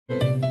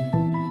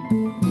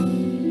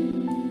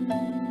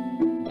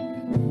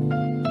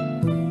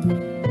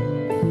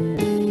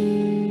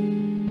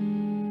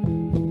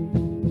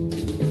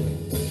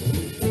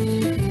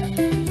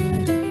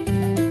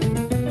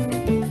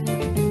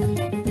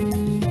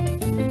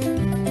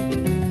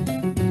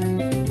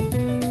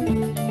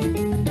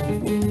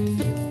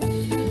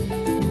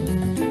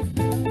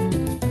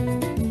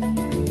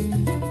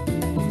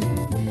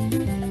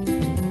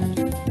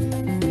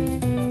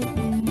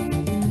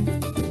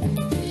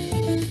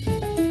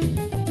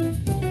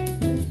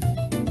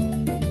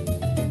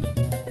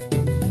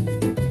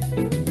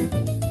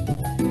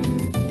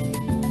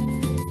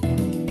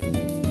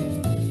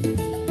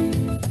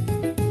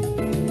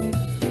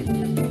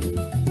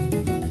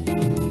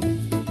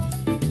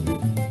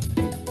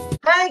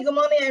Hi, good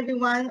morning,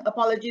 everyone.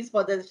 Apologies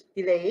for the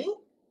delay.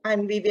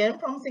 I'm Vivian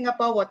from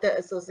Singapore Water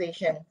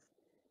Association.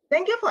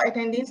 Thank you for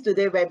attending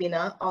today's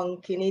webinar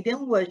on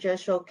Canadian Virtual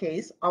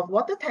Showcase of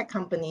Water Tech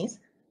Companies,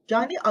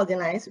 jointly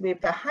organized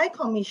with the High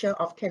Commission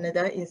of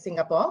Canada in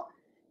Singapore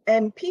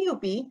and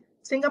PUB,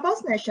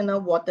 Singapore's National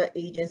Water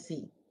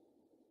Agency.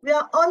 We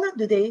are honored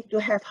today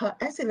to have Her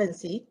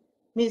Excellency,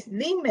 Ms.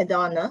 Lynn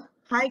McDonald,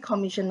 High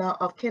Commissioner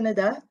of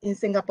Canada in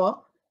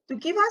Singapore, to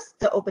give us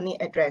the opening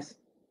address.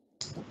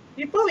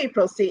 Before we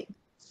proceed,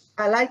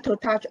 I'd like to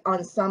touch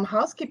on some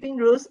housekeeping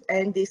rules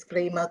and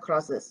disclaimer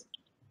clauses.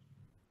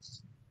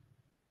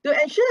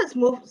 To ensure a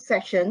smooth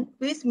session,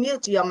 please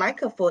mute your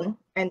microphone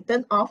and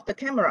turn off the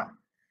camera.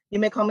 You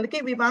may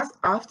communicate with us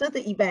after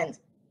the event.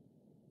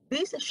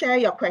 Please share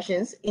your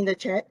questions in the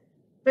chat.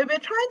 We will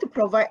try to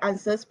provide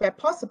answers where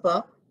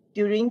possible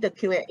during the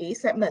Q&A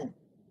segment.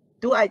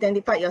 Do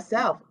identify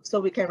yourself so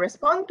we can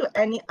respond to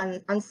any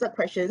unanswered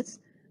questions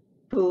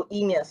through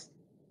emails.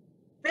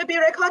 We'll be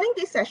recording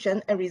this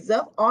session and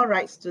reserve all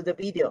rights to the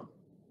video.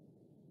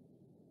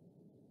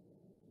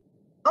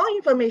 All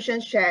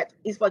information shared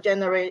is for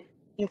general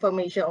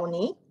information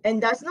only and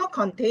does not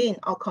contain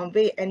or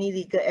convey any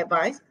legal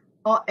advice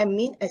or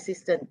admin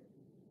assistance.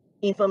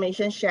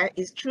 Information shared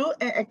is true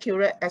and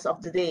accurate as of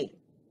today.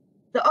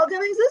 The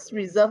organizers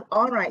reserve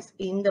all rights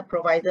in the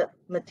provided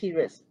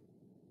materials.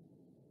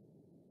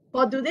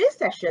 For today's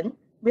session,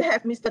 we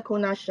have Mr.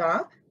 Kunal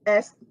Shah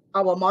as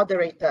our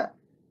moderator.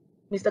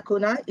 Mr.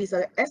 Kunal is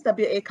a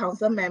SWA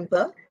Council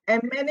member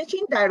and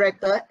Managing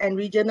Director and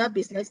Regional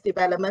Business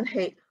Development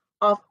Head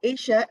of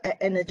Asia at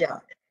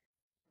Energia,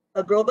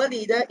 a global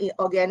leader in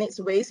organic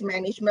waste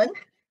management,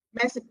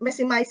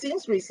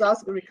 maximizing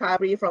resource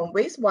recovery from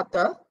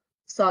wastewater,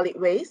 solid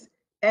waste,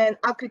 and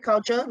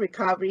agricultural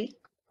recovery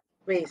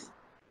waste.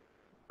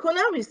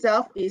 Kunal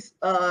himself is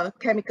a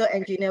chemical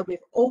engineer with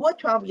over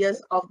 12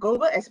 years of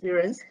global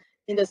experience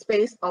in the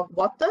space of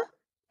water,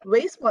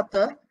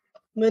 wastewater,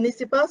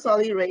 municipal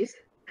solid waste,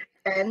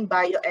 and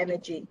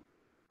bioenergy.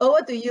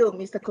 Over to you,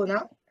 Mr.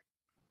 Kunal.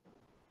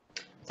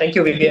 Thank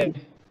you, Vivian.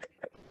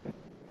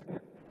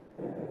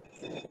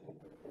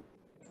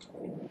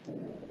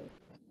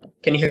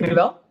 Can you hear me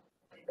well?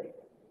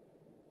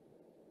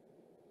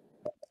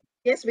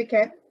 Yes, we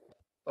can.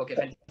 Okay,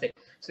 fantastic.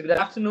 So good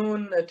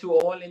afternoon to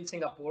all in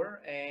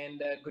Singapore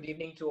and good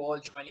evening to all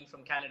joining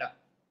from Canada.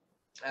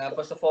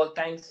 First of all,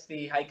 thanks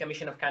the High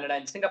Commission of Canada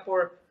and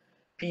Singapore,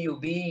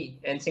 PUB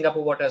and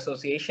Singapore Water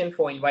Association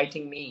for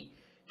inviting me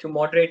to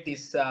moderate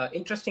this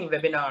interesting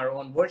webinar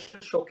on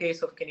virtual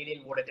showcase of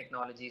Canadian water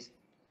technologies.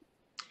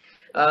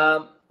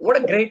 What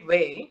a great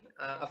way,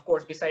 of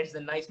course, besides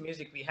the nice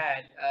music we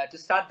had, to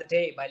start the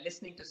day by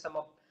listening to some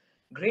of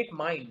great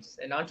minds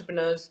and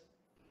entrepreneurs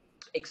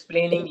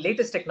explaining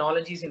latest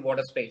technologies in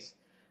water space.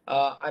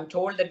 I'm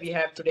told that we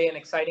have today an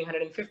exciting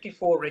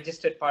 154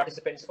 registered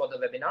participants for the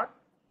webinar.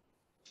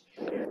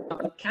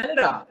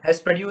 Canada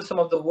has produced some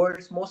of the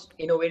world's most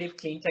innovative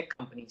clean tech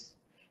companies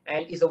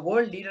and is a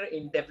world leader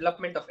in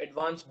development of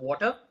advanced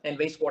water and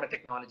wastewater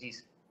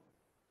technologies.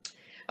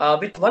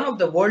 With one of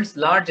the world's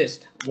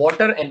largest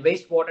water and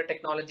wastewater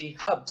technology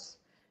hubs,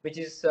 which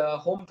is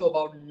home to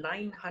about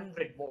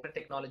 900 water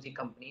technology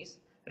companies,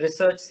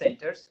 research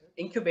centers,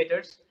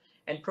 incubators,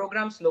 and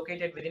programs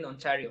located within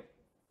Ontario,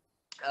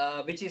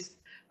 which is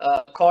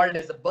called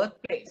as the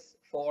birthplace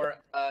for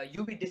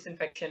UV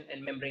disinfection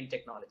and membrane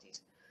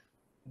technologies.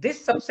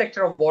 This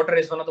subsector of water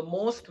is one of the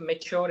most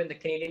mature in the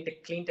Canadian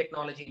clean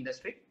technology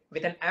industry,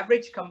 with an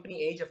average company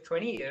age of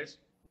 20 years,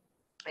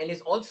 and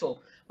is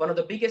also one of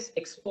the biggest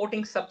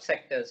exporting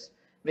subsectors,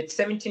 with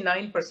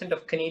 79%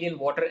 of Canadian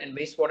water and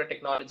wastewater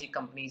technology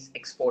companies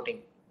exporting.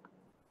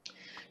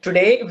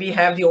 Today, we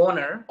have the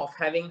honor of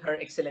having Her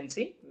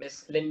Excellency,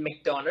 Ms. Lynn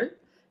McDonald,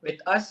 with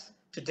us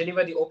to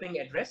deliver the opening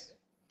address.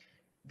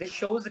 This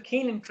shows a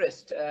keen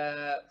interest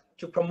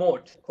to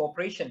promote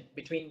cooperation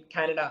between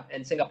Canada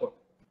and Singapore.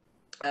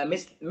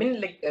 Ms.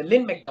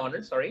 Lynn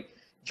McDonald,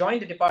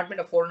 joined the Department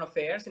of Foreign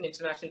Affairs and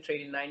International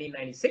Trade in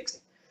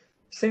 1996.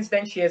 Since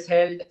then, she has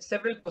held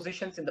several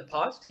positions in the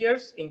past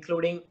years,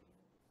 including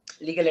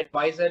legal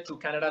advisor to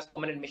Canada's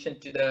permanent mission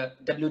to the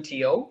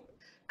WTO,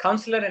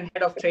 counselor and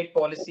head of trade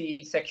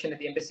policy section at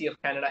the Embassy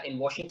of Canada in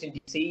Washington,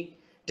 D.C.,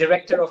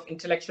 director of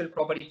intellectual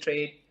property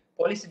trade,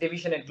 policy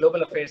division at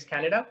Global Affairs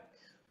Canada,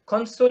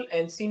 consul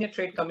and senior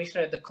trade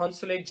commissioner at the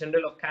Consulate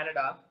General of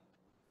Canada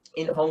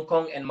in Hong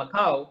Kong and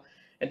Macau,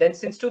 and then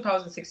since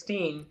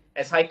 2016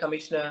 as High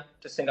Commissioner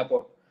to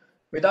Singapore.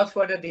 Without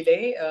further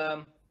delay,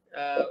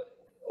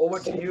 over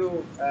to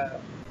you.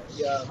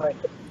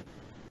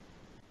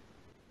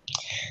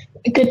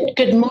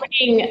 Good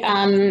morning,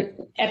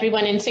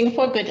 everyone in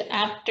Singapore. Good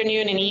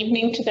afternoon and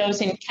evening to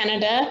those in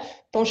Canada.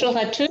 Bonjour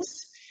à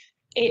tous.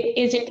 It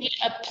is indeed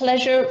a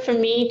pleasure for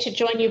me to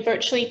join you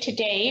virtually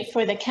today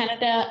for the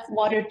Canada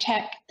Water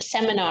Tech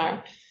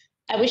Seminar.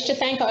 I wish to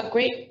thank our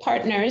great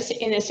partners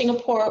in the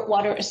Singapore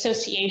Water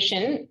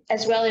Association,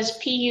 as well as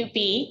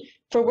PUB,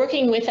 for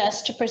working with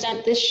us to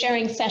present this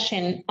sharing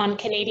session on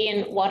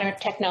Canadian water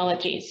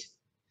technologies.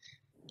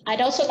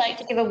 I'd also like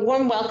to give a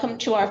warm welcome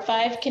to our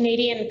 5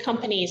 Canadian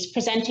companies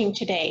presenting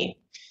today.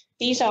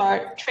 These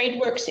are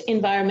TradeWorks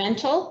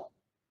Environmental,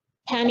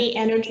 Pani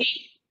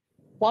Energy,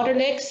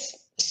 Waterlix,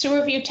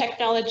 Sewerview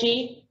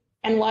Technology,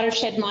 and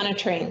Watershed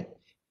Monitoring.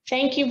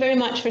 Thank you very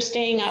much for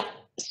staying up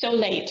so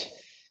late.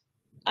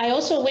 I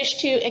also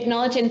wish to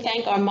acknowledge and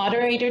thank our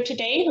moderator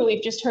today, who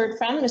we've just heard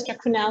from, Mr.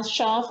 Kunal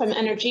Shah from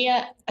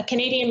Energia, a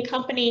Canadian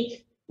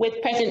company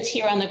with presence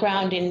here on the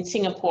ground in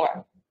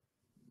Singapore.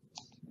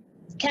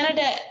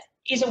 Canada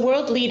is a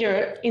world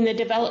leader in the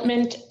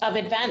development of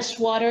advanced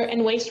water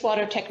and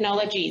wastewater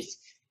technologies,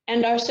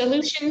 and our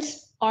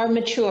solutions are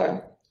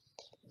mature.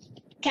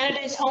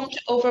 Canada is home to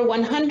over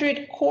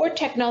 100 core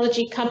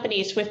technology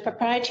companies with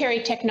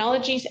proprietary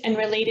technologies and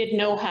related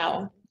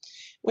know-how.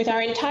 With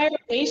our entire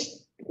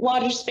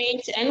wastewater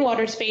space and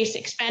water space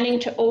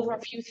expanding to over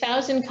a few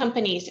thousand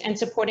companies and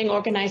supporting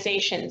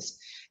organizations.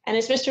 And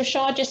as Mr.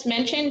 Shaw just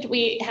mentioned,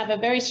 we have a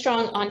very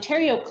strong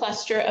Ontario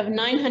cluster of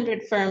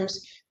 900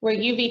 firms where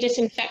UV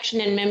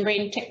disinfection and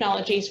membrane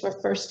technologies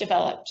were first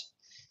developed.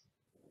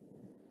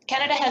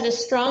 Canada has a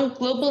strong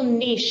global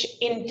niche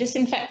in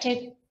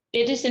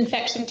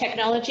disinfection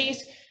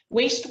technologies,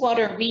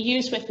 wastewater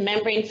reuse with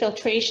membrane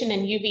filtration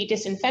and UV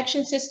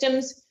disinfection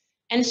systems,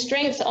 and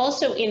strengths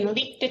also in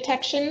leak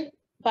detection,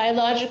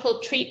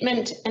 biological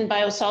treatment and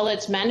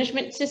biosolids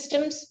management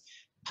systems,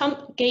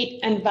 pump,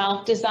 gate, and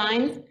valve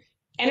design,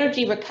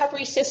 energy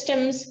recovery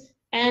systems,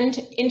 and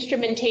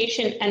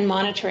instrumentation and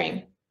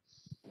monitoring.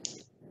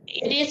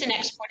 It is an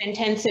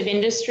export-intensive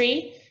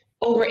industry.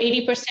 Over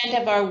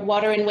 80% of our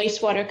water and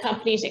wastewater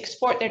companies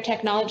export their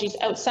technologies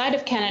outside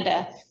of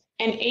Canada,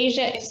 and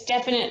Asia is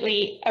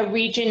definitely a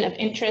region of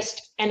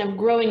interest and of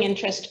growing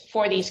interest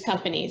for these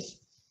companies.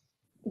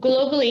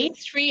 Globally,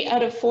 3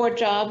 out of 4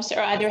 jobs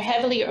are either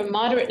heavily or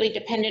moderately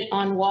dependent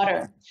on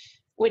water,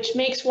 which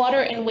makes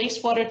water and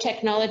wastewater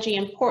technology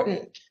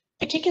important,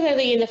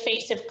 particularly in the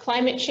face of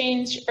climate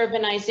change,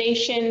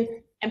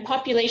 urbanization, and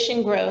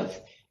population growth,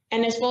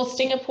 and as both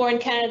Singapore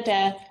and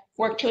Canada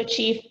work to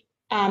achieve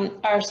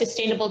our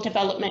sustainable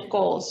development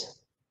goals.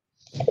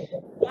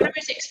 Water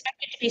is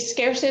expected to be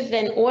scarcer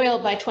than oil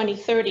by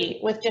 2030,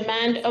 with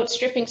demand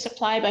outstripping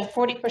supply by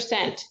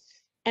 40%.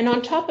 And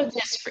on top of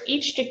this, for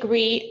each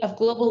degree of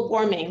global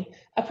warming,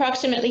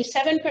 approximately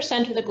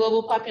 7% of the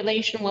global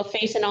population will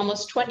face an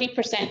almost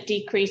 20%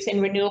 decrease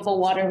in renewable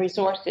water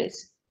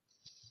resources.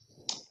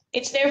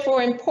 It's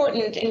therefore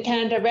important, and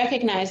Canada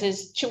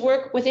recognizes, to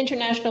work with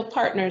international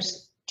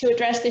partners to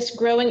address this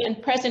growing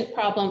and present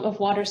problem of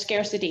water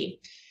scarcity.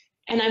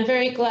 And I'm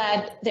very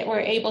glad that we're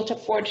able to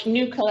forge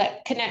new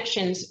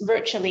connections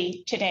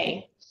virtually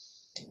today.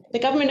 The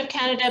Government of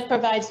Canada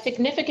provides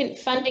significant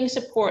funding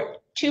support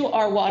to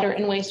our water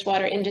and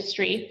wastewater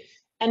industry,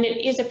 and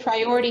it is a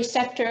priority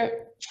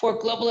sector for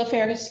Global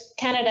Affairs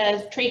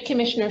Canada's Trade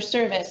Commissioner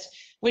Service,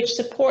 which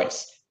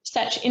supports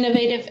such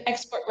innovative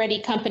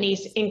export-ready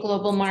companies in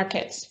global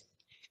markets.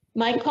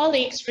 My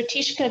colleagues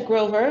Ratishka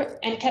Grover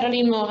and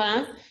Caroline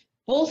Morin,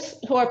 both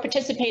who are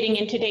participating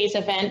in today's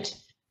event,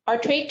 are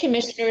trade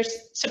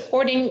commissioners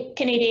supporting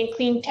Canadian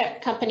clean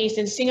tech companies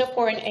in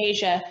Singapore and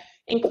Asia,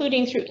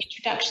 including through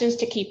introductions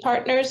to key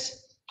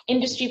partners,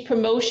 industry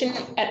promotion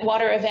at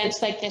water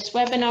events like this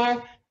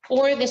webinar,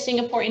 or the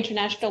Singapore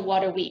International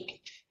Water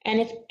Week. And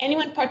if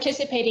anyone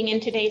participating in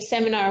today's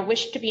seminar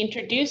wish to be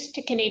introduced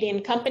to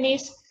Canadian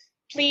companies,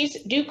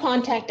 please do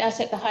contact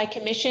us at the High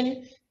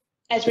Commission,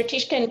 as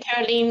Ratishka and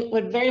Caroline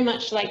would very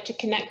much like to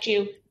connect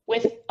you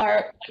with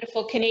our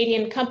wonderful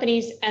Canadian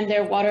companies and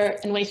their water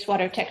and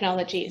wastewater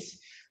technologies.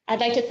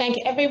 I'd like to thank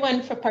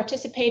everyone for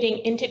participating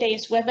in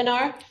today's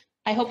webinar.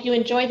 I hope you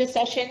enjoy the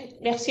session.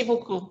 Merci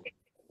beaucoup.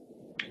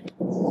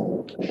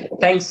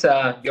 Thanks,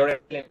 Your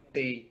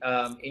Excellency.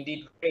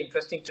 Indeed, very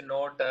interesting to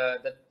note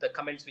the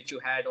comments which you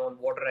had on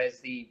water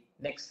as the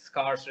next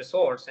scarce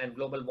resource and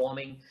global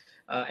warming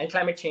and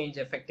climate change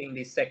affecting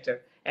this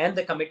sector, and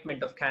the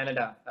commitment of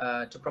Canada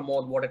to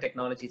promote water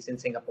technologies in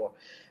Singapore.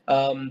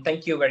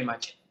 Thank you very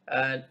much.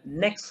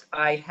 Next,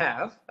 I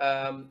have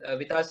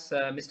with us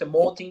Mr.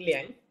 Mo Ting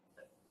Liang,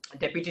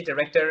 Deputy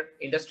Director,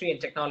 Industry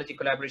and Technology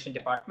Collaboration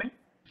Department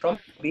from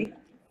PUB,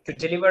 to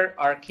deliver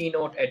our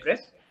keynote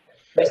address.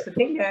 Mr.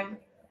 Ting Liang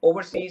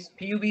oversees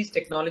PUB's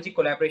technology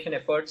collaboration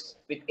efforts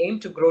with aim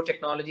to grow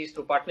technologies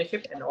through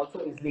partnership, and also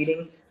is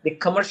leading the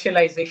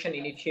commercialization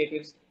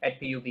initiatives at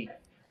PUB.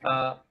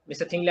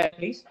 Mr. Ting Liang,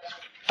 please.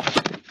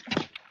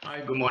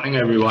 Hi, good morning,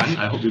 everyone.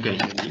 I hope you can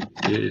hear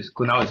me.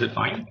 Kunal, is it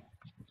fine?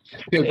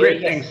 Okay,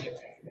 great, yes. Thanks.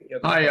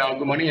 Hi,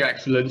 good morning, Your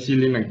Excellency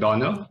Lim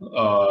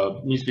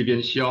McDonald, Ms. Vivian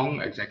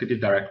Xiong, Executive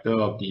Director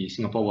of the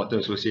Singapore Water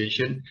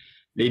Association.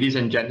 Ladies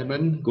and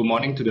gentlemen, good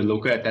morning to the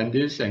local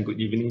attendees and good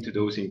evening to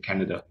those in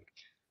Canada.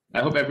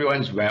 I hope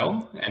everyone's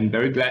well. I'm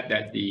very glad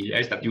that the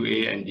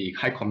SWA and the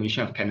High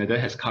Commission of Canada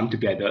has come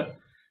together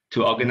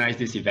to organize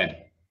this event.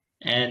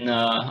 And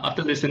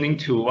after listening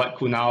to what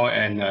Kunal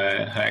and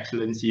Her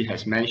Excellency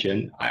has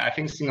mentioned, I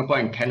think Singapore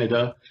and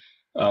Canada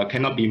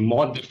cannot be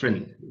more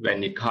different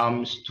when it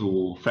comes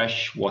to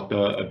fresh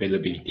water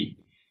availability.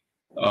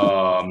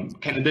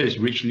 Canada is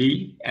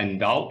richly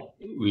endowed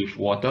with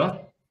water.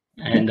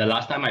 And the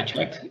last time I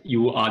checked,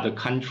 you are the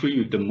country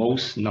with the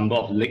most number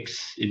of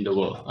lakes in the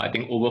world. I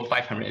think over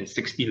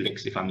 560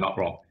 lakes, if I'm not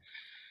wrong.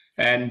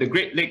 And the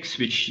Great Lakes,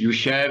 which you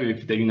share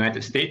with the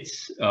United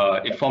States,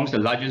 it forms the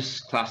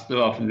largest cluster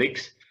of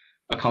lakes,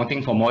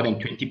 accounting for more than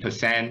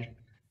 20%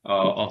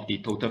 of the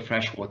total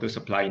fresh water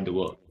supply in the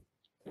world.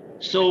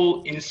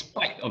 So in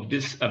spite of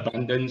this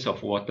abundance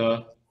of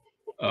water,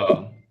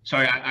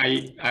 sorry,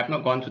 I have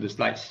not gone to the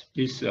slides.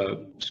 Please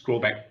scroll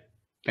back.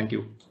 Thank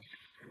you.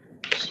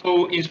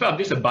 So in spite of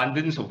this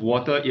abundance of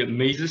water, it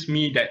amazes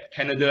me that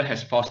Canada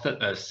has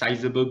fostered a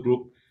sizable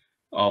group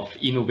of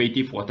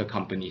innovative water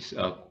companies.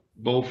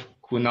 Both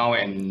Kunal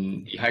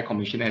and the High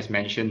Commissioner has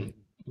mentioned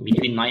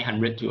between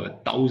 900 to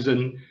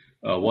 1,000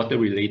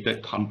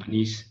 water-related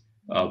companies,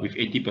 with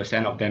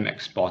 80% of them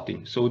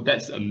exporting. So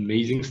that's an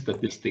amazing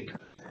statistic.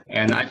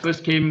 And I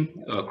first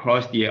came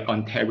across the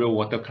Ontario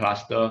Water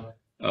Cluster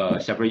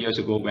several years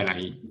ago when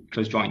I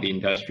first joined the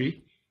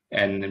industry.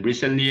 And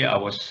recently I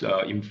was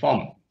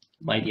informed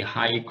by the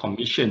High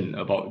Commission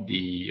about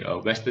the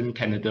Western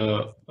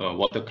Canada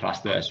Water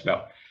Cluster as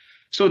well.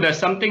 So there's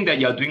something that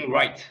you're doing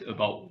right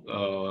about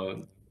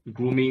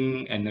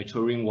grooming and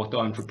nurturing water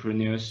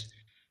entrepreneurs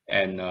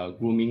and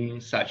grooming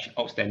such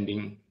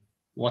outstanding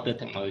water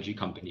technology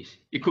companies.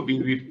 It could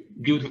be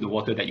due to the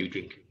water that you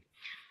drink.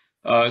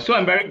 So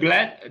I'm very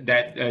glad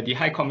that the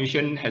High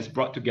Commission has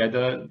brought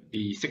together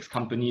the 6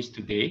 companies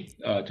today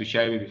to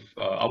share with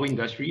our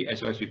industry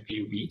as well as with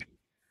PUB.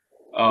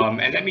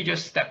 And let me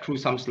just step through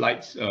some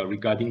slides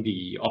regarding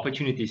the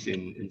opportunities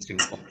in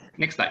Singapore.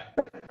 Next slide.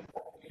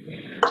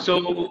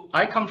 So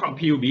I come from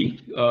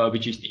PUB,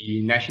 which is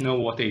the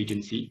National Water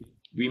Agency.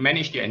 We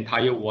manage the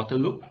entire water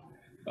loop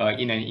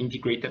in an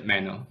integrated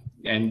manner.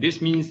 And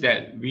this means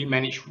that we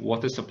manage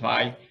water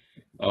supply,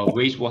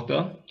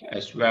 wastewater,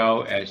 as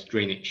well as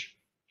drainage.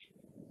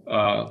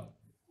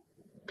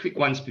 Click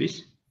once,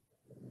 please.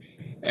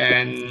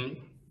 And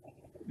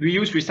we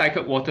use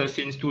recycled water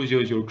since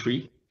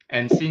 2003.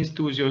 And since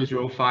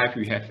 2005,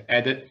 we have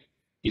added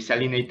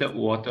desalinated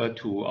water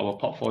to our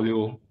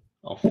portfolio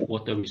of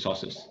water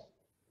resources.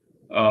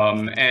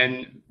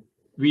 And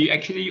we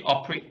actually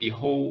operate the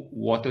whole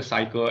water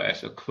cycle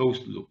as a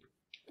closed loop.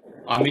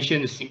 Our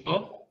mission is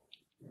simple.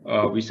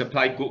 We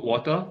supply good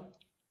water,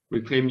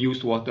 reclaim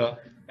used water,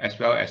 as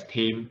well as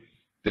tame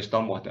the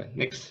stormwater.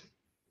 Next.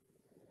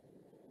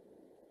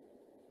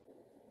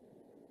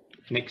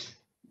 Next.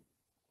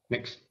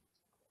 Next.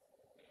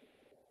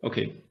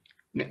 Okay.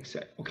 Next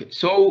slide. Okay.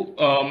 So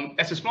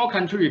as a small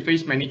country, we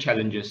face many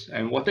challenges,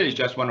 and water is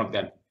just one of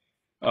them.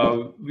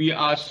 We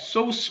are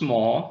so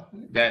small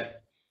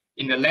that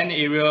in the land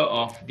area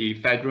of the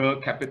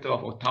federal capital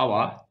of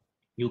Ottawa,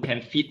 you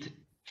can fit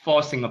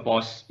 4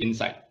 Singapores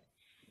inside.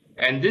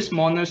 And this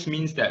smallness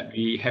means that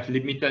we have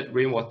limited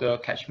rainwater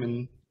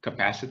catchment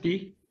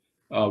capacity.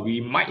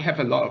 We might have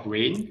a lot of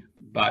rain,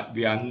 but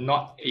we are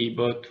not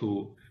able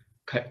to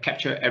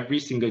capture every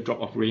single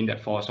drop of rain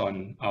that falls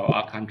on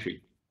our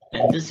country.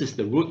 And this is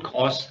the root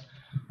cause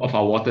of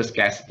our water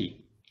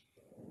scarcity.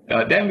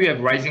 Then we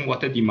have rising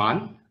water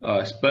demand,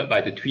 spurred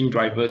by the twin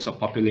drivers of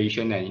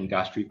population and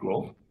industry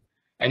growth.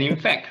 And in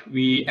fact,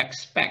 we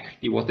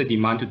expect the water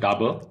demand to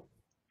double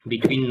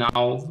between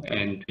now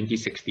and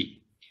 2060.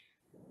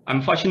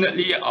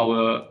 Unfortunately,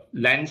 our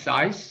land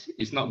size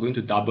is not going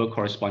to double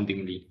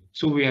correspondingly.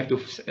 So we have to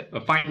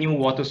find new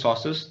water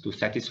sources to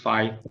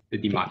satisfy the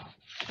demand.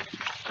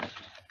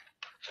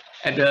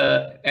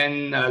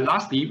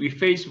 Lastly, we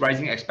face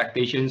rising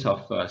expectations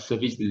of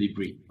service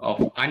delivery,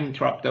 of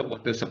uninterrupted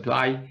water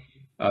supply,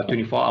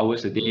 24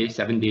 hours a day,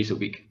 7 days a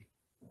week.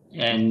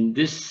 And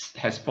this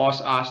has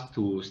forced us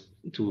to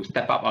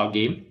step up our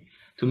game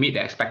to meet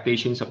the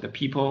expectations of the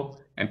people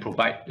and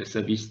provide the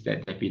service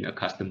that they've been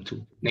accustomed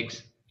to.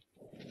 Next.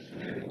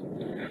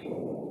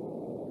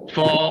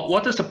 For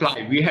water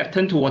supply, we have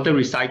turned to water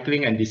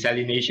recycling and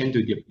desalination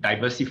to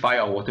diversify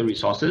our water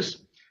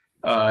resources.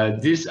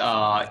 These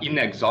are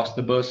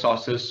inexhaustible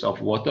sources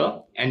of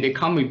water, and they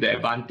come with the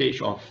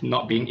advantage of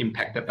not being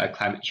impacted by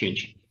climate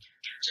change.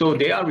 So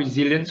they are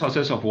resilient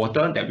sources of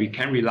water that we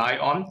can rely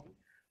on,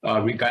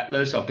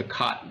 regardless of the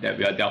card that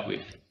we are dealt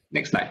with.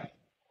 Next slide.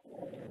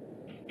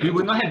 We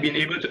would not have been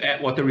able to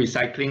add water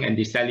recycling and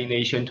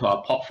desalination to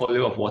our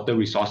portfolio of water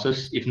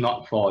resources if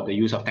not for the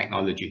use of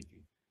technology.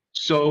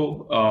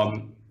 So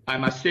I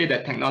must say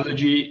that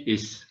technology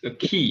is a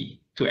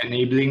key to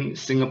enabling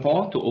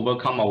Singapore to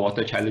overcome our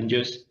water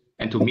challenges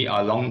and to meet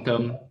our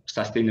long-term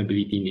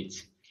sustainability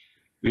needs.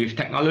 With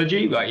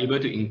technology, we are able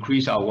to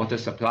increase our water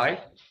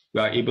supply,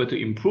 we are able to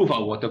improve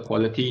our water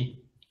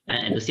quality,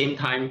 and at the same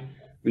time,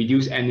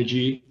 reduce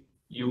energy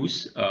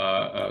use,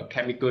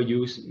 chemical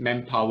use,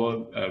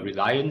 manpower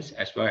reliance,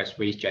 as well as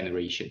waste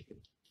generation.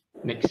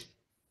 Next.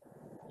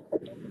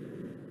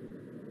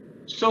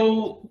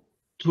 So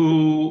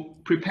to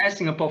prepare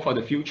Singapore for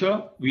the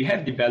future, we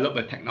have developed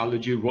a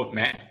technology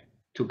roadmap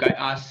to guide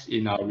us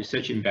in our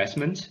research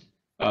investments,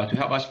 to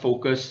help us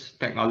focus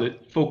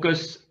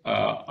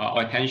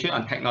our attention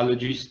on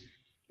technologies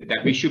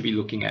that we should be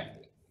looking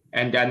at.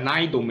 And there are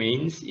 9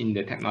 domains in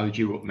the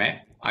technology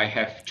roadmap. I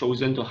have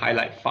chosen to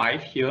highlight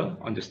 5 here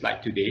on the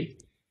slide today.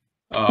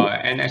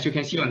 And as you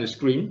can see on the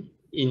screen,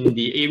 in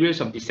the areas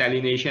of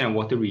desalination and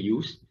water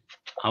reuse,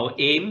 our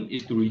aim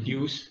is to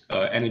reduce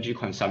energy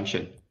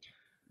consumption.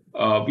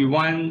 We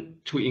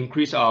want to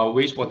increase our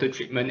wastewater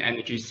treatment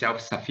energy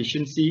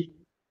self-sufficiency,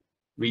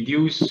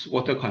 reduce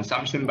water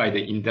consumption by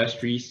the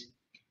industries,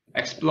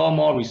 explore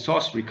more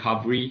resource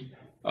recovery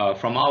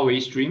from our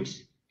waste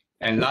streams,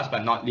 and last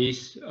but not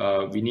least,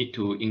 we need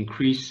to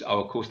increase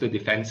our coastal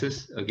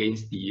defenses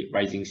against the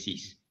rising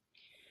seas.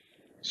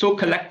 So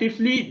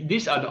collectively,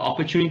 these are the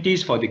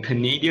opportunities for the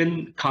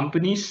Canadian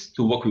companies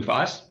to work with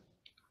us,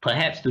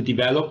 perhaps to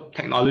develop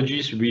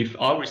technologies with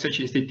our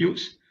research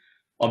institutes,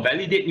 or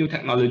validate new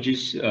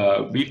technologies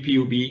with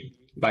PUB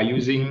by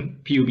using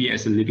PUB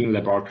as a living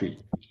laboratory.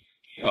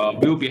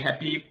 We'll be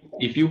happy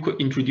if you could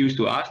introduce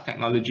to us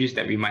technologies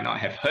that we might not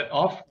have heard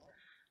of.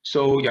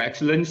 So, Your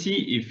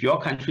Excellency, if your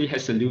country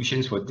has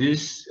solutions for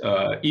these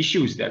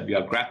issues that we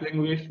are grappling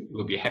with,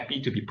 we'll be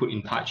happy to be put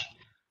in touch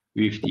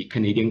with the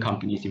Canadian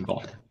companies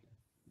involved.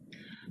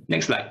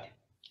 Next slide.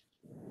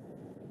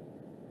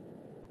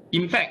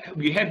 In fact,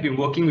 we have been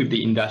working with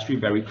the industry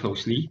very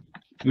closely.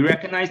 We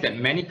recognize that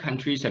many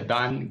countries have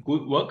done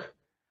good work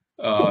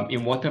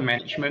in water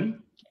management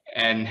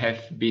and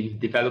have been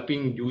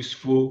developing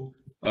useful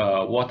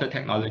water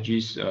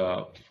technologies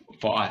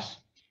for us.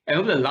 And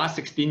over the last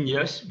 16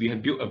 years, we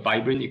have built a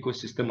vibrant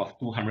ecosystem of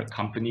 200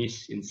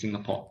 companies in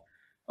Singapore.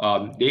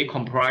 They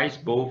comprise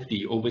both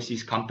the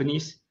overseas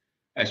companies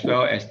as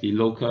well as the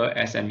local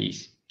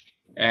SMEs.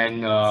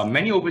 And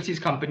many overseas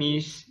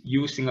companies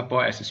use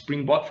Singapore as a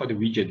springboard for the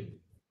region.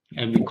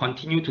 And we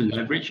continue to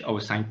leverage our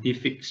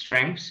scientific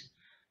strengths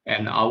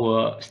and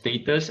our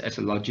status as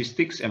a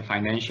logistics and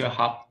financial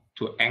hub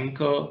to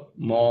anchor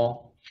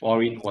more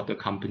foreign water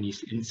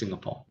companies in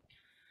Singapore.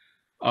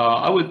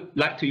 I would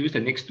like to use the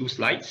next 2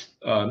 slides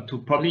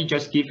to probably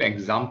just give an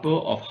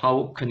example of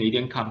how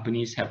Canadian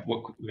companies have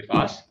worked with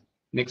us.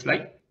 Next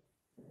slide.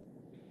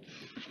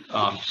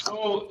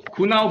 So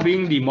Kunal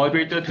being the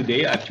moderator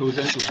today, I've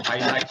chosen to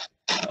highlight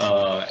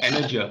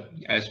Energia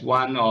as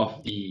one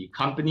of the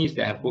companies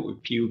that have worked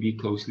with PUB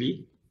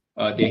closely.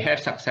 They have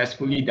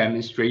successfully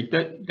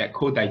demonstrated that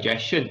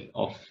co-digestion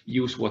of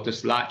used water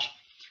sludge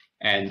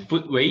and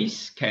food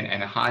waste can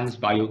enhance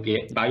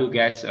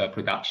biogas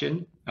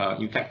production.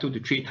 In fact, 2 to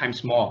 3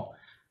 times more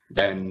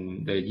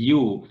than the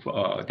yield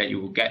that you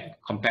will get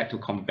compared to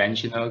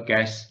conventional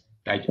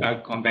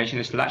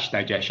sludge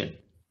digestion.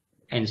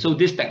 And so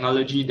this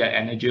technology that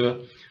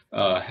Energia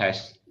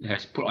has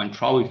put on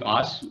trial with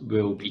us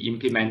will be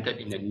implemented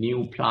in a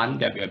new plant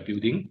that we are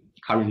building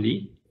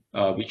currently,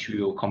 which we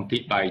will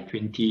complete by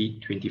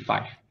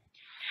 2025.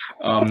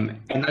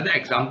 Another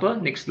example,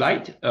 next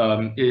slide,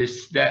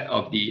 is that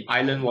of the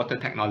Island Water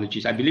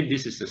Technologies. I believe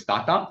this is a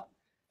startup,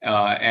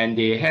 and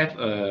they have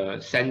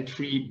a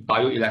Sentry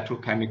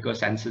bioelectrochemical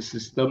sensor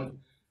system,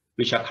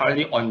 which are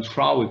currently on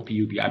trial with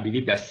PUB. I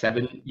believe there's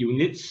 7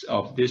 units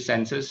of these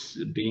sensors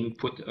being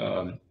put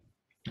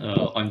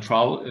on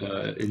trial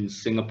in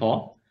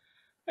Singapore.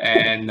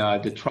 And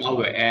the trial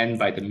will end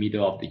by the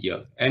middle of the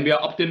year. And we are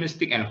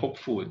optimistic and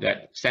hopeful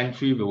that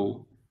Sentry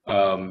will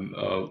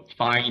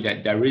find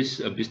that there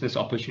is a business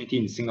opportunity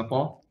in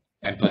Singapore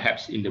and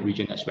perhaps in the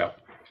region as well.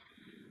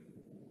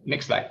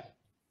 Next slide.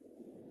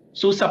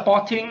 So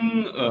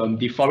supporting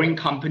the foreign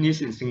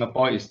companies in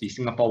Singapore is the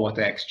Singapore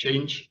Water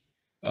Exchange.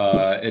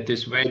 It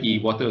is where the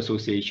Water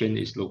Association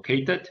is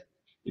located.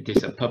 It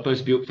is a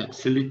purpose-built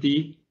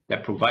facility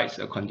that provides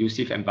a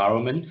conducive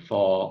environment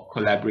for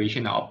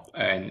collaboration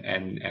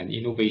and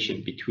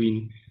innovation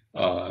between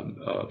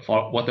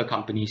water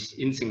companies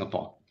in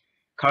Singapore.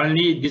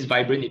 Currently, this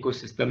vibrant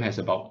ecosystem has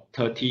about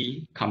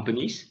 30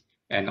 companies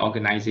and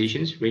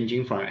organizations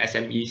ranging from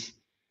SMEs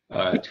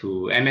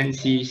to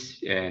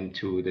MNCs and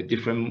to the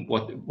different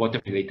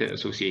water-related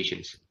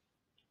associations.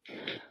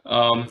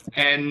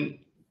 And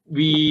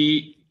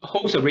we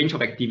host a range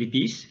of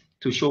activities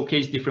to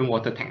showcase different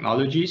water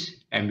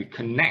technologies, and we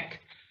connect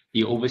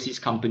the overseas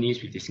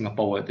companies with the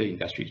Singapore water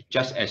industry,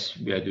 just as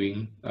we are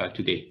doing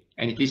today.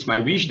 And it is my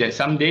wish that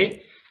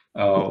someday,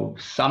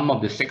 some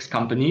of the 6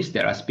 companies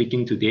that are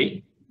speaking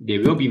today, they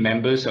will be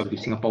members of the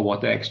Singapore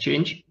Water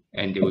Exchange,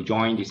 and they will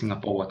join the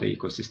Singapore water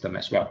ecosystem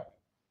as well.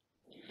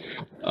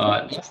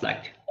 Next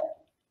slide.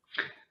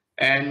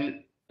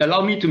 And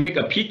allow me to make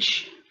a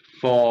pitch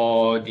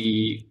for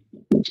the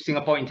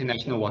Singapore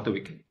International Water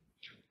Week.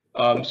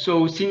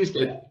 So since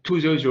the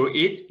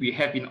 2008, we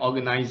have been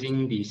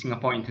organizing the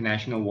Singapore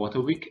International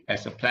Water Week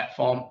as a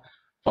platform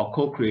for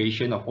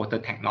co-creation of water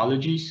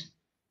technologies.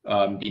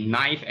 The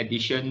 9th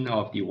edition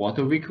of the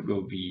Water Week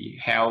will be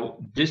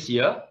held this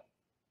year.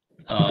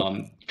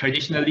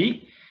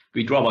 Traditionally,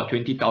 we draw about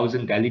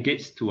 20,000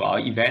 delegates to our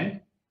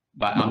event,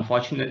 but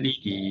unfortunately,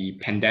 the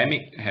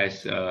pandemic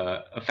has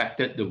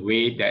affected the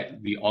way that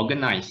we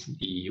organize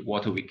the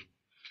Water Week.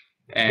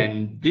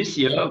 And this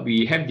year,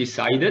 we have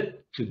decided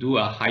to do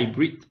a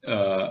hybrid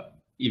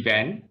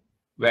event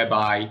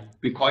whereby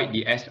we call it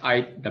the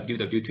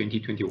SIWW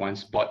 2021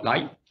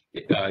 Spotlight.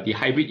 The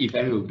hybrid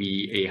event will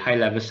be a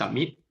high-level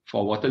summit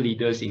for water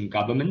leaders in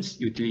governments,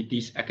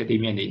 utilities,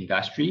 academia, and the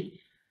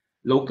industry.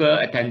 Local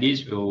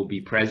attendees will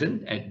be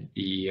present at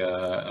the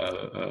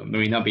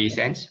Marina Bay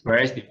Sands,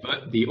 whereas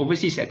the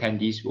overseas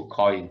attendees will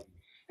call in.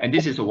 And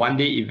this is a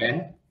one-day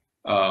event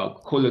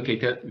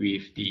co-located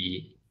with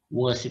the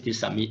World City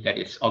Summit that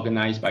is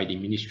organized by the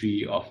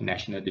Ministry of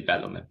National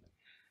Development.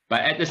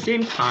 But at the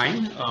same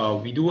time,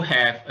 we do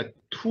have a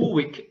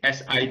 2-week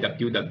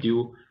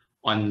SIWW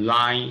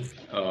online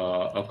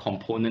a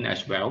component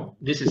as well.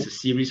 This is a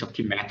series of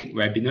thematic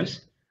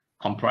webinars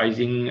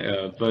comprising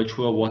a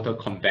virtual water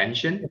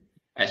convention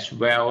as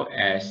well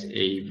as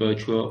a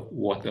virtual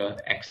water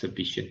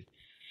exhibition.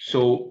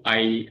 So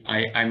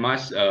I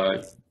must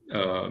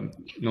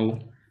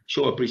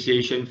show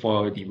appreciation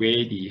for the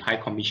way the High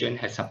Commission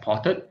has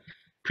supported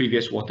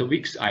previous Water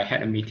Weeks. I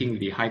had a meeting with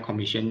the High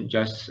Commission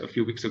just a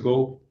few weeks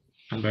ago.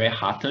 I'm very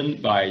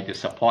heartened by the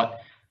support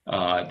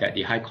that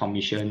the High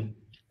Commission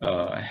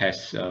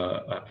has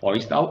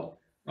voiced out.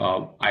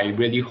 I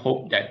really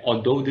hope that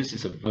although this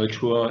is a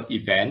virtual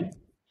event,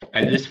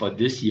 at least for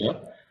this year,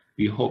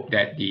 we hope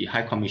that the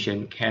High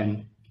Commission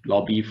can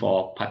lobby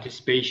for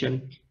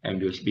participation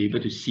and we'll be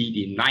able to see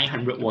the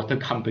 900 water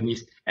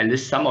companies, at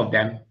least some of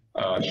them,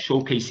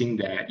 showcasing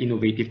their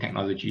innovative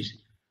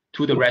technologies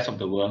to the rest of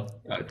the world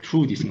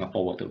through the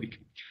Singapore Water Week.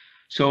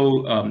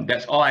 So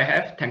that's all I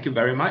have. Thank you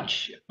very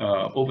much.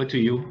 Over to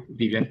you,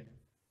 Vivian.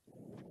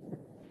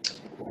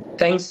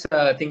 Thanks,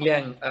 Ting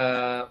Liang,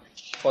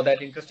 for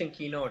that interesting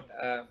keynote.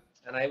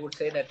 And I would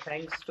say that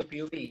thanks to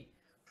PUB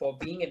for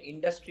being an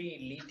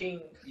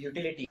industry-leading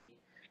utility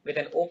with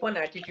an open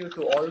attitude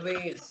to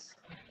always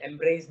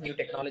embrace new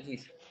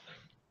technologies.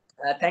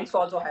 Thanks for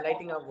also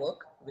highlighting our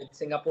work with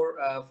Singapore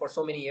for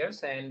so many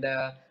years. And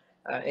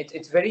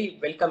it's very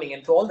welcoming.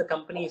 And to all the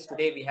companies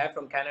today we have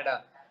from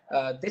Canada,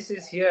 this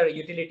is here a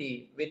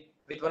utility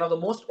with one of the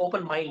most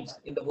open minds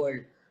in the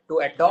world to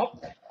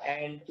adopt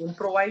and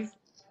improvise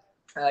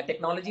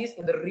technologies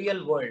in the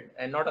real world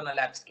and not on a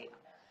lab scale.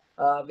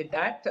 With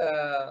that,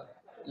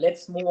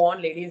 let's move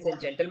on, ladies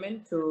and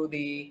gentlemen, to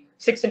the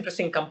 6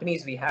 interesting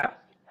companies we have.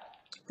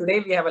 Today,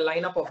 we have a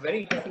lineup of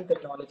very interesting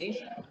technologies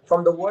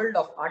from the world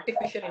of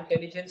artificial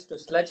intelligence to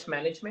sludge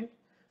management,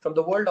 from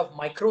the world of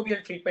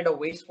microbial treatment of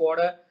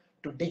wastewater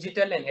to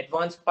digital and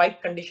advanced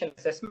pipe condition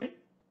assessment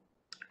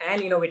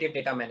and innovative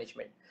data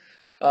management.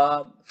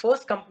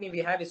 First company we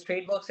have is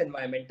TradeWorks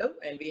Environmental,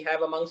 and we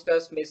have amongst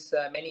us Ms.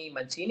 Meni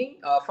Mancini,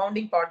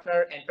 founding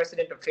partner and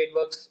president of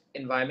TradeWorks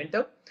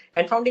Environmental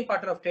and founding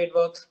partner of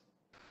TradeWorks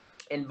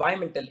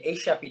Environmental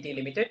Asia PT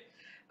Limited.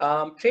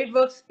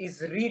 TradeWorks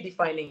is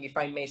redefining, if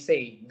I may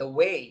say, the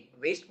way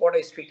wastewater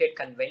is treated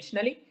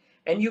conventionally,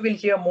 and you will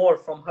hear more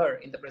from her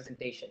in the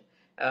presentation.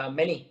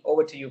 Meni,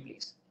 over to you,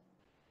 please.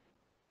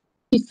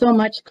 Thank you so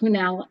much,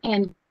 Kunal,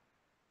 and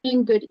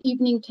good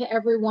evening to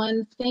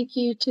everyone. Thank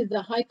you to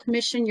the High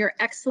Commission, Your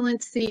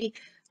Excellency,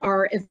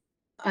 our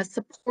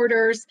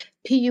supporters,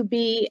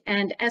 PUB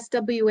and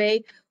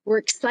SWA. We're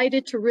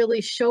excited to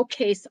really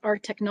showcase our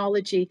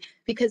technology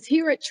because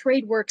here at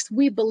TradeWorks,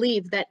 we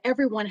believe that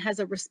everyone has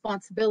a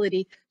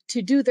responsibility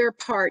to do their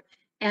part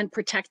and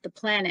protect the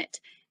planet.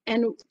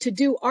 And to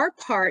do our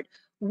part,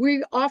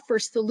 we offer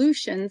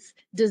solutions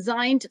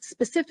designed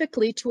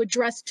specifically to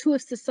address 2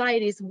 of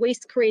society's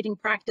waste-creating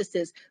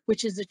practices,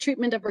 which is the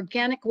treatment of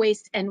organic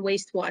waste and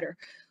wastewater.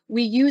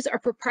 We use our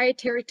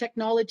proprietary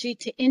technology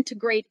to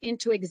integrate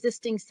into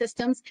existing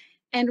systems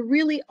and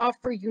really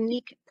offer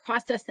unique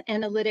process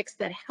analytics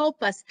that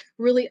help us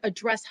really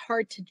address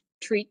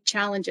hard-to-treat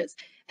challenges.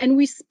 And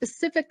we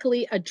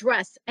specifically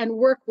address and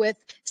work with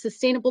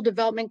Sustainable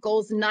Development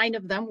Goals, 9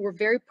 of them. We're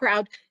very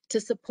proud to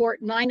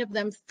support 9 of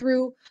them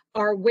through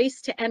our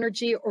waste to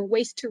energy or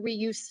waste to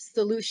reuse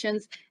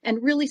solutions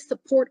and really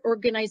support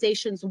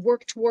organizations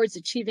work towards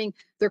achieving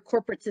their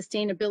corporate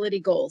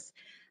sustainability goals.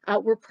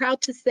 We're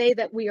proud to say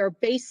that we are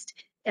based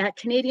a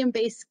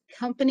Canadian-based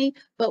company,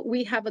 but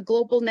we have a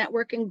global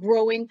network and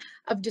growing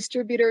of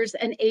distributors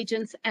and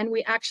agents, and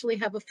we actually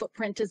have a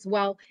footprint as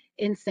well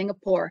in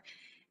Singapore.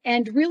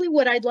 And really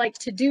what I'd like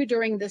to do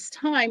during this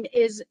time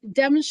is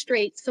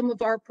demonstrate some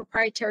of our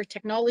proprietary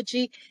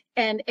technology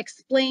and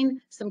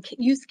explain some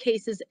use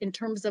cases in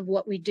terms of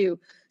what we do.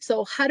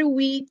 So how do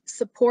we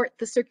support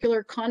the circular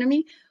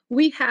economy?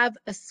 We have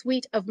a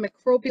suite of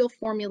microbial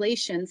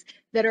formulations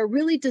that are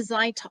really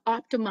designed to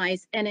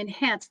optimize and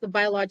enhance the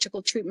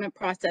biological treatment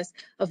process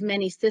of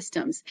many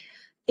systems.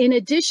 In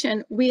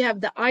addition, we have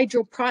the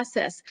hydro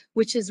process,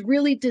 which is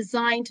really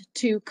designed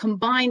to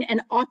combine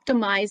and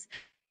optimize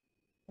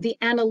the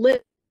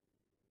analytics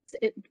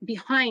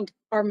behind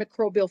our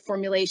microbial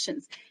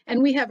formulations.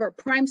 And we have our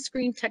prime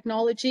screen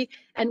technology,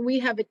 and we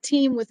have a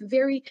team with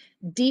very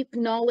deep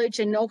knowledge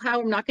and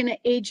know-how. I'm not going to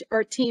age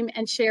our team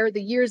and share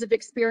the years of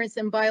experience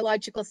in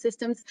biological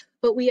systems,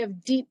 but we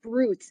have deep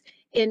roots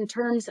in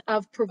terms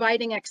of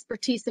providing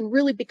expertise and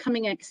really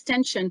becoming an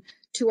extension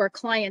to our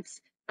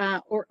clients'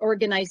 or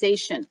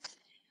organization.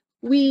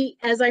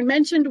 As I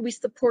mentioned, we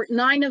support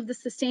 9 of the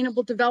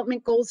Sustainable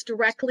Development Goals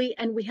directly,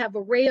 and we have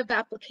an array of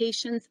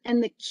applications.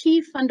 And the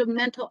key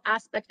fundamental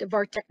aspect of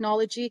our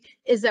technology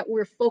is that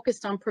we're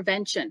focused on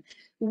prevention.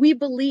 We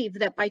believe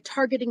that by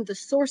targeting the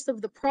source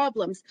of the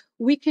problems,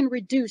 we can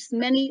reduce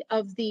many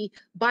of the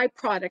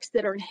byproducts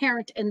that are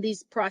inherent in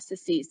these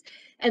processes.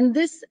 And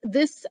this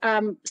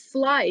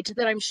slide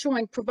that I'm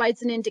showing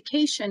provides an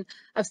indication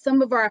of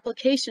some of our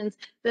applications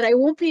that I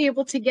won't be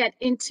able to get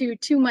into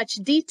too much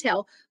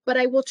detail, but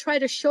I will try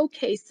to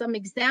showcase some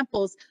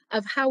examples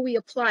of how we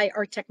apply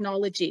our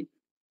technology.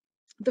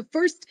 The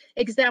first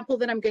example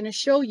that I'm going to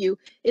show you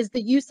is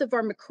the use of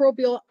our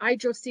microbial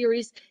hydro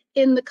series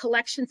in the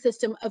collection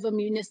system of a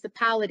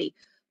municipality.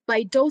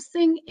 By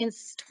dosing in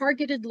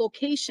targeted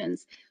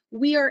locations,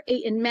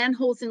 in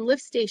manholes and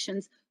lift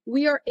stations,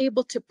 we are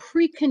able to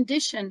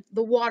precondition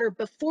the water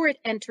before it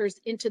enters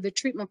into the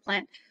treatment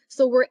plant.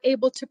 So we're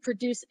able to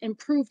produce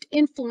improved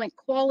influent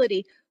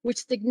quality,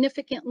 which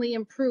significantly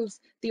improves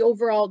the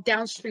overall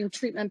downstream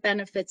treatment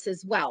benefits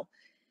as well.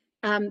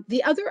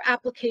 The other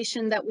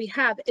application that we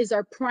have is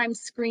our prime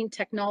screen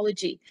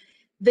technology.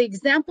 The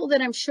example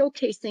that I'm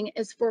showcasing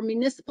is for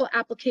municipal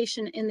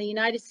application in the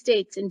United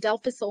States in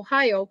Delphus,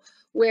 Ohio,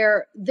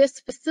 where this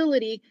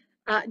facility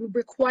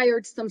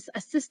required some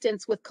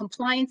assistance with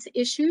compliance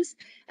issues,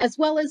 as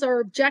well as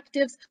our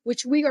objectives,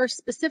 which we are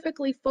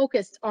specifically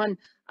focused on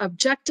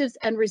objectives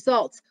and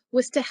results,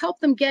 was to help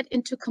them get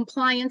into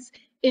compliance,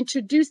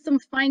 introduce some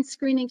fine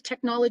screening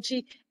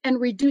technology,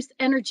 and reduce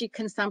energy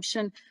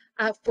consumption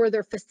for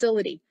their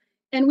facility.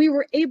 And we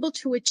were able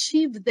to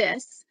achieve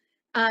this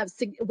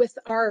with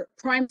our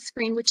prime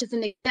screen, which is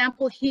an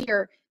example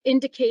here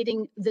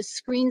indicating the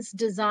screen's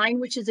design,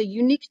 which is a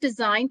unique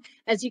design.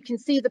 As you can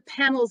see, the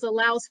panels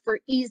allows for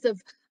ease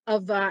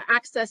of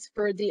access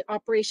for the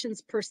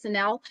operations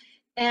personnel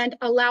and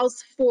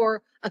allows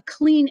for a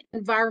clean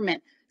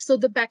environment. So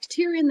the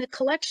bacteria in the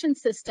collection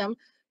system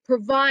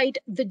provide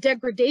the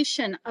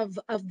degradation of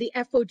the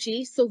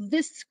FOG. So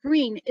this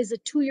screen is a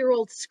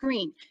 2-year-old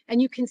screen,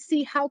 and you can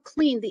see how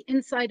clean the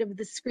inside of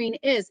the screen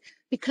is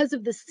because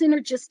of the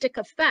synergistic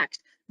effect,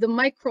 the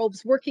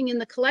microbes working in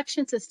the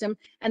collection system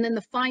and then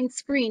the fine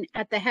screen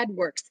at the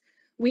headworks.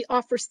 We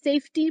offer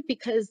safety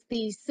because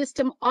the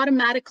system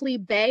automatically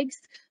bags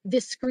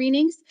the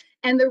screenings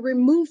and they're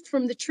removed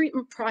from the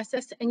treatment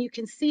process, and you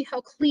can see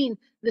how clean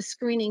the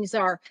screenings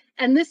are.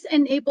 And this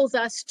enables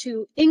us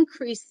to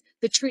increase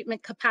the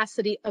treatment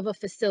capacity of a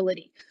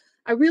facility.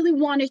 I really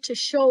wanted to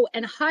show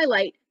and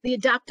highlight the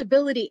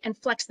adaptability and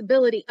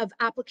flexibility of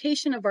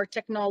application of our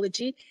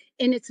technology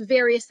in its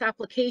various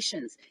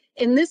applications.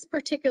 In this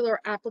particular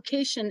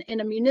application in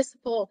a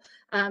municipal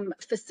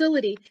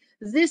facility,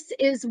 this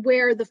is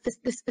where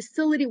this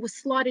facility was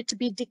slotted to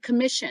be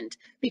decommissioned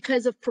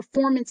because of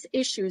performance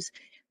issues,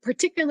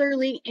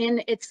 particularly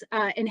in its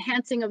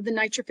enhancing of the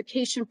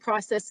nitrification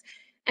process.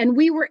 And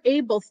we were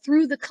able,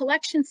 through the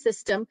collection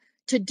system,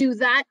 to do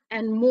that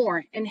and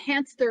more,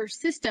 enhance their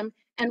system,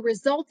 and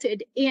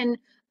resulted in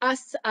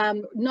us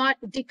not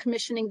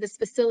decommissioning this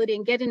facility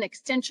and get an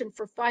extension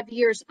for 5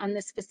 years on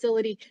this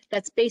facility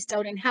that's based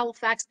out in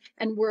Halifax,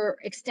 and we're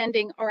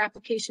extending our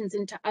applications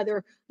into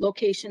other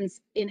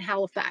locations in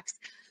Halifax.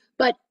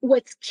 But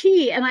what's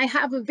key, and I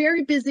have a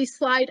very busy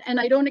slide, and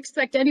I don't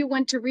expect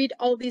anyone to read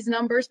all these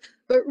numbers,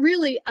 but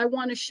really I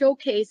want to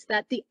showcase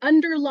that the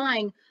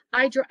underlying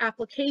hydro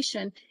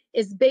application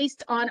is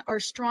based on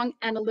our strong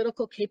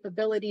analytical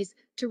capabilities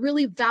to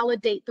really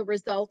validate the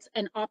results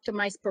and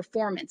optimize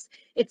performance.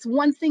 It's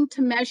one thing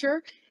to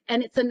measure,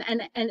 and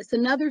it's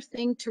another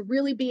thing to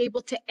really be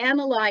able to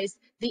analyze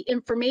the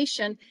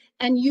information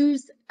and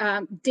use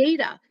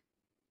data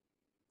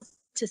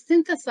to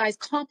synthesize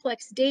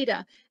complex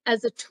data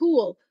as a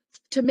tool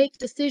to make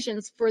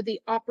decisions for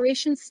the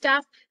operations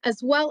staff,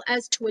 as well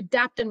as to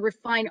adapt and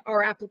refine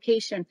our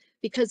application,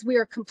 because we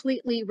are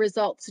completely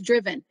results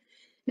driven.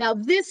 Now,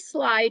 this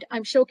slide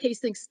I'm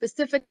showcasing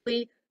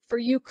specifically for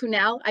you,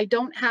 Kunal. I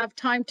don't have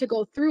time to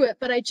go through it,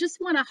 but I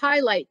just want to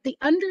highlight the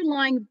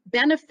underlying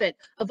benefit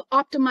of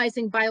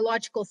optimizing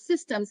biological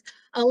systems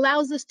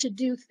allows us to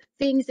do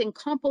things in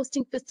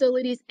composting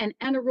facilities and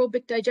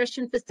anaerobic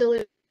digestion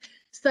facilities,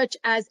 such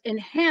as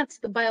enhance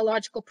the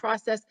biological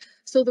process.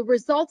 So the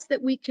results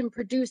that we can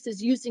produce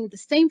is using the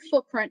same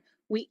footprint,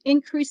 we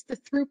increase the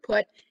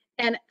throughput,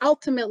 and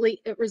ultimately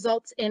it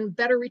results in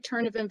better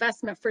return of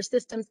investment for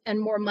systems and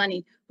more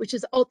money, which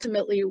is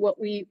ultimately what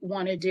we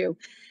want to do.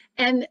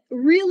 And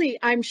really,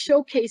 I'm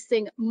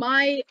showcasing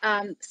my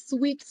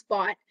sweet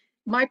spot,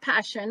 my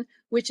passion,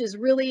 which is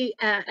really,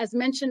 as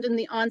mentioned in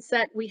the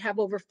onset, we have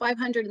over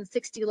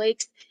 560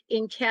 lakes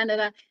in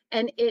Canada,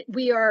 and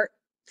we are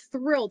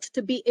thrilled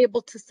to be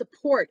able to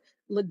support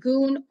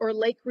lagoon or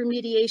lake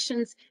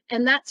remediations,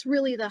 and that's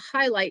really the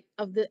highlight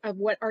of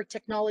what our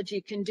technology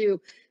can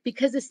do,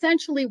 because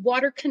essentially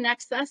water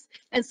connects us,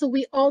 and so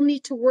we all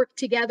need to work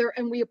together,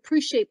 and we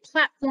appreciate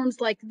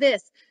platforms like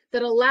this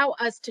that allow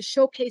us to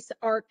showcase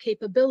our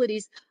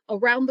capabilities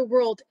around the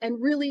world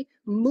and really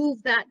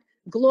move that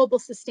global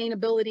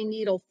sustainability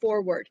needle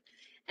forward.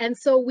 And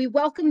so we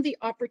welcome the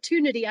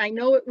opportunity. I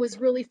know it was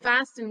really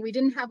fast and we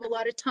didn't have a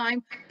lot of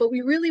time, but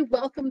we really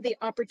welcome the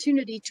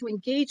opportunity to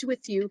engage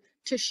with you,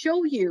 to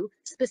show you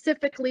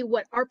specifically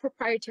what our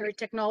proprietary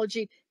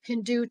technology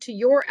can do to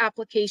your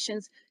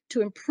applications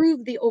to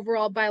improve the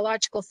overall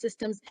biological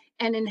systems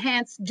and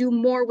enhance, do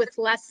more with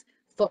less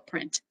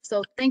footprint.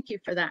 So thank you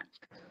for that.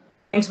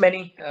 Thanks,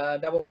 Manny.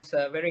 That was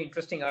a very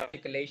interesting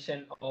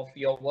articulation of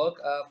your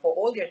work. For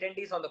all the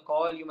attendees on the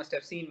call, you must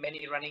have seen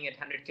Manny running at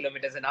 100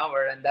 kilometers an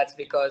hour, and that's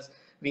because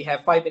we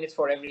have 5 minutes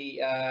for every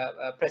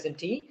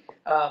presentee.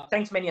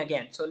 Thanks, Manny,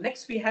 again. So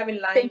next we have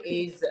in line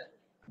is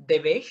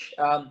Devesh,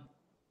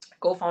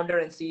 co-founder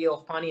and CEO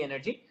of Pani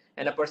Energy,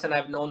 and a person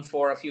I've known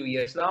for a few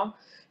years now.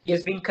 He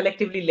has been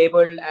collectively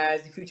labeled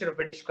as the future of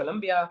British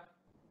Columbia,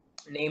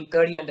 named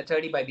 30 under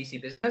 30 by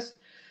BC Business.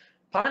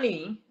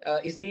 Pani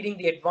is leading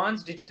the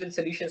advanced digital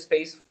solution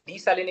space for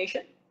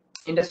desalination,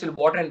 industrial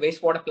water and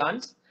wastewater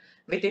plants,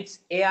 with its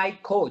AI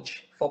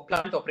coach for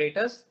plant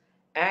operators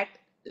at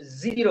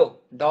 $0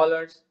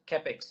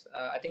 capex.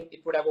 I think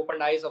it would have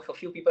opened eyes of a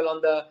few people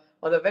on the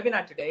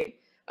webinar today,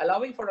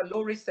 allowing for a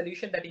low-risk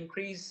solution that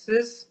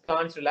increases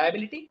plants'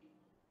 reliability,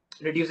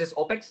 reduces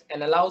OPEX,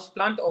 and allows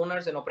plant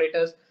owners and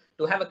operators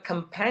to have a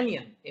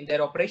companion in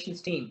their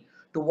operations team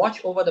to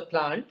watch over the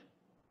plant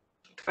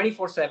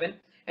 24/7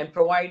 and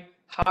provide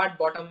hard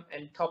bottom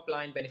and top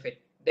line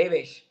benefit.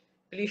 Devesh,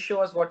 please show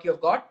us what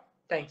you've got.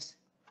 Thanks.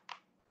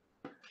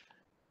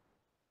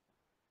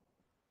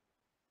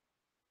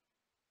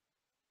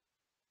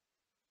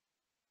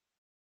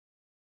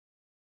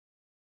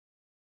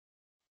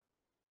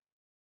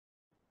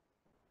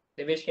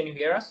 Devesh, can you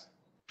hear us?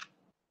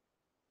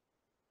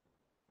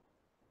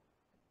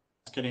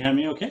 Can you hear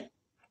me okay?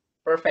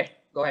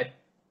 Perfect. Go ahead.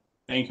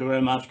 Thank you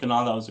very much,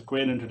 Kunal. That was a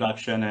great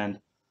introduction. And,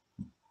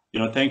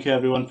 thank you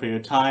everyone for your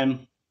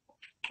time.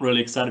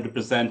 Really excited to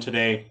present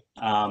today.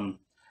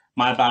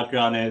 My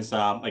background is,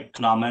 like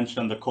Kunal mentioned,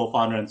 I'm the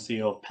co-founder and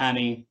CEO of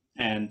Pani.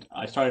 And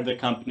I started the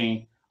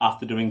company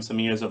after doing some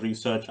years of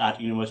research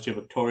at University of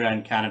Victoria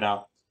in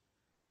Canada.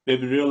 We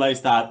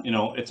realized that,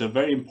 it's a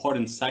very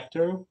important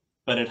sector,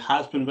 but it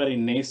has been very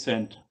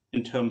nascent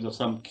in terms of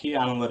some key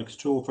analytics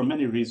tool for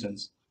many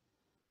reasons.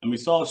 And we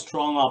saw a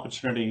strong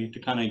opportunity to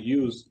kind of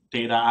use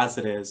data as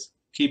it is,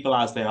 people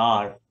as they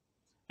are,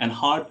 and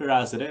hardware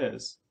as it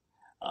is,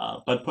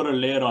 but put a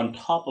layer on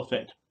top of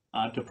it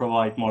to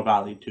provide more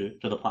value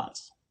to the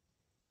plants.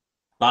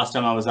 Last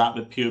time I was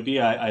with PUB,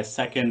 I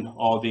second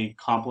all the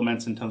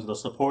compliments in terms of the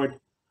support.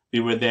 We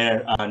were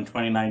there in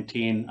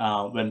 2019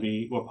 when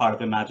we were part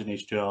of Imagine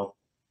H2O.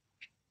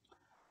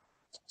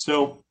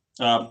 So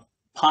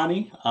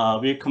Pani,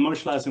 we're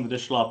commercializing the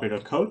digital operator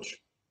coach.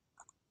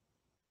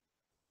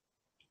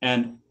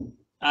 And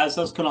as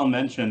Kunal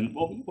mentioned,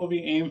 what we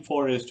aim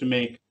for is to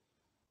make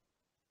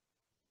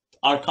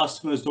our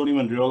customers don't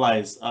even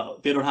realize,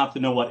 they don't have to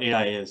know what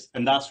AI is.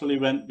 And that's really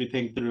when we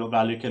think the real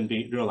value can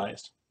be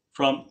realized.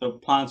 From the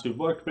plants we've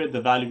worked with,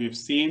 the value we've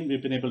seen,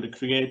 we've been able to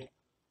create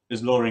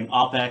is lowering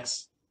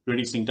OPEX,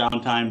 reducing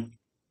downtime,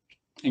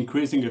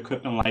 increasing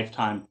equipment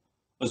lifetime,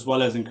 as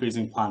well as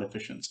increasing plant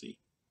efficiency.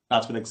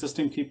 That's with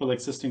existing people,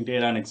 existing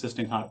data, and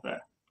existing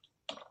hardware.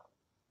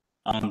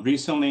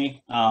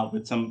 Recently,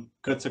 with some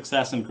good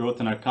success and growth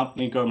in our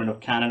company, Government of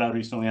Canada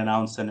recently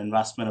announced an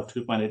investment of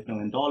 $2.8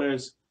 million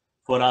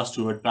for us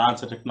to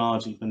advance the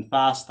technology even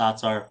fast.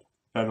 That's our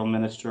Federal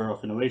Minister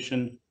of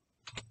Innovation.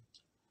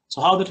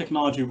 So how the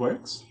technology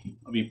works,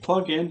 we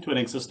plug into an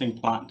existing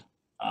plant.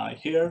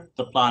 Here,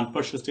 the plant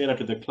pushes data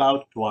to the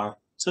cloud, to our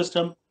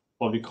system,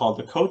 what we call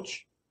the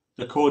coach.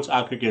 The coach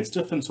aggregates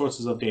different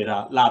sources of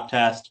data, lab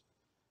test,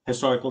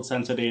 historical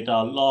sensor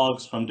data,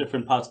 logs from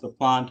different parts of the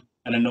plant,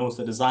 and it knows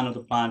the design of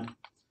the plant.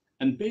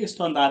 And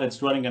based on that,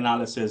 it's running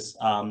analysis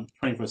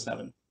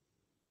 24/7.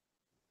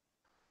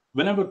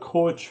 Whenever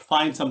coach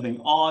finds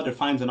something odd or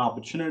finds an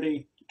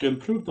opportunity to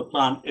improve the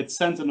plant, it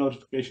sends a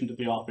notification to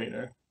the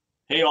operator.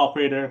 Hey,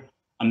 operator,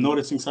 I'm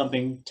noticing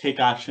something,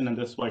 take action, and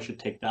this is why I should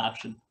take the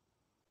action.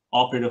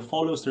 Operator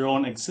follows their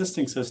own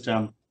existing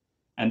system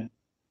and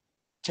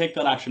take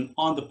that action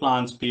on the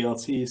plant's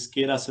PLC,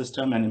 SCADA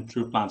system, and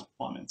improve plant's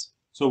performance.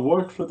 So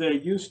workflow they're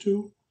used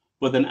to,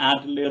 with an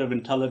added layer of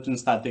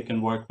intelligence that they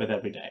can work with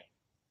every day.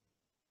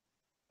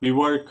 We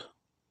work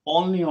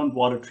only on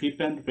water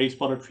treatment,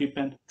 wastewater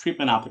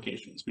treatment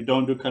applications. We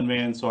don't do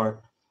conveyance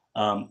or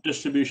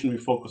distribution. We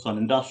focus on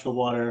industrial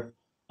water,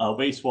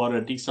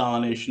 wastewater,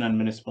 desalination, and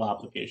municipal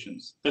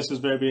applications. This is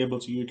where we're able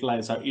to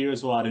utilize our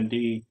years of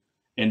R&D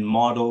in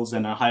models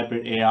and a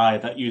hybrid AI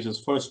that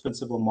uses first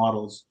principle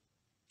models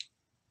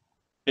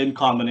in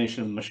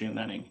combination with machine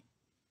learning.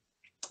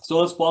 So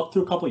let's walk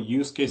through a couple of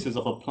use cases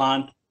of a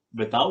plant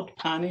without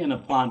Pani and a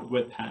plant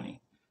with Pani.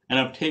 And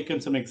I've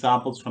taken some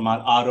examples from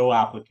our RO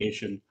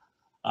application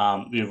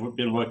we've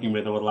been working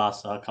with over the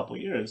last couple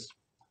of years.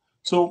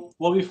 So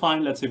what we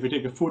find, let's say if we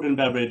take a food and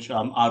beverage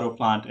RO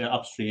plant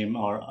upstream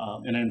or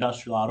an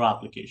industrial RO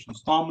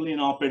applications, normally an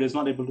operator is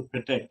not able to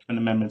predict when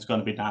a membrane is going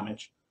to be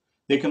damaged.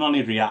 They can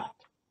only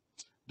react.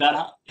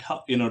 That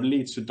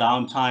leads to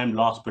downtime,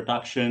 lost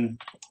production,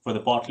 for the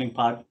bottling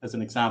part as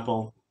an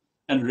example,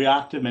 and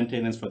reactive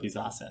maintenance for these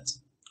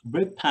assets.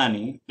 With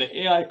Pani,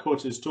 the AI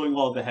coach is doing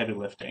all the heavy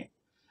lifting,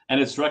 and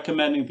it's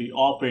recommending the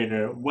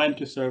operator when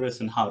to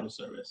service and how to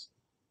service.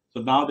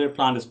 So now their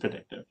plant is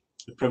predictive.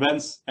 It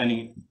prevents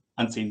any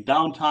unseen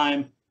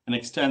downtime and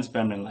extends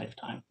membrane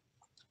lifetime.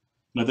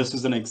 Now, this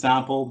is an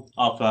example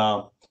of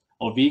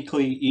a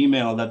weekly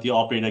email that the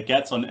operator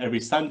gets on every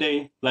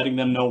Sunday, letting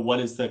them know what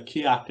is the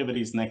key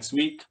activities next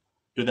week.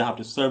 Do they have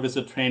to service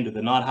a train? Do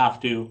they not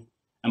have to?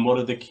 And what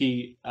are the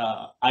key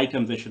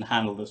items they should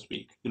handle this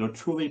week?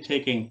 Truly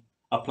taking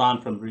a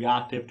plan from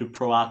reactive to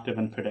proactive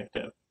and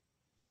predictive.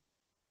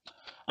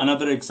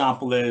 Another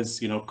example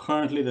is,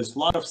 currently there's a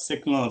lot of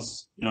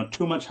signals,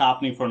 too much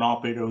happening for an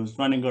operator who's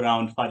running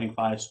around fighting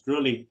fires to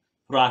really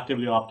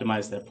proactively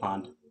optimize their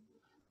plant.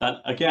 That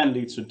again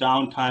leads to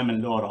downtime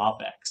and lower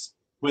OPEX.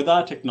 With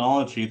our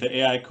technology, the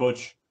AI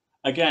coach,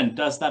 again,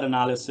 does that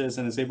analysis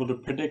and is able to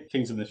predict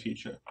things in the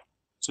future.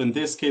 So in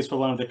this case, for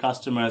one of the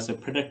customers,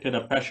 it predicted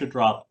a pressure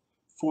drop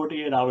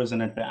 48 hours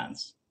in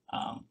advance.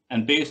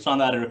 And based on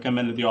that, it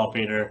recommended the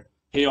operator,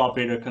 hey,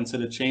 operator,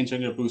 consider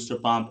changing your booster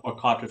pump or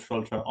cartridge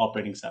filter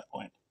operating set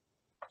point.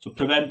 So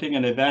preventing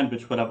an event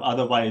which would have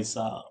otherwise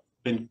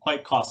been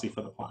quite costly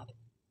for the plant.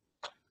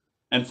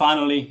 And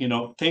finally,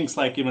 things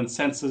like even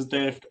census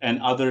drift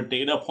and other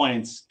data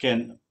points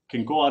can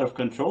go out of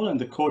control. And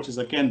the coach is,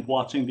 again,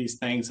 watching these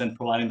things and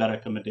providing that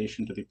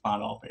recommendation to the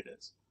plant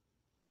operators.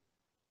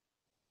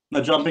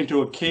 Now, jumping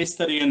to a case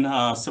study in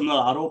a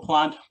similar RO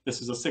plant.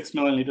 This is a 6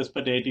 million liters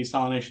per day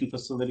desalination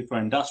facility for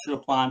industrial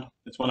plant.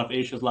 It's one of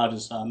Asia's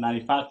largest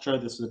manufacturer.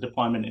 This is a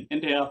deployment in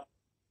India.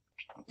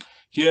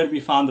 Here, we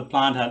found the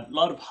plant had a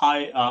lot of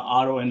high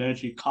RO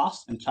energy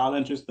costs and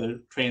challenges.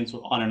 The trains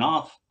were on and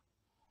off.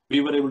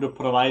 We were able to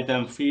provide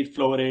them feed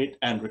flow rate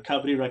and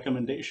recovery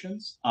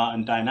recommendations,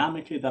 and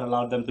dynamically that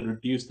allowed them to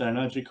reduce their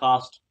energy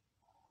cost.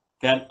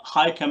 They had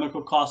high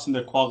chemical costs in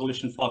their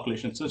coagulation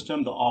flocculation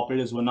system. The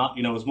operators were not,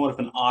 it was more of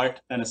an art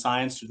than a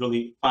science to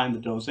really find the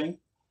dosing.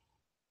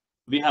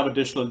 We have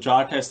additional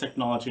jar test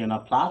technology in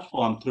our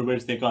platform through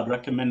which they got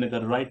recommended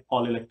the right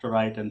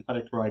polyelectrolyte and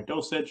perchloride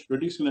dosage,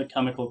 reducing their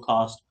chemical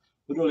cost,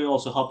 but really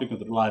also helping with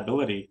the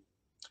reliability.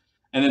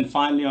 And then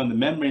finally, on the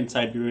membrane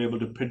side, we were able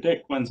to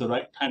predict when's the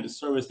right time to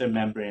service their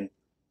membrane,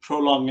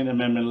 prolonging their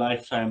membrane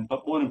lifetime,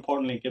 but more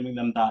importantly, giving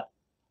them that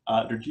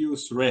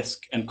reduced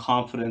risk and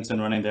confidence in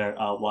running their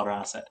water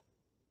asset.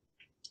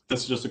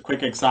 This is just a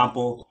quick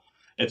example.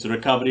 It's a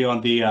recovery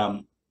on the,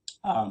 on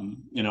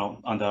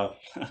the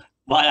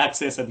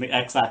y-axis and the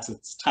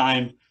x-axis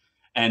time.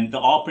 And the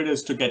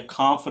operators, to get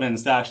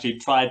confidence, they actually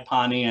tried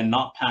Pani and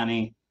not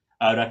Pani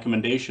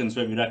recommendations,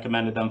 where we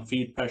recommended them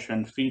feed pressure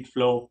and feed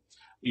flow,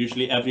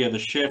 usually every other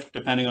shift,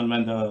 depending on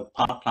when the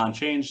plan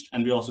changed.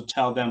 And we also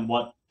tell them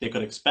what they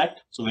could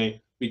expect. So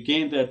we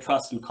gain their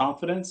trust and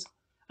confidence,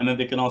 and then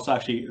they can also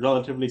actually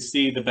relatively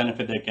see the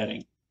benefit they're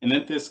getting. And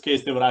in this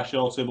case, they were actually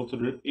also able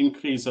to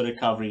increase the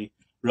recovery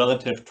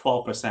relative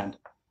 12%.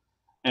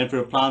 And if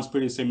your plant's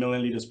producing 1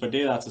 million liters per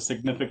day, that's a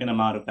significant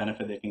amount of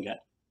benefit they can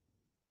get.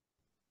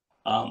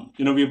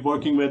 We're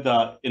working with,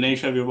 in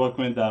Asia, we're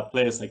working with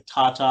players like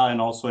Tata, and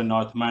also in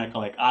North America,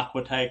 like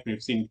Aquatech.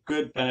 We've seen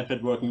good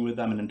benefit working with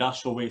them in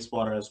industrial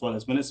wastewater as well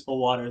as municipal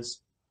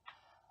waters.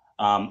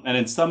 And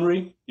in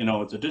summary,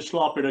 it's a digital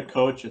operator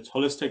coach. It's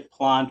holistic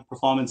plant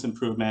performance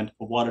improvement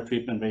for water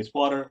treatment,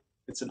 wastewater.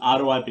 It's an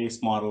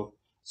ROI-based model,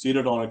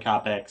 $0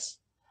 CapEx,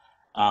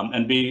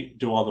 and we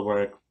do all the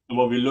work. And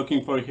what we're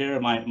looking for here,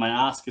 my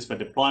ask is for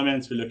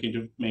deployments. We're looking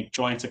to make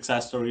joint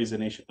success stories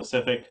in Asia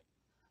Pacific,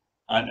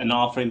 and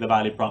offering the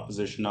value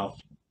proposition of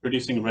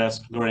reducing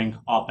risk, lowering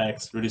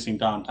OPEX, reducing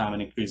downtime,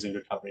 and increasing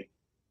recovery.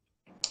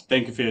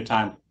 Thank you for your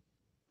time.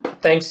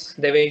 Thanks,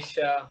 Devesh.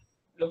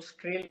 Looks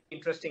really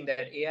interesting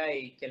that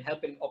AI can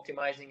help in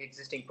optimizing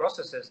existing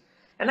processes.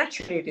 And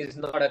actually, it is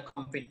not a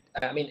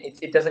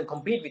it doesn't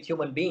compete with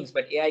human beings,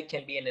 but AI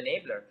can be an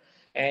enabler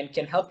and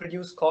can help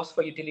reduce costs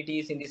for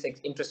utilities in these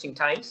interesting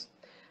times.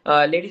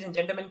 Ladies and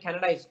gentlemen,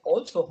 Canada is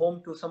also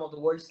home to some of the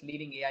world's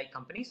leading AI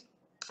companies.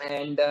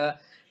 And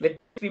with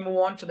we move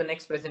on to the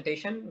next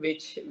presentation,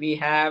 which we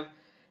have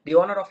the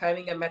honor of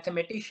having a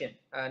mathematician,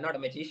 not a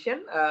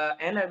magician,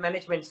 and a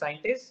management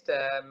scientist,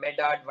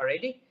 Medard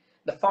Varedi,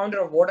 the founder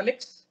of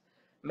Waterlix.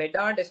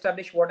 Medard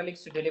established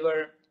Waterlix to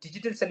deliver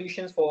digital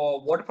solutions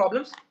for water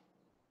problems.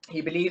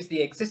 He believes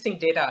the existing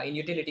data in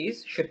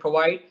utilities should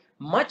provide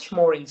much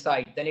more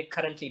insight than it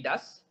currently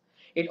does.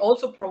 It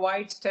also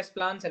provides test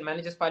plans and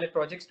manages pilot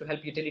projects to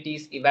help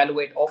utilities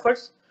evaluate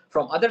offers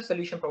from other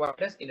solution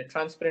providers in a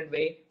transparent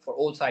way for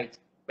all sides.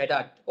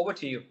 Medard, over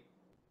to you.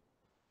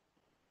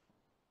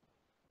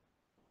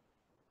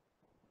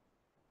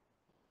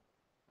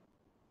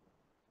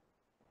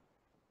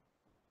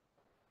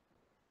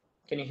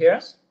 Can you hear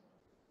us?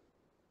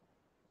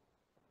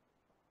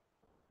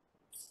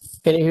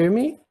 Can you hear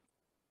me?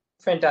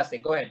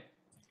 Fantastic. Go ahead.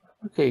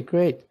 Okay,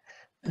 great.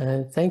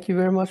 Thank you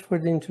very much for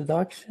the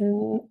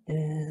introduction.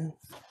 And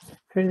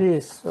here it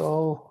is.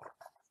 So,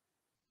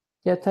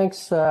 yeah,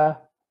 thanks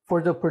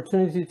for the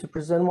opportunity to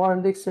present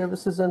Waterlix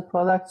services and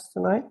products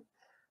tonight.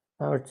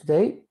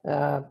 today.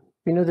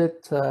 We know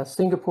that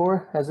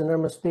Singapore has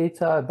enormous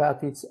data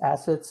about its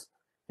assets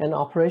and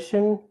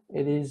operation.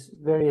 It is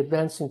very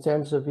advanced in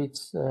terms of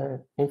its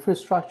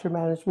infrastructure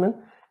management,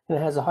 and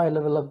it has a high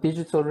level of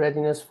digital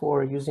readiness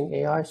for using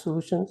AI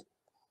solutions.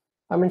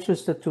 I'm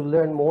interested to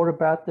learn more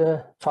about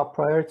the top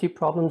priority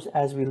problems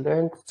as we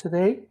learned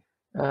today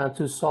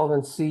to solve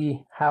and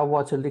see how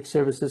water leak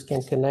services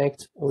can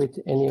connect with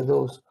any of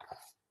those.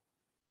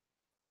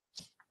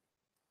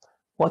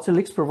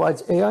 WaterLeaks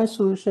provides AI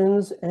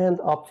solutions and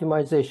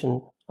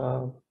optimization.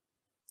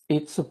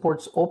 It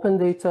supports open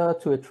data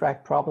to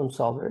attract problem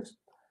solvers.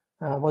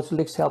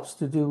 WaterLeaks helps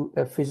to do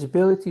a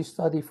feasibility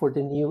study for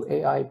the new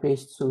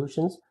AI-based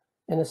solutions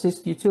and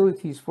assist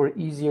utilities for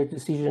easier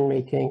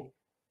decision-making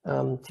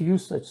to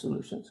use such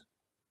solutions.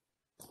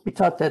 We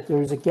thought that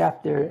there is a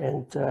gap there,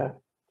 and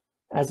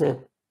as an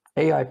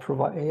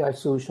AI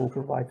solution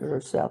provider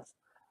ourselves.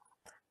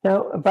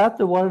 Now, about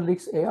the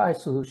WaterLeaks AI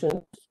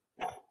solution,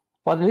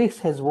 WaterLeaks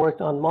has worked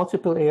on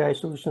multiple AI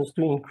solutions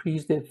to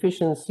increase the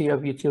efficiency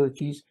of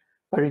utilities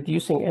by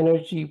reducing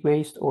energy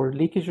waste or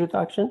leakage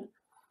reduction.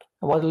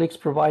 WaterLeaks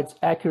provides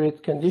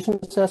accurate condition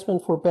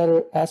assessment for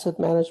better asset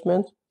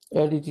management,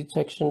 early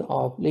detection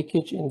of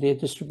leakage in the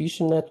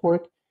distribution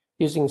network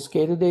using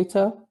SCADA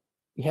data.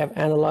 We have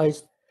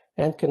analyzed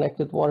and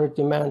connected water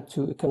demand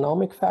to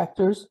economic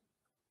factors.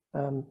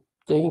 The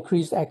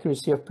increased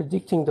accuracy of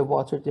predicting the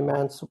water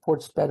demand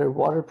supports better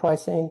water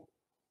pricing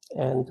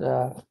and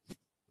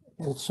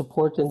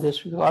support in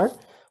this regard.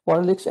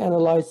 WaterLeaks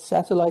analyzed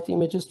satellite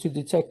images to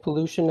detect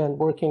pollution and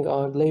working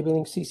on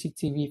labeling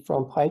CCTV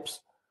from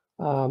pipes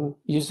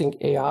using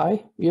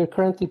AI. We are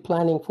currently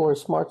planning for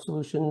smart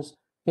solutions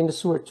in the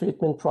sewer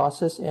treatment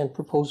process and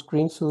propose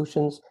green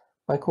solutions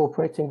by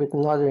cooperating with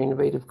another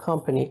innovative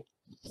company.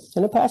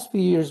 In the past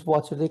few years,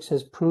 WaterLeaks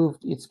has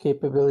proved its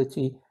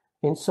capability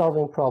in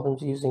solving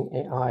problems using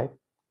AI.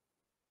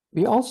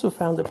 We also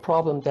found a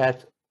problem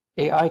that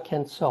AI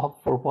can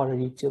solve for water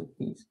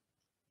utilities.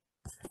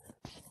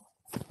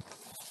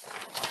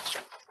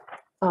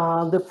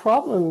 The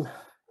problem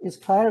is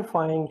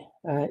clarifying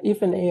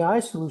if an AI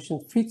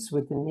solution fits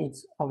with the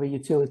needs of a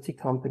utility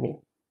company.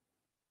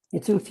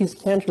 Utilities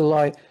can't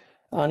rely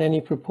on any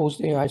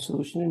proposed AI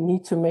solution and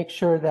need to make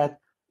sure that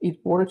it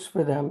works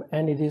for them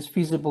and it is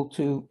feasible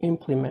to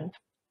implement.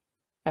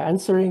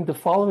 Answering the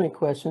following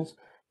questions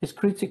is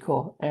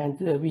critical, and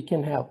we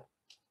can help.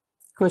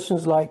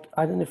 Questions like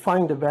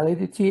identifying the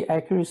validity,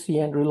 accuracy,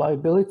 and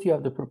reliability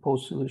of the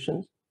proposed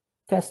solutions,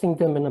 testing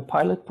them in a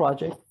pilot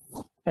project,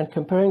 and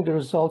comparing the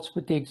results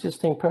with the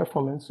existing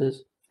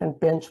performances and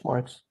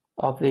benchmarks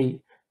of the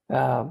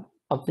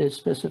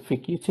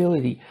specific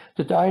utility,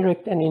 the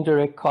direct and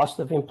indirect cost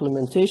of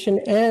implementation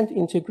and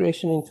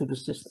integration into the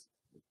system.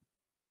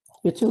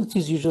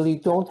 Utilities usually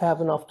don't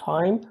have enough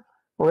time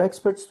or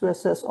experts to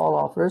assess all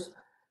offers.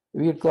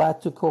 We are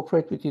glad to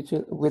cooperate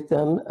with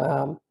them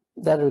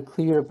that are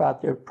clear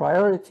about their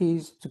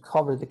priorities to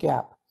cover the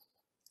gap.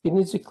 It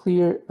needs a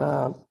clear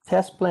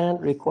test plan,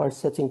 requires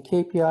setting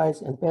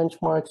KPIs and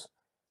benchmarks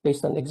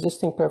based on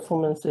existing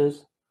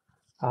performances,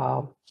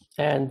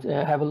 and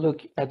have a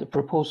look at the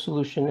proposed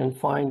solution and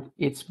find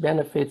its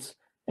benefits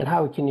and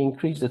how it can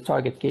increase the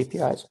target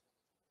KPIs.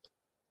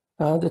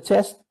 The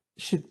test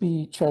should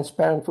be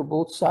transparent for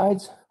both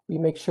sides. We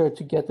make sure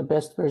to get the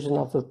best version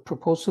of the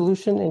proposed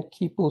solution and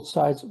keep both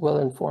sides well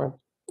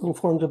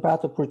informed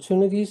about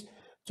opportunities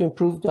to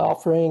improve the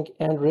offering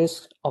and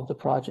risks of the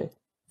project.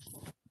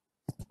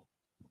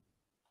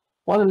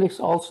 WaterLeaks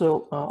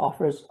also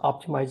offers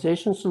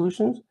optimization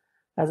solutions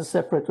as a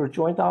separate or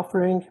joint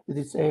offering with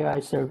its AI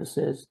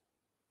services.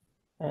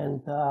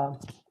 And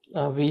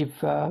we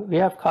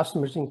have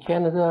customers in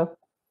Canada,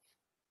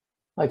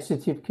 like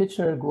City of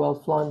Kitchener,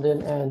 Guelph,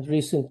 London, and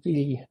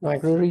recently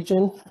Niagara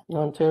region in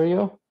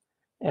Ontario.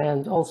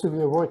 And also we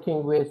are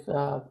working with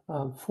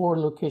 4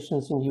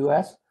 locations in the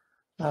US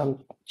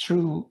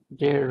through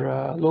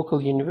their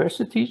local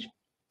universities,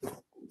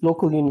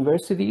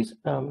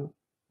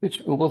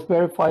 which both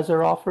verifies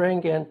our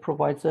offering and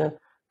provides a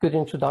good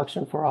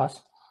introduction for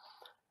us.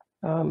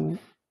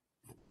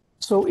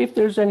 So if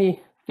there's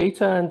any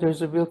data and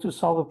there's a will to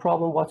solve a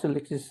problem,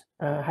 WaterLeaks is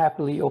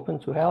happily open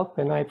to help.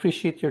 And I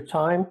appreciate your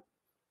time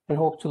and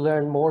hope to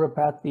learn more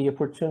about the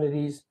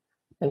opportunities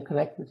and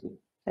connect with you.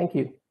 Thank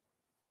you.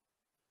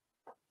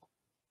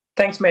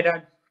 Thanks,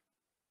 Medad.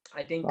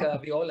 I think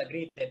we all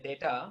agree that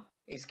data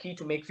is key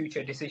to make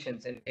future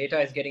decisions, and data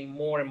is getting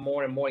more and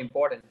more and more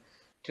important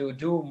to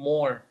do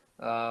more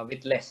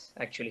with less,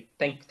 actually.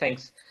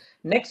 Thanks.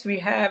 Next we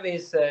have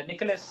is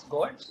Nicholas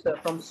Goertz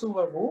from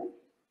Sewer Woo.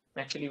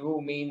 Actually,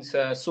 Woo means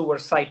sewer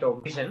sight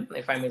or vision,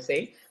 if I may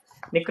say.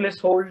 Nicholas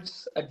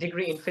holds a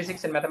degree in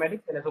physics and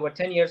mathematics and has over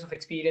 10 years of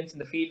experience in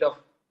the field of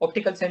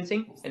optical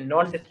sensing and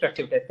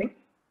non-destructive testing.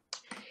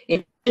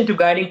 In addition to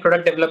guiding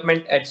product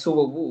development at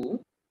Sewer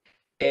Woo,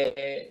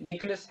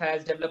 Nicholas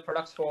has developed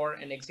products for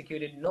and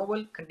executed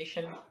novel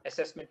condition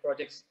assessment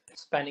projects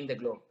spanning the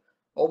globe.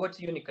 Over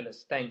to you,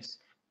 Nicholas. Thanks.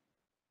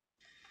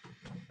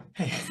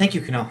 Hey, thank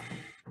you, Kunal.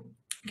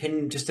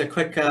 Just a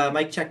quick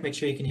mic check, make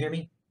sure you can hear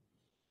me.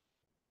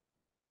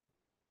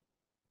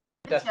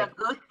 Fantastic.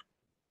 Good.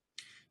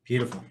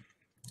 Beautiful.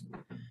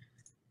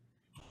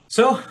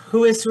 So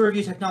who is Sewer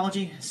Review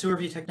Technology? Sewer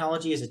Review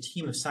Technology is a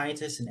team of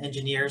scientists and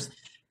engineers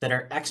that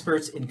are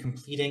experts in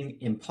completing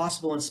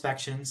impossible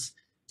inspections,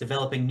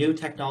 developing new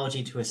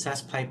technology to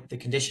assess the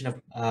condition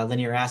of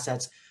linear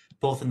assets,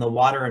 both in the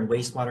water and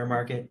wastewater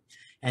market.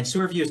 And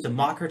Sewer Review is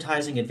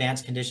democratizing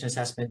advanced condition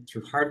assessment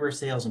through hardware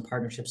sales and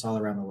partnerships all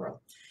around the world.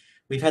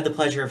 We've had the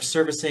pleasure of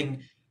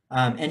servicing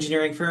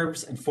engineering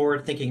firms and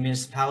forward-thinking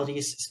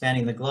municipalities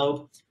spanning the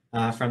globe,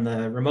 from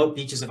the remote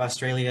beaches of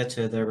Australia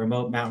to the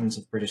remote mountains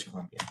of British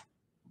Columbia.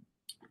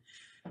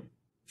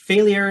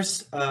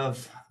 Failures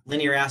of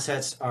linear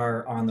assets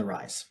are on the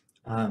rise,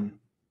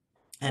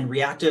 and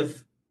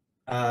reactive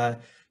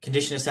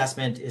condition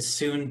assessment is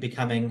soon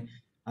becoming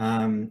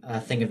a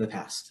thing of the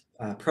past.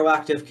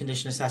 Proactive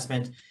condition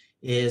assessment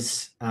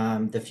is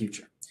the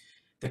future.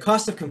 The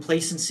cost of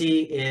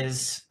complacency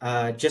is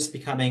just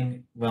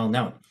becoming well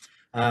known.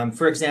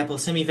 For example,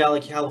 Simi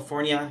Valley,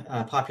 California,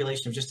 a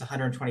population of just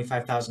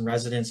 125,000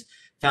 residents,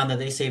 found that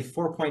they saved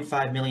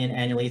 $4.5 million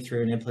annually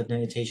through an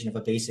implementation of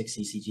a basic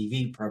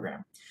CCTV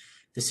program.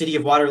 The city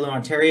of Waterloo,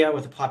 Ontario,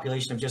 with a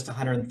population of just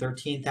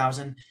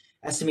 113,000,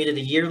 estimated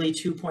a yearly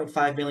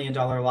 $2.5 million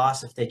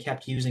loss if they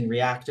kept using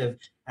reactive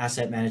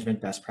asset management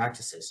best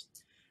practices.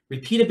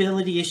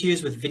 Repeatability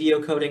issues with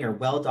video coding are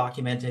well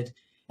documented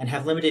and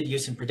have limited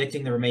use in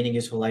predicting the remaining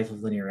useful life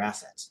of linear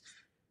assets,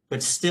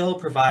 but still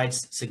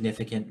provides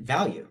significant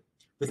value.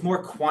 With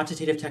more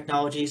quantitative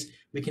technologies,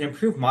 we can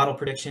improve model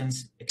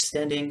predictions,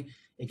 extending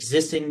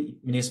existing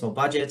municipal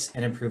budgets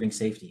and improving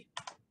safety.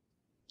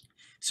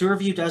 Sewer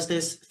Review does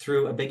this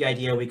through a big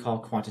idea we call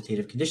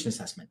quantitative condition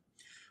assessment.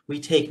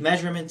 We take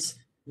measurements,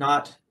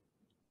 not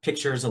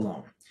pictures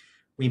alone.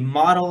 We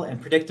model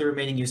and predict the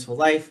remaining useful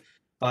life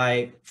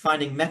by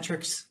finding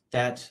metrics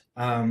that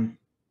are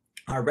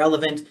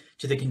relevant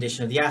to the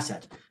condition of the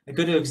asset. A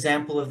good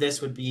example of this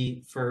would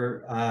be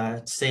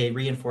for, say,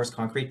 reinforced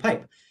concrete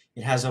pipe.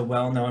 It has a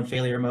well-known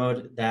failure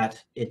mode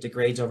that it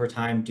degrades over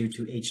time due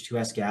to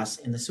H2S gas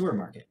in the sewer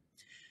market.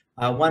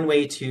 One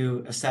way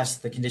to assess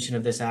the condition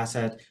of this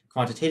asset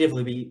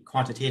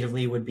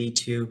quantitatively would be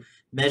to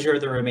measure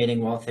the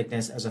remaining wall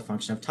thickness as a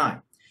function of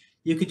time.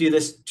 You could do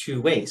this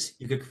two ways.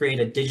 You could create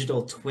a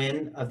digital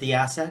twin of the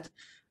asset,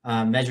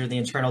 measure the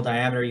internal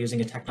diameter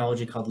using a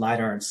technology called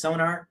LiDAR and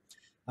sonar,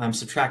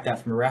 subtract that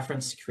from a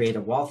reference to create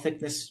a wall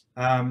thickness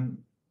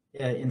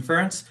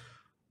inference,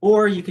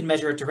 or you can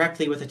measure it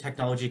directly with a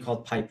technology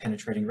called pipe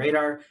penetrating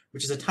radar,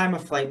 which is a time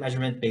of flight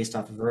measurement based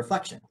off of a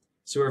reflection.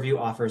 Sewer Review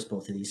offers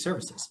both of these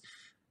services.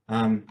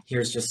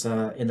 Here's just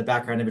in the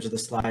background image of the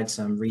slide,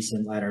 some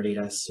recent LiDAR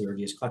data Sewer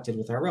Review has collected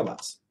with our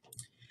robots.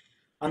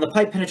 On the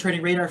pipe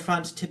penetrating radar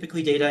front,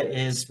 typically data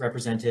is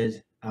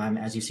represented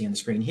as you see on the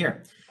screen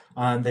here.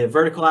 On the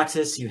vertical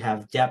axis, you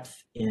have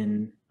depth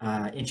in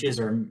inches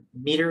or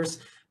meters.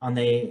 On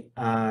the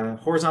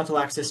horizontal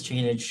axis,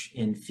 change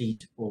in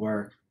feet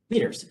or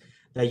meters.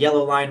 The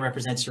yellow line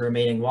represents your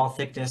remaining wall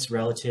thickness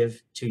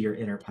relative to your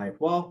inner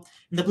pipe wall.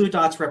 And the blue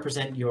dots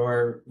represent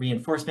your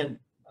reinforcement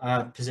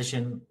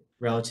position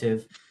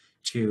relative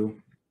to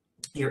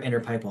your inner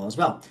pipe wall as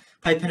well.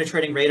 Pipe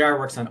penetrating radar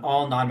works on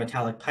all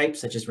non-metallic pipes,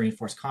 such as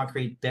reinforced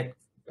concrete,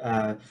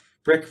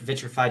 brick,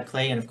 vitrified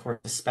clay, and of course,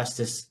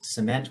 asbestos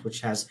cement,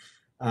 which has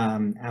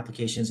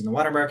applications in the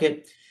water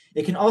market.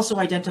 It can also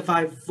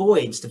identify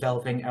voids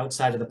developing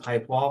outside of the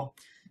pipe wall,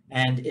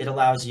 and it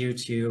allows you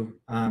to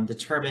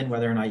determine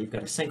whether or not you've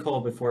got a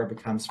sinkhole before it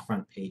becomes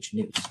front page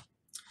news.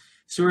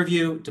 Sewer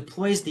Review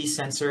deploys these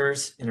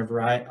sensors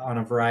on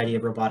a variety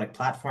of robotic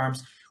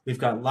platforms. We've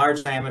got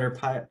large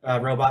diameter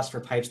robots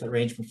for pipes that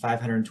range from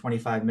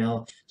 525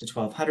 mil to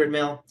 1200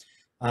 mil.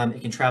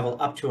 It can travel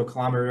up to 1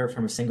 kilometer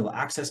from a single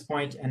access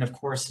point. And of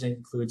course, it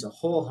includes a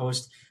whole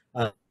host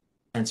of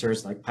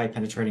sensors like pipe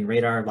penetrating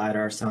radar,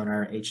 LiDAR,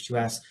 sonar,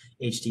 H2S,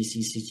 HD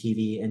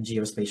CCTV, and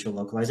geospatial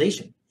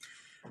localization.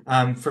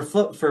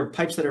 For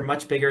pipes that are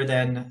much bigger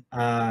than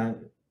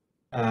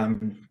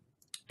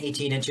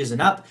 18 inches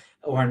and up,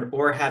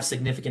 or have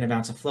significant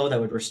amounts of flow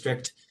that would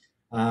restrict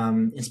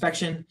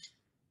inspection,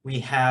 we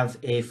have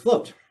a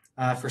float.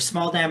 For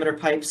small diameter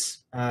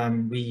pipes,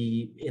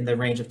 in the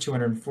range of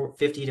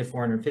 250 to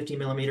 450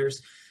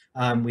 millimeters,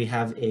 we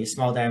have a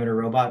small diameter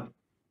robot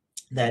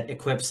that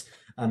equips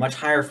a much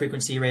higher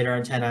frequency radar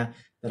antenna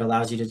that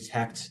allows you to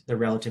detect the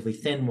relatively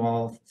thin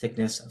wall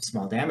thickness of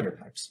small diameter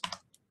pipes.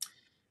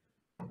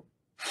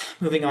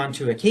 Moving on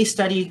to a case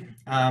study,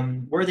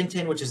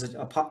 Worthington, which is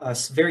a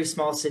very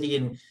small city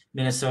in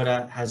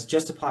Minnesota, has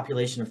just a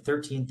population of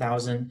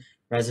 13,000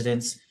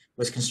 residents,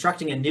 was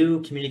constructing a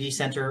new community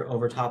center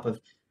over top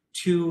of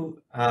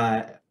 2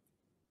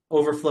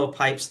 overflow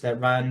pipes that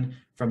run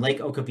from Lake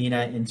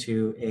Okabena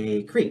into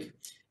a creek.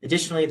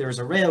 Additionally, there's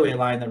a railway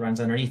line that runs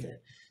underneath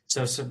it.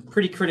 So some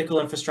pretty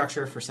critical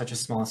infrastructure for such a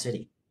small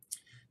city.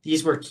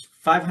 These were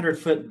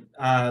 500-foot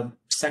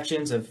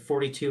sections of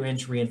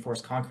 42-inch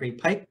reinforced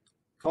concrete pipe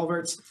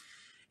culverts,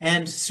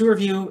 and Sewer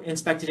Review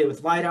inspected it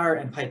with LiDAR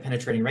and pipe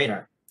penetrating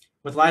radar.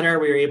 With LiDAR,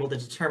 we were able to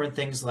determine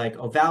things like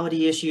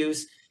ovality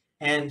issues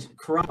and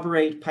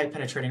corroborate pipe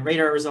penetrating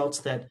radar results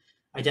that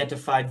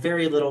identified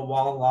very little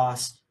wall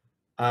loss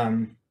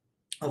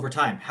over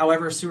time.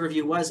 However,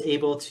 SewerView was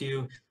able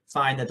to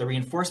find that the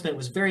reinforcement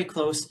was very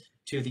close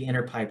to the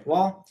inner pipe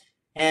wall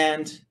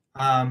and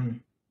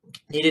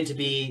needed to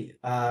be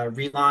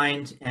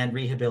relined and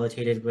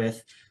rehabilitated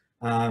with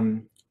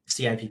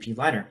CIPP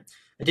liner.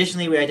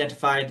 Additionally, we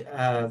identified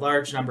a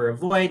large number of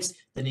voids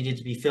that needed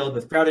to be filled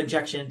with grout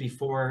injection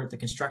before the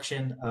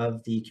construction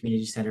of the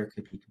community center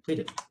could be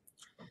completed.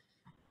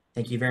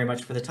 Thank you very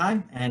much for the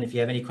time. And if you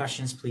have any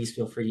questions, please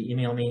feel free to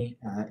email me,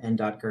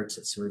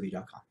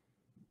 n.gertz@sewerview.com.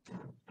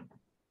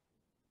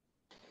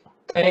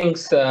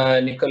 Thanks,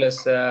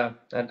 Nicholas.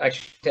 That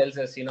actually tells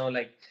us,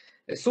 like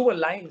sewer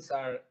lines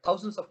are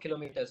thousands of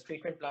kilometers,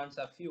 treatment plants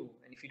are few.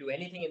 And if you do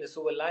anything in the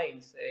sewer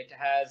lines, it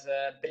has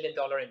 $1 billion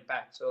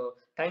impact. So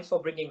thanks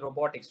for bringing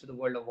robotics to the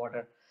world of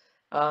water.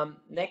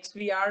 Next,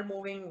 we are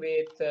moving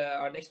with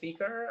our next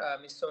speaker,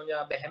 Ms.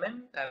 Sonia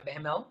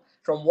Behemel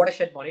from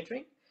Watershed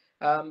Monitoring.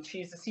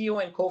 She's the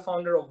CEO and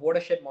co-founder of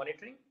Watershed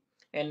Monitoring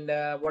and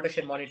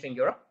Watershed Monitoring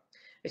Europe.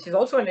 She's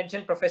also an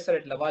adjunct professor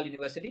at Laval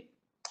University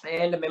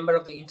and a member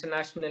of the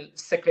International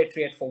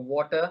Secretariat for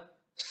Water,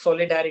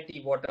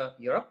 Solidarity Water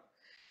Europe.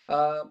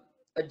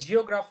 A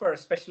geographer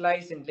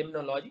specialized in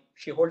limnology.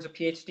 She holds a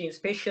PhD in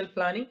spatial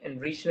planning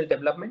and regional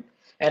development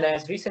and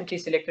has recently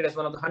selected as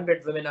one of the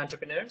 100 women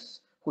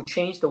entrepreneurs who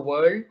changed the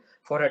world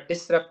for her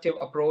disruptive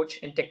approach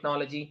in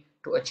technology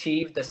to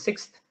achieve the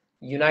 6th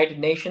United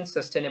Nations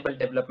Sustainable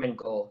Development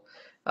Goal.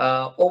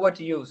 Over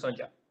to you,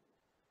 Sonja.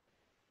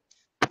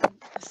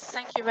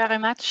 Thank you very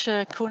much,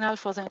 Kunal,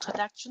 for the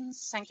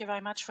introductions. Thank you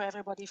very much for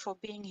everybody for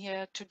being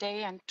here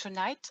today and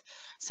tonight.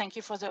 Thank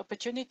you for the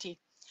opportunity.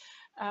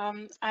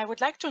 I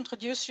would like to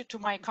introduce you to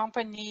my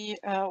company,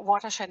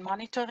 Watershed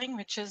Monitoring,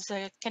 which is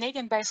a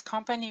Canadian-based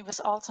company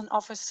with also an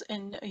office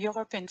in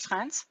Europe and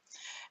France.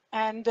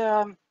 And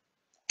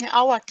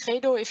our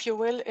credo, if you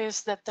will,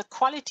 is that the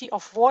quality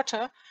of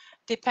water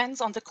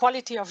depends on the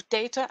quality of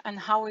data and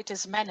how it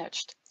is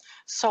managed.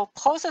 So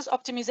process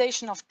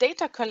optimization of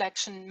data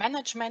collection,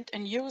 management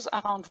and use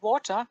around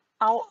water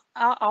are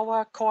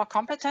our core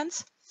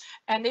competence.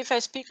 And if I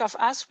speak of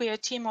us, we are a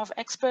team of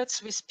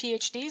experts with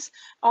PhDs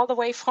all the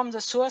way from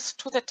the source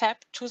to the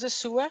tap to the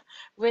sewer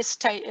with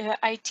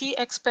IT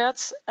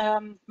experts,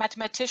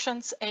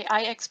 mathematicians,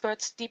 AI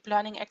experts, deep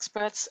learning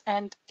experts,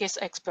 and GIS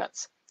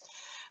experts.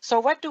 So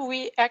what do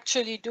we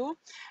actually do?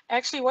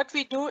 Actually, what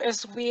we do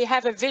is we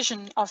have a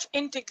vision of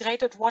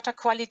integrated water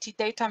quality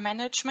data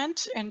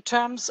management in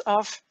terms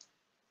of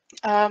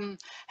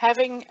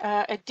having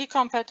a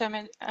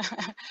decompartment,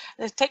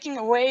 taking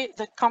away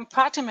the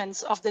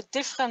compartments of the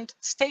different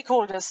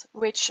stakeholders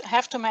which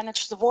have to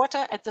manage the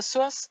water at the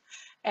source,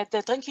 at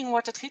the drinking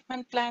water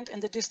treatment plant,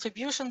 and the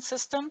distribution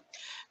system,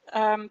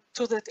 and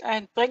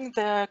bring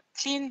the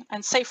clean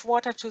and safe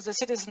water to the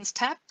citizens'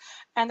 tap.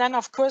 And then,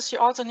 of course, you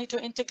also need to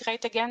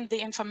integrate again the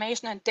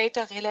information and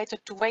data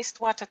related to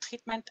wastewater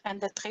treatment and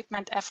the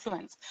treatment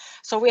effluent.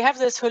 So we have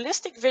this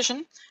holistic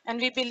vision, and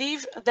we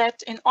believe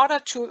that in order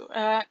to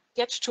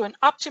get to an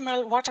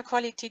optimal water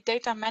quality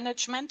data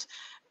management,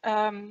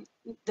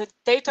 the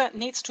data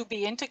needs to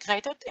be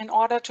integrated in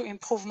order to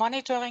improve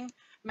monitoring,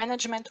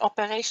 management,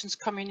 operations,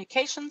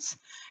 communications,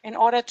 in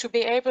order to be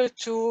able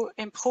to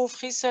improve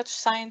research,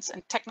 science,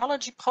 and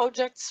technology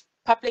projects,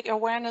 public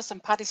awareness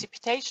and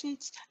participation,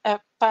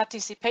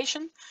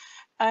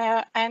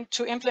 and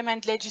to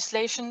implement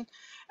legislation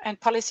and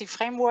policy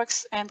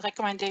frameworks and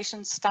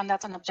recommendations,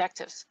 standards, and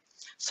objectives.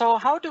 So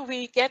how do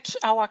we get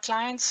our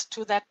clients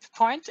to that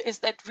point? Is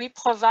that we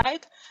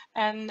provide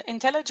an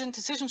intelligent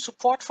decision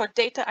support for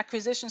data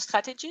acquisition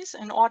strategies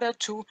in order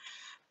to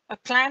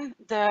plan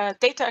the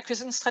data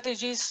acquisition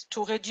strategies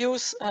to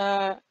reduce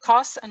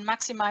costs and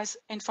maximize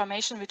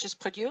information which is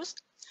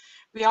produced.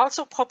 We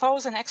also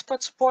propose an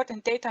expert support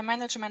in data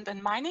management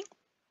and mining.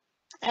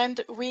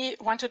 And we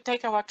want to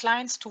take our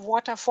clients to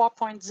Water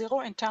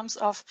 4.0 in terms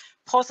of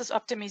process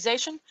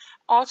optimization,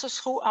 also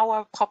through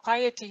our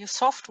proprietary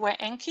software,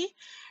 Enki,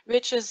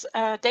 which is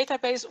a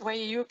database where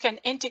you can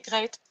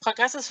integrate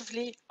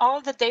progressively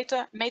all the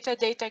data,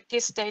 metadata,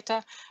 GIS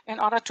data, in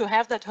order to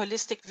have that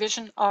holistic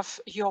vision of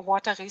your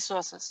water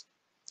resources.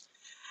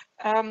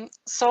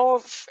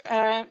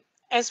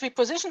 As we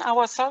position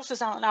ourselves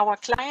as our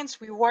clients,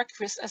 we work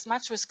with as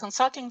much with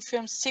consulting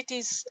firms,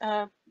 cities,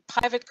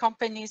 private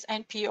companies,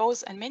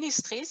 NPOs, and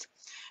ministries.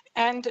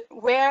 And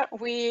where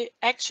we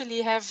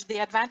actually have the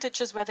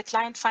advantages, where the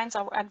client finds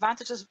our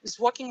advantages is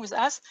working with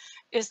us,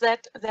 is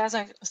that there's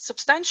a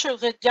substantial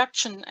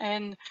reduction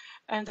in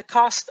the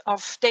cost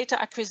of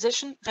data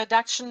acquisition,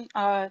 reduction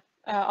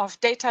of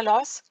data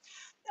loss,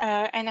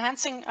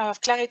 enhancing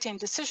of clarity in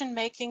decision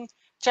making,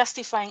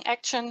 justifying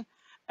action,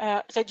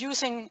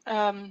 reducing,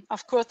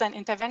 of course, then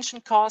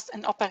intervention costs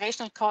and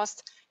operational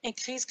costs,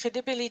 increase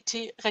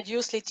credibility,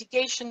 reduce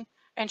litigation,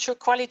 ensure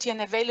quality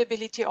and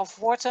availability of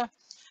water,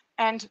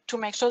 and to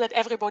make sure that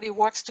everybody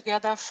works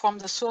together from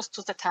the source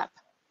to the tap.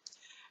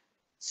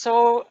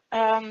 So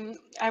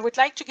I would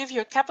like to give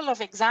you a couple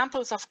of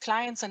examples of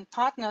clients and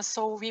partners.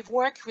 So we've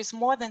worked with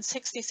more than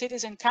 60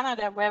 cities in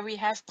Canada where we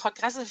have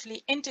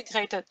progressively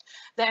integrated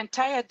the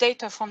entire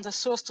data from the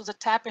source to the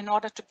tap in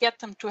order to get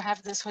them to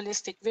have this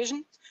holistic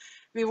vision.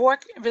 We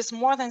work with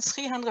more than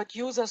 300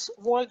 users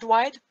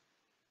worldwide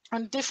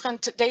on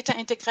different data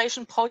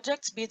integration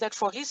projects, be that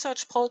for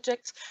research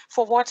projects,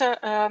 for water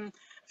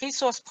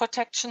resource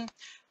protection,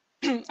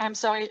 I'm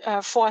sorry,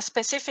 for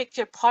specific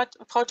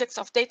projects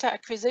of data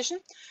acquisition.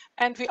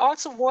 And we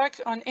also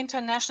work on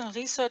international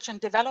research and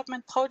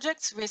development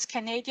projects with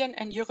Canadian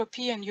and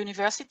European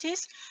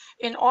universities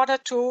in order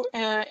to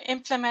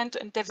implement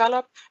and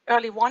develop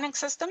early warning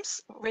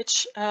systems,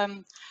 which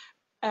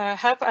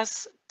help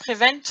us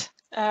prevent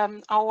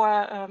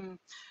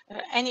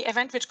any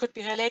event which could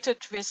be related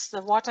with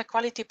the water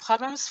quality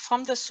problems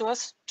from the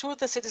source to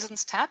the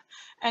citizens' tap.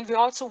 And we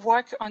also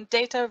work on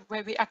data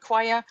where we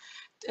acquire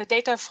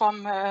data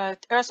from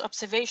Earth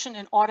observation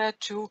in order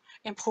to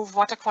improve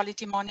water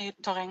quality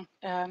monitoring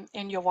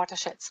in your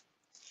watersheds.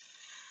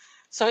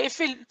 So if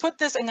we put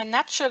this in a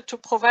nutshell to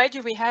provide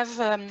you, we have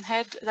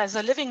had, as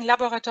a living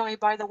laboratory,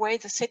 by the way,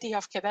 the city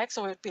of Quebec.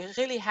 So we'd be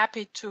really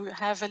happy to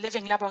have a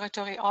living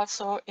laboratory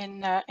also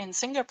in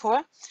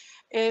Singapore,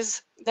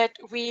 is that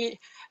we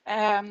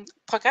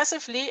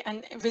progressively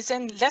and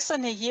within less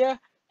than a year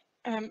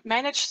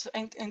managed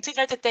and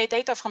integrated the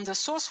data from the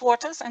source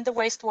waters and the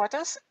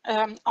wastewaters,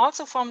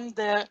 also from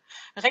the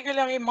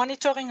regular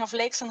monitoring of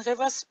lakes and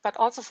rivers, but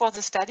also for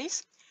the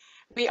studies.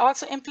 We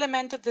also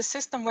implemented the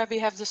system where we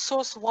have the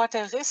source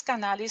water risk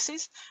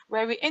analysis,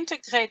 where we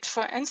integrate,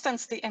 for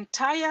instance,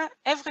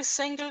 every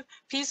single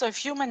piece of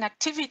human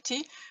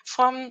activity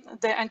from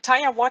the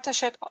entire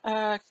watershed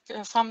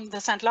from the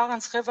St.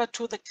 Lawrence River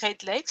to the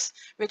Great Lakes,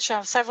 which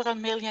are several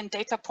million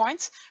data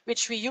points,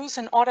 which we use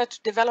in order to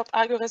develop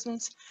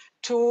algorithms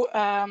to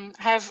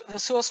have the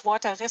source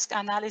water risk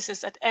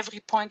analysis at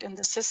every point in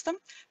the system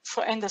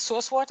in the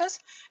source waters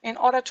in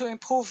order to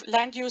improve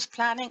land use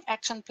planning,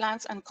 action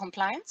plans, and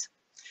compliance.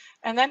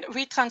 And then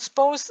we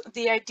transpose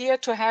the idea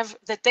to have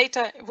the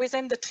data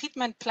within the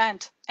treatment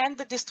plant and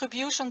the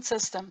distribution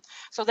system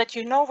so that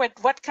you know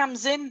what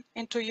comes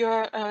into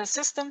your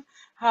system,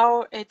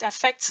 how it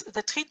affects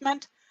the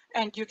treatment,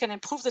 and you can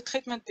improve the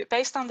treatment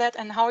based on that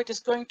and how it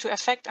is going to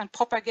affect and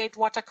propagate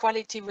water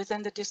quality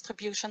within the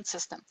distribution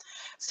system.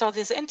 So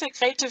this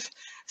integrative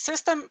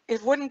system,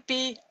 it wouldn't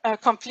be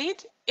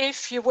complete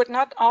if you would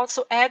not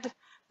also add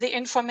the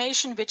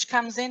information which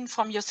comes in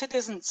from your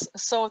citizens.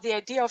 So the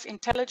idea of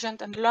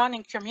intelligent and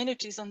learning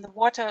communities in the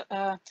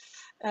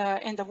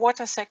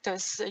water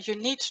sectors, you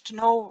need to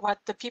know what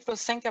the people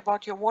think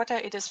about your water.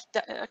 It is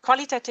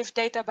qualitative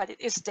data, but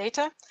it is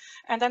data.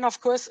 And then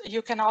of course,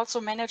 you can also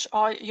manage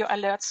all your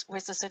alerts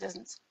with the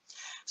citizens.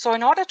 So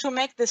in order to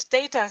make this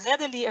data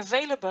readily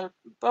available,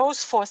 both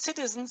for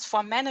citizens,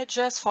 for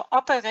managers, for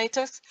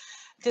operators,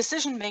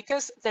 decision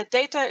makers, the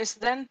data is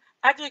then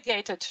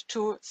aggregated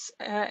to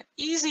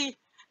easy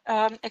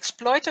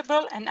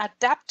exploitable and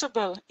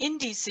adaptable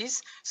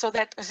indices so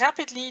that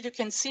rapidly you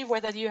can see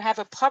whether you have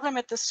a problem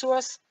at the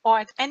source or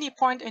at any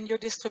point in your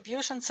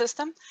distribution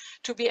system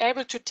to be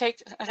able to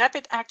take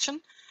rapid action,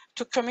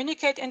 to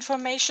communicate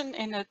information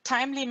in a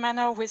timely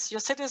manner with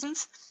your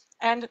citizens,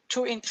 and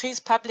to increase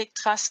public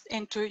trust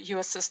into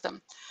your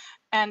system.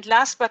 And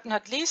last but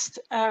not least,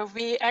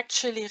 we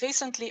actually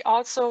recently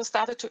also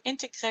started to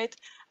integrate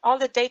all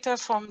the data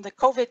from the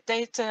COVID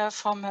data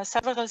from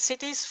several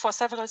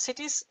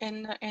cities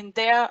in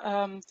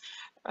their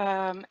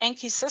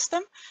Enki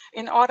system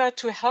in order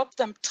to help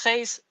them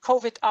trace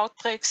COVID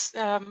outbreaks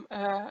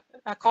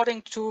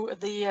according to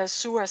the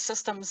sewer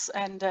systems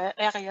and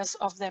areas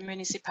of their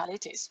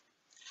municipalities.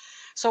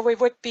 So we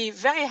would be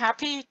very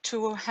happy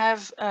to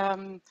have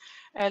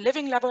a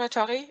living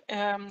laboratory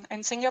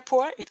in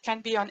Singapore. It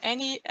can be on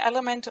any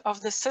element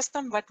of the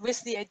system, but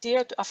with the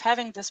idea of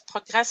having this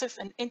progressive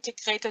and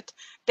integrated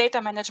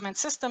data management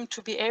system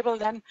to be able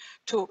then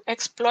to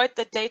exploit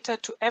the data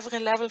to every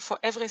level for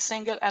every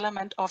single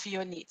element of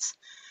your needs.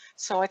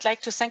 So I'd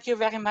like to thank you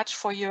very much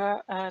for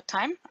your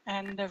time,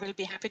 and we'll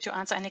be happy to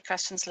answer any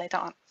questions later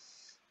on.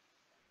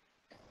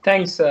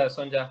 Thanks,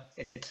 Sonja.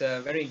 It's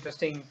very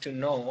interesting to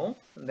know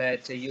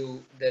that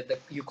you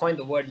coined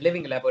the word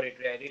living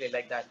laboratory. I really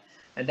like that.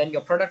 And then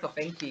your product of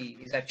Enki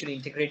is actually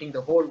integrating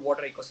the whole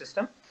water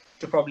ecosystem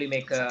to probably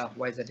make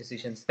wiser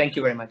decisions. Thank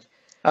you very much.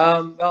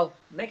 Well,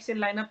 next in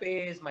lineup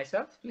is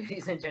myself,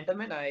 ladies and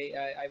gentlemen.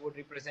 I would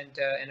represent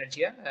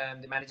Energia.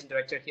 I'm the managing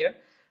director here.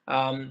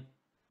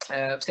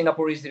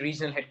 Singapore is the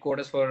regional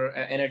headquarters for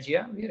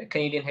Energia. We're a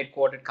Canadian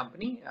headquartered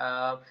company.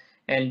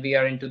 And we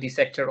are into the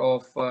sector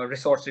of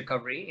resource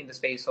recovery in the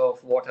space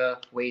of water,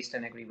 waste,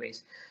 and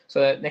agri-waste.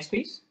 So next,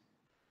 please.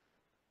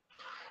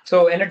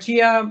 So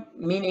Energia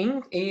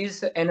meaning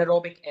is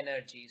anaerobic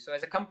energy. So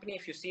as a company,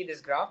 if you see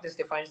this graph, this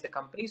defines the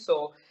company.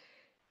 So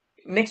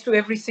next to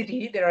every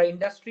city, there are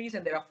industries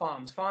and there are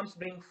farms. Farms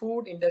bring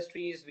food,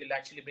 industries will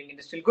actually bring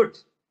industrial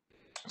goods.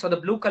 So the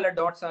blue color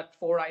dots are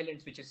 4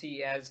 islands, which you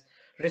see as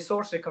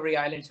resource recovery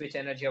islands which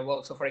Energia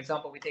works. So for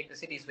example, we take the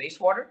city's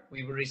wastewater,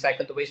 we will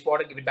recycle the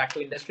wastewater, give it back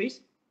to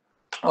industries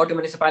or to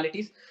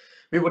municipalities.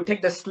 We would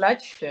take the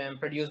sludge and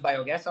produce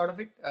biogas out of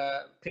it.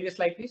 Previous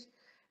slide, please.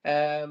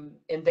 And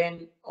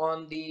then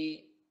on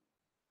the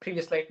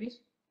previous slide, please.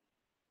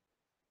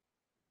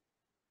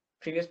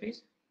 Previous,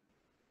 please.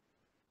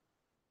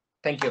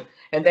 Thank you.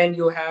 And then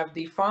you have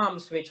the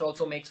farms, which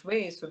also makes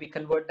waste. So we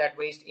convert that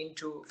waste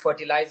into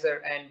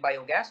fertilizer and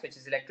biogas, which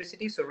is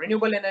electricity. So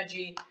renewable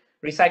energy,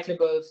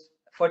 recyclables,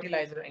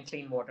 fertilizer, and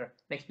clean water.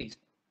 Next, please.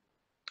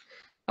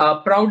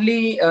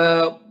 Proudly,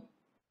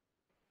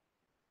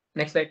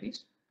 next slide,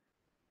 please.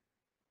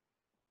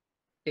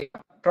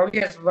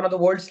 Proudly has one of the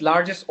world's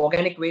largest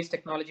organic waste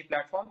technology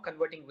platform,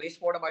 converting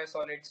wastewater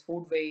biosolids,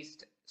 food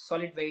waste,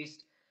 solid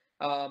waste,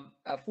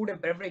 food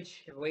and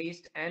beverage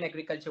waste, and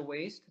agriculture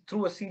waste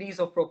through a series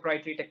of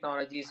proprietary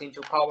technologies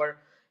into power,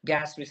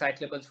 gas,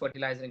 recyclables,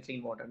 fertilizer, and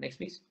clean water. Next,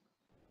 please.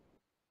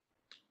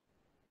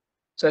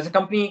 So as a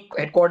company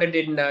headquartered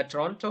in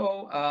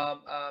Toronto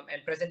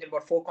and present in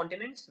about 4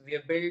 continents, we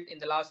have built in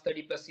the last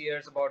 30 plus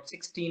years about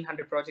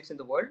 1,600 projects in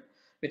the world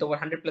with over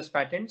 100 plus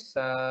patents.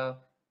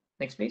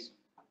 Next, please.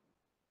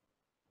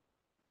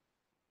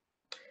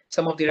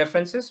 Some of the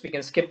references, we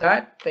can skip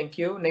that. Thank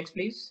you. Next,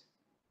 please.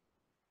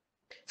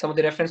 Some of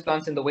the reference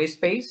plants in the waste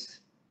space.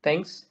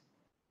 Thanks.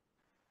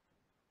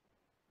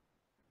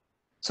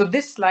 So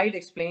this slide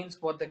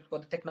explains what the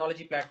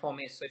technology platform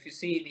is. So if you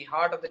see, the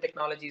heart of the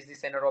technology is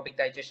this anaerobic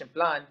digestion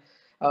plant.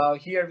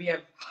 Here we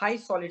have high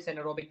solids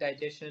anaerobic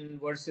digestion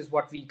versus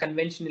what we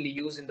conventionally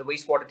use in the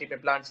wastewater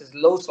treatment plants is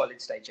low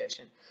solids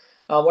digestion.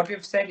 What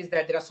we've said is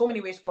that there are so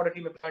many wastewater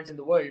treatment plants in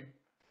the world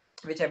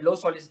which have low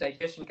solids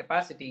digestion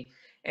capacity,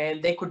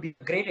 and they could be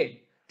graded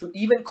to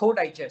even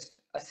co-digest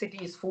a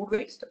city's food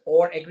waste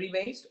or agri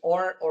waste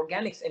or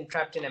organics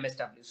entrapped in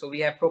MSW. So we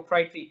have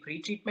proprietary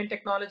pre-treatment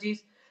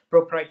technologies,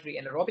 proprietary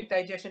anaerobic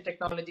digestion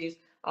technologies.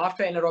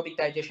 After anaerobic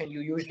digestion,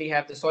 you usually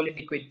have the solid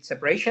liquid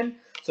separation.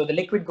 So the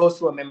liquid goes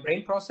through a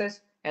membrane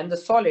process, and the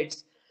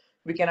solids,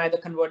 we can either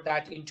convert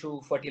that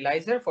into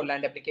fertilizer for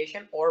land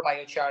application or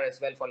biochar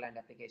as well for land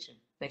application.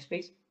 Next,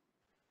 please.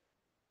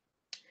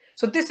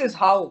 So this is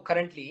how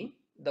currently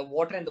the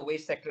water and the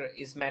waste sector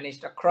is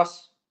managed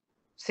across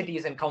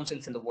cities and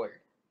councils in the world.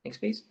 Next,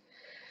 please.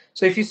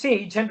 So if you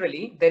see,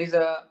 generally, there is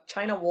a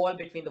China wall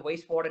between the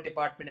wastewater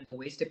department and the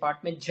waste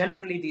department.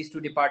 Generally, these two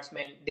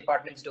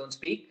departments don't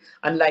speak,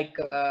 unlike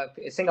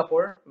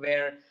Singapore,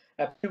 where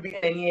PUB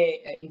and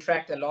NEA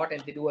interact a lot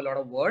and they do a lot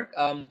of work.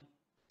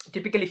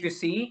 Typically, if you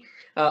see,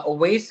 a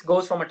waste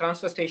goes from a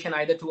transfer station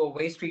either to a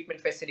waste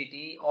treatment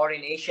facility, or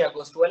in Asia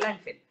goes to a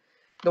landfill.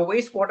 The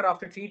wastewater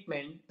after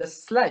treatment, the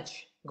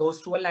sludge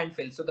goes to a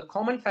landfill. So the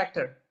common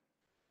factor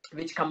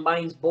which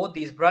combines both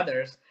these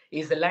brothers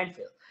is the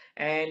landfill.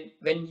 And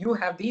when you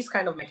have these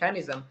kind of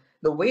mechanism,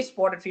 the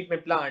wastewater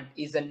treatment plant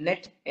is a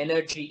net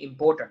energy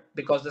importer,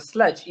 because the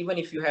sludge, even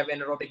if you have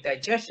anaerobic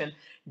digestion,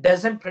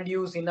 doesn't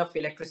produce enough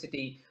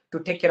electricity to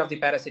take care of the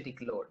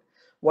parasitic load.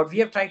 What we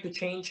have tried to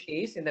change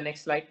is, in the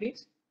next slide,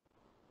 please.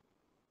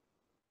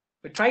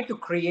 We try to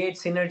create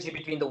synergy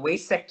between the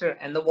waste sector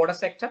and the water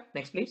sector.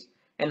 Next, please.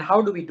 And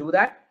how do we do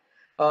that?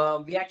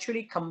 We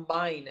actually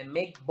combine and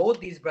make both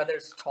these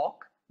brothers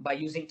talk by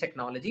using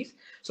technologies.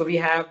 So we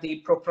have the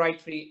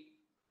proprietary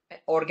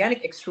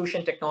organic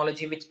extrusion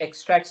technology, which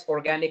extracts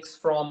organics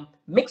from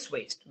mixed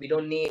waste. We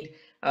don't need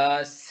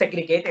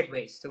segregated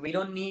waste. So we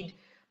don't need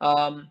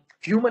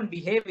human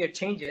behavior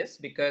changes,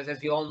 because as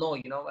we all know,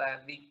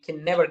 we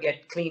can never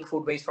get clean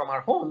food waste from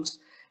our homes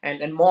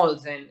and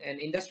malls and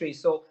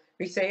industries. So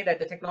we say that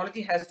the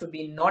technology has to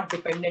be not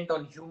dependent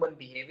on human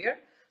behavior.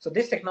 So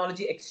this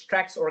technology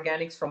extracts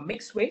organics from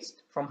mixed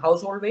waste, from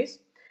household waste,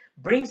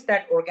 brings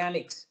that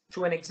organics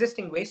to an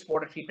existing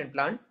wastewater treatment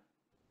plant,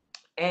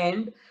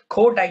 and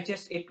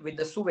co-digest it with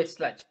the sewage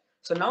sludge.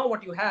 So now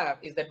what you have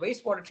is that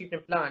wastewater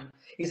treatment plant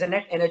is a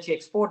net energy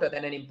exporter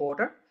than an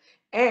importer.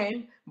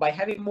 And by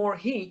having more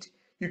heat,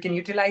 you can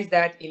utilize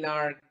that in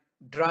our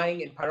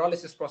drying and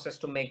pyrolysis process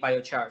to make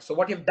biochar. So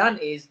what you've done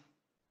is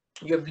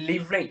you've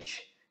leveraged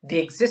the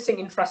existing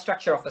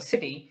infrastructure of a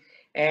city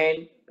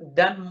and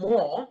done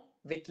more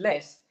with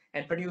less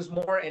and produce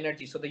more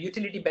energy. So the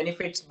utility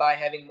benefits by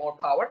having more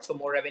power, so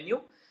more revenue.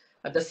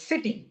 The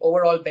city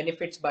overall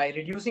benefits by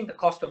reducing the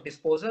cost of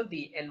disposal.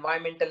 The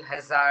environmental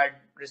hazard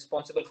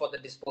responsible for the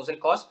disposal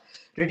cost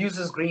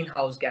reduces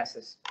greenhouse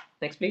gases.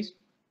 Next, please.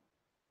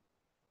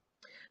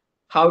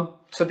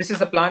 So this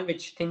is a plan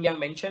which Tin Yang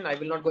mentioned. I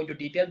will not go into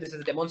detail. This is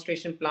a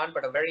demonstration plan,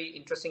 but a very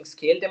interesting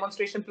scale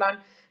demonstration plan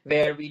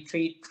where we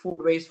treat food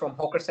waste from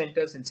hawker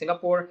centers in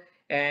Singapore,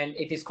 and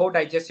it is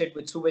co-digested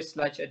with sewage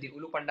sludge at the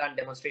Ulu Pandan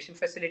demonstration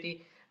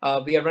facility.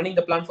 We are running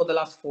the plant for the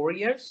last 4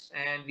 years,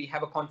 and we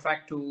have a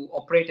contract to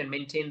operate and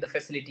maintain the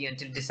facility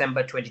until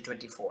December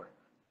 2024.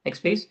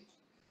 Next, please.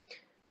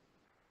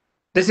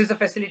 This is a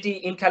facility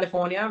in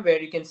California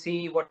where you can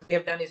see what we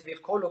have done is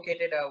we've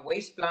co-located a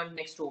waste plant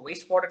next to a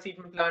wastewater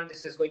treatment plant.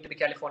 This is going to be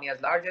California's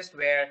largest,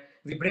 where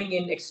we bring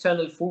in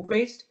external food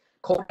waste,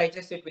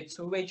 co-digest it with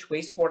sewage,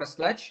 wastewater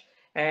sludge,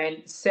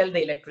 and sell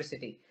the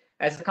electricity.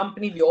 As a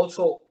company, we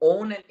also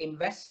own and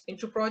invest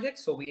into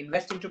projects. So we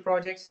invest into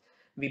projects,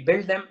 we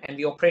build them, and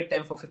we operate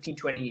them for 15,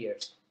 20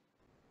 years.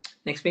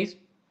 Next, please.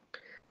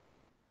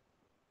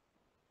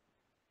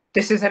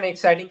 This is an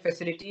exciting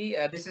facility.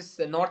 This is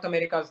North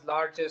America's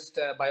largest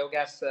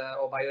biogas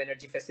or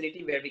bioenergy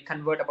facility, where we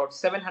convert about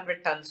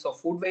 700 tons of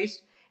food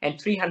waste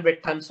and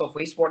 300 tons of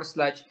wastewater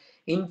sludge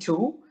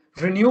into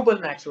renewable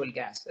natural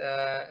gas.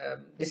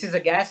 This is a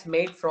gas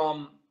made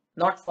from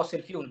not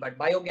fossil fuel, but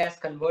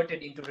biogas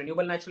converted into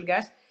renewable natural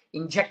gas,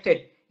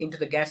 injected into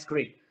the gas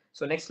grid.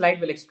 So next slide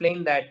will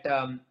explain that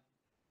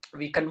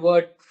we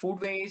convert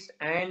food waste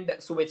and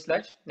sewage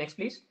sludge. Next,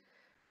 please.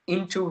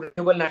 Into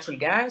renewable natural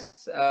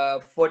gas,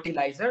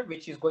 fertilizer,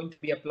 which is going to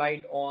be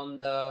applied on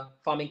the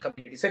farming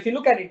community. So if you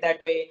look at it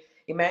that way,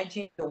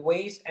 imagine the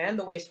waste and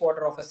the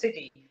wastewater of a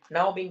city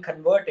now being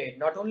converted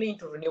not only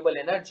into renewable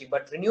energy,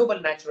 but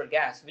renewable natural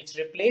gas, which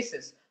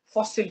replaces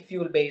fossil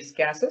fuel based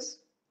gases,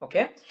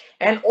 okay,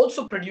 and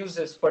also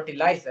produces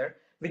fertilizer,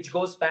 which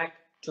goes back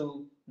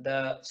to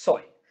the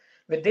soil.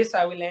 With this,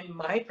 I will end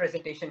my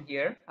presentation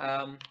here.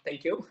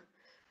 Thank you.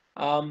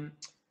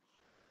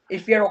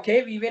 If we are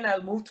okay, Vivian,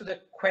 I'll move to the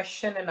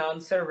question and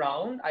answer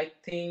round. I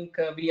think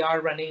we are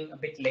running a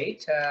bit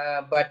late,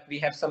 but we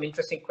have some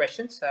interesting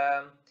questions.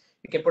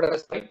 You can put a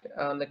slide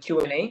on the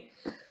Q&A.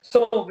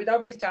 So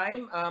without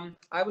time,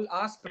 I will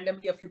ask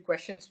randomly a few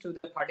questions to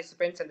the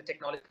participants and the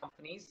technology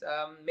companies.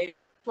 Maybe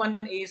one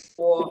is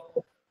for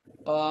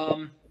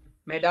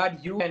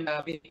Medad, you and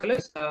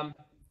Nicholas.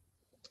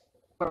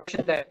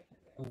 Question that,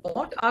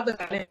 what are the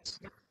challenges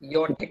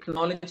your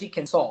technology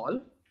can solve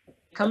when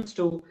it comes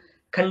to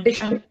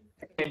condition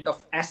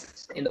of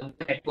assets in the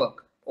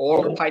network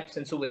or pipes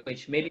and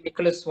sewage? Maybe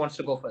Nicholas wants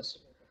to go first.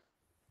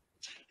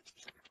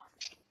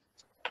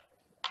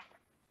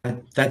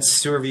 That's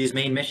SewerView's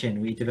main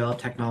mission. We develop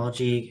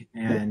technology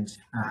and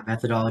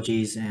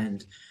methodologies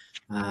and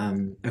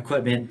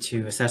equipment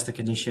to assess the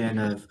condition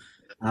of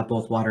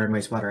both water and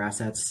wastewater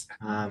assets.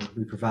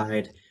 We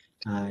provide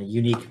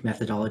unique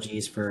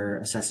methodologies for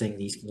assessing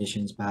these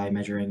conditions by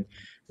measuring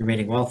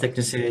remaining wall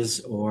thicknesses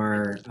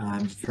or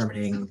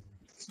determining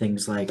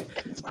things like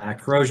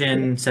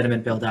corrosion,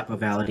 sediment buildup,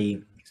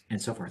 ovality,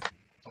 and so forth.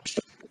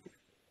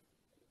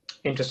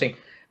 Interesting.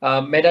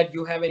 Medad,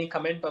 you have any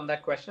comment on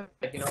that question?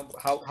 Like,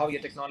 how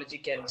your technology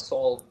can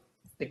solve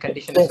the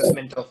condition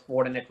assessment of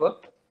water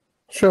network?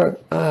 Sure.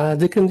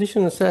 The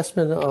condition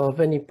assessment of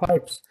any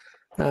pipes,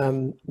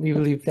 we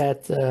believe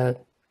that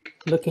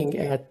looking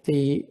at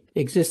the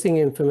existing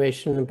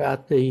information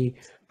about the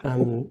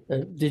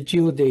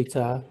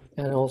geodata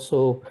and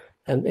also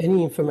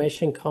any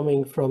information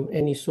coming from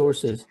any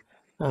sources,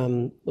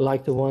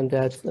 like the one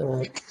that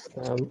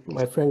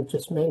my friend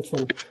just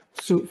mentioned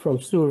from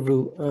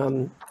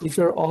SewerView. These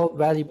are all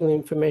valuable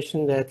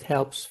information that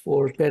helps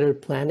for better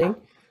planning.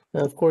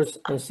 And of course,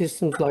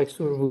 systems like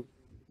SewerView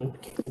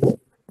can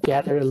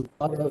gather a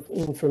lot of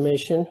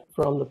information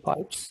from the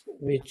pipes,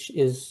 which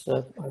is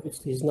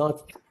obviously is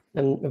not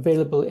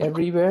available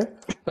everywhere.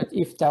 But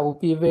if that would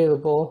be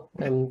available,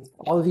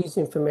 all these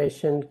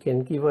information can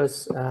give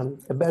us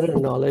a better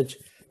knowledge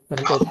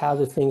about how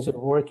the things are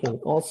working.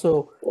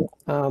 Also,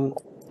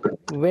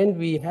 when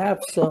we have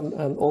some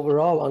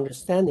overall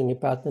understanding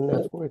about the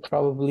network,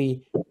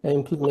 probably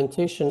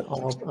implementation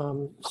of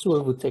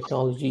SewerView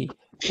technology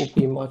will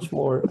be much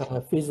more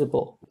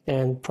feasible,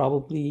 and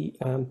probably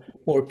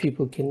more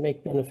people can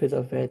make benefit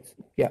of it.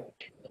 Yeah.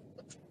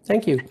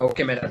 Thank you.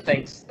 Okay, Medad.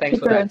 Thanks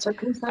for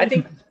that. I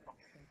think.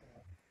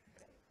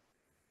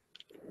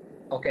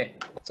 Okay,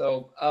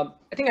 so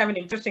I think I have an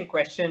interesting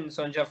question,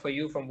 Sonja, for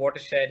you from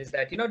Watershed. Is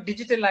that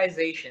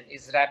digitalization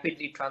is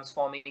rapidly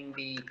transforming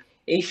the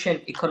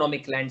Asian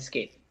economic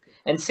landscape,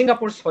 and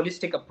Singapore's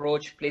holistic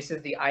approach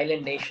places the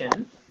island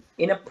nation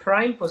in a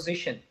prime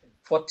position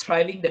for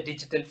thriving the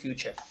digital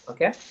future.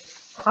 Okay,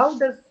 how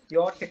does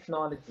your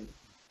technology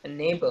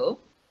enable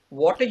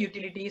water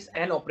utilities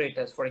and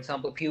operators, for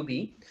example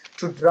PUB,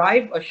 to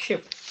drive a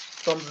shift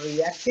from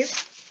reactive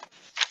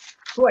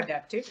to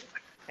adaptive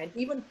and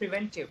even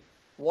preventive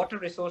water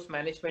resource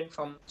management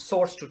from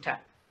source to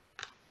tap?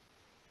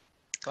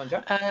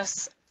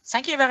 Sonja?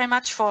 Thank you very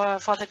much for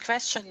the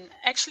question.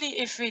 Actually,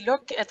 if we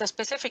look at the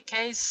specific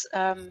case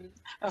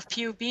of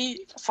PUB,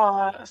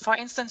 for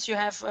instance, you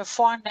have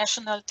 4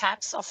 national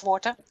taps of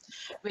water,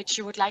 which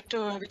you're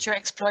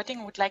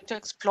exploiting, would like to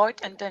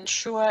exploit and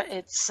ensure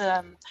its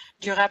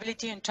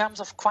durability in terms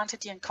of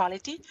quantity and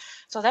quality.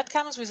 So that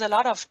comes with a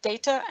lot of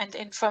data and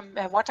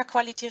water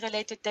quality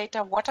related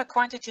data, water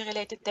quantity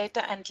related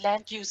data, and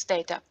land use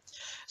data.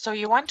 So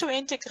you want to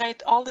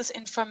integrate all this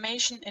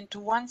information into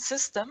one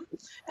system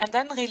and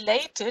then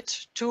relate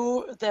it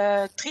to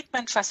the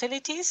treatment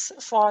facilities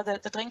for the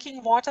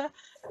drinking water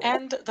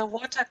and the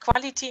water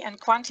quality and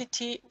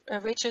quantity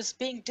which is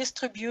being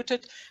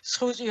distributed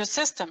through your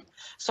system.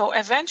 So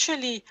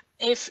eventually,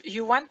 if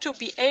you want to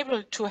be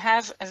able to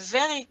have a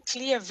very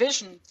clear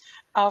vision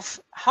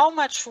of how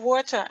much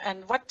water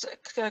and what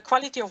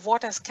quality of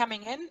water is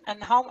coming in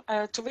and how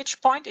to which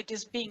point it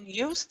is being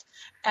used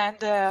and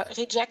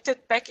rejected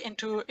back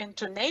into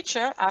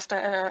nature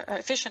after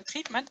efficient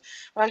treatment.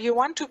 Well, you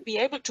want to be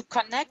able to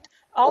connect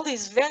all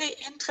these very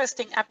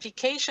interesting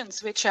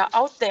applications which are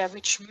out there,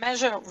 which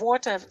measure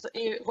water,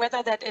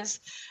 whether that is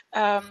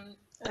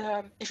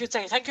if you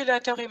say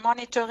regulatory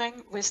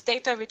monitoring with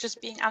data which is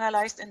being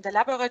analyzed in the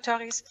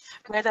laboratories,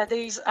 whether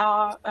these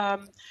are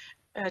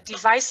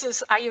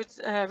devices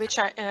which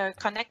are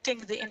connecting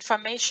the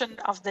information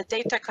of the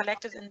data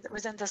collected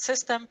within the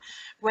system,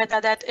 whether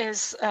that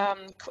is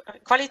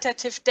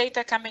qualitative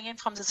data coming in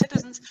from the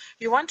citizens.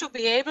 You want to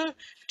be able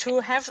to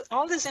have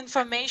all this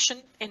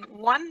information in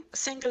one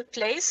single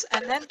place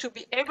and then to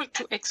be able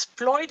to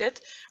exploit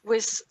it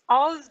with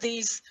all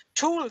these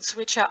tools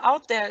which are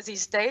out there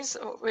these days,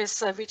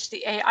 with which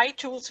the AI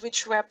tools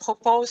which were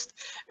proposed,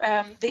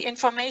 the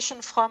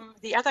information from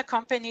the other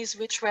companies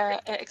which were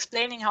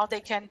explaining how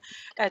they can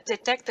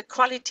detect the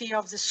quality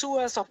of the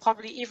sewers or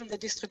probably even the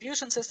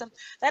distribution system.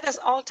 That is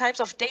all types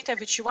of data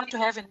which you want to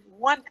have in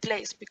one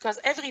place, because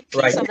every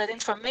piece of that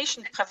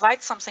information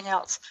provides something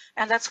else.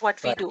 And that's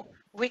what we do.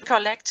 We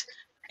collect,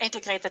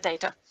 integrate the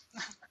data.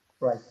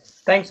 Right.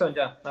 Thanks,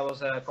 Sonja. That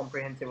was a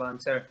comprehensive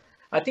answer.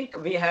 I think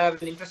we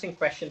have an interesting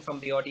question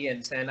from the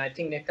audience, and I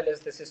think,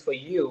 Nicholas, this is for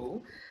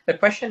you. The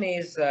question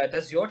is,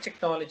 does your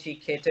technology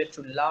cater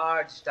to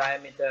large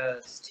diameter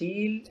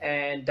steel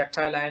and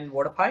ductile iron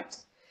water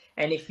pipes?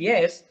 And if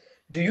yes,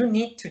 do you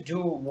need to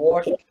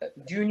dewater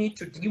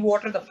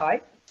the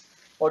pipe,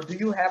 or do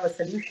you have a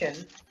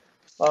solution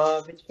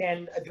which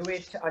can do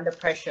it under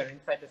pressure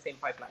inside the same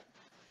pipeline?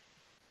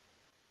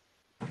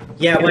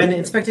 Yeah, when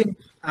inspecting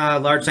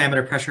large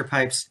diameter pressure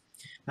pipes,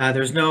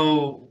 there's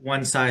no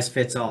one size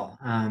fits all.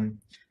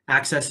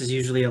 Access is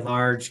usually a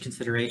large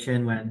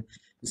consideration when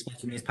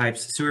inspecting these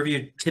pipes. Sewer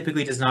View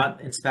typically does not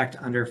inspect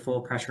under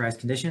full pressurized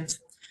conditions.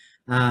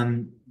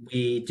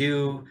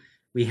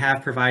 We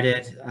have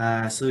provided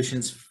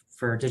solutions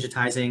for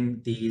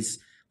digitizing these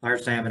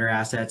large diameter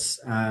assets,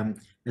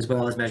 as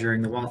well as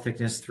measuring the wall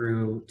thickness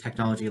through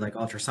technology like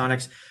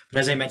ultrasonics. But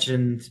as I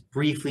mentioned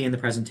briefly in the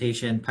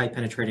presentation, pipe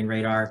penetrating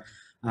radar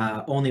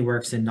only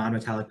works in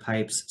non-metallic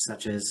pipes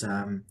such as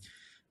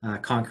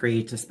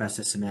concrete,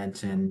 asbestos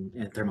cement, and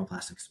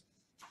thermoplastics.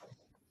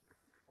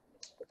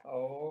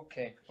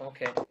 Okay.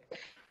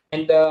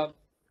 And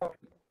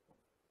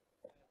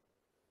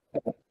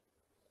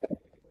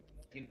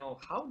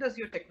how does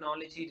your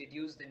technology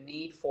reduce the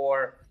need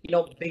for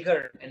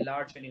bigger and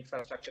larger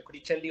infrastructure? Could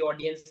you tell the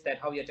audience that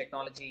how your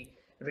technology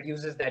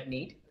reduces that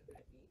need?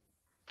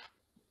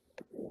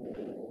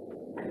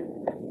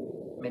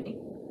 Many?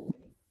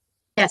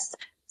 Yes,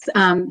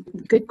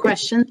 good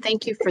question.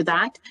 Thank you for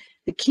that.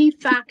 The key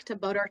fact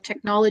about our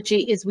technology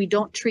is we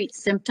don't treat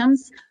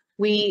symptoms.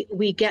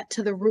 We get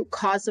to the root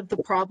cause of the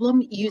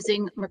problem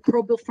using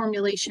microbial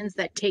formulations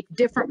that take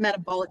different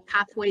metabolic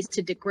pathways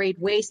to degrade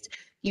waste,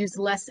 use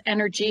less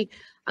energy,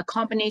 a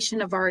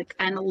combination of our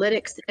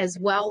analytics as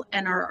well,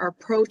 and our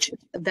approach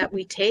that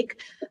we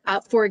take.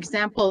 For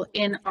example,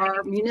 in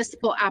our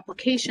municipal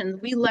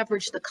applications, we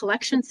leverage the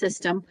collection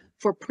system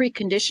for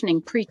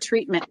preconditioning,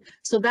 pre-treatment.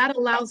 So that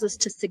allows us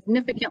to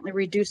significantly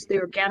reduce the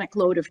organic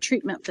load of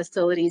treatment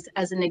facilities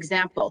as an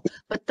example.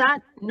 But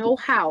that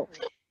know-how,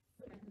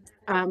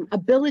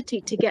 ability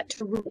to get to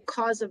the root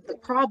cause of the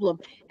problem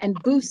and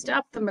boost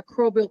up the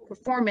microbial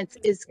performance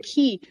is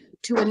key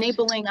to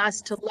enabling us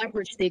to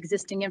leverage the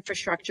existing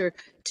infrastructure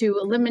to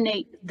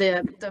eliminate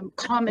the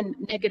common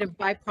negative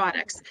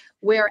byproducts.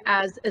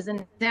 Whereas, as an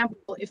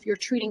example, if you're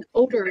treating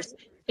odors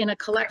in a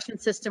collection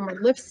system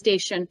or lift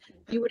station,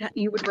 you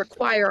would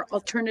require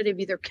alternative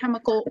either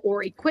chemical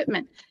or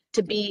equipment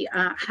to be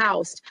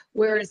housed.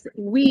 Whereas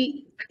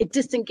it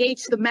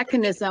disengages the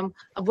mechanism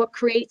of what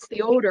creates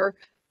the odor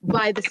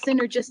by the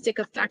synergistic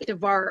effect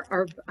of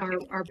our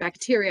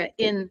bacteria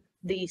in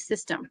the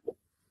system.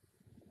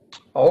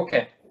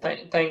 Okay,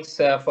 thanks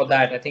for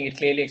that. I think it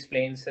clearly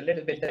explains a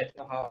little bit that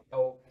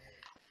how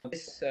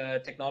this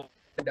technology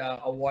would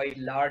avoid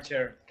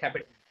larger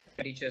capital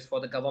expenditures for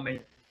the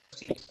government.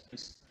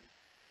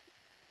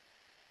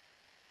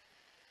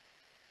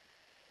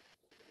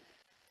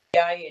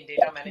 AI and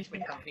data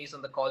management companies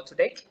on the call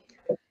today.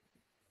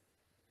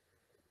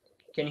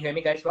 Can you hear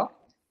me, guys? Well,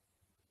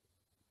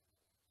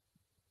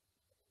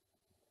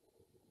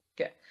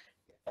 okay.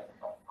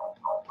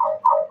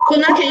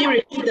 Kuna, can you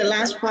repeat the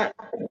last part?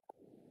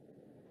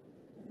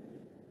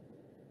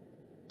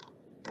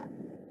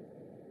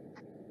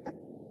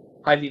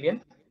 Hi,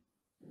 Vivian.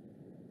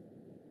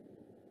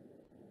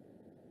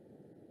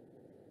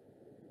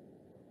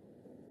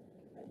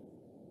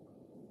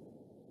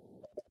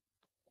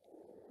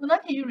 Kuna,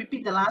 can you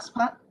repeat the last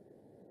part?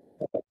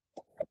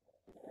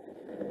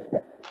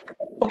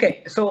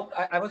 Okay, so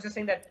I was just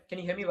saying that, can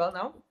you hear me well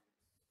now?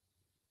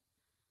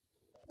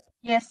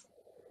 Yes.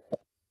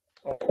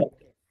 Okay.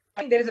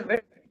 I think there is a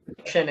very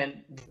question,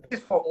 and this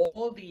is for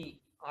all the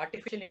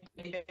artificial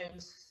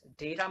intelligence,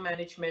 data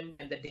management,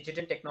 and the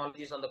digital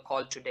technologies on the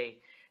call today.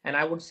 And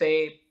I would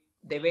say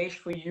Devesh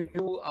for you,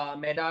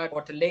 Medad,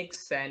 Water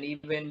Lakes, and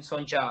even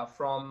Sonja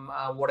from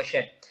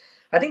Watershed.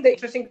 I think the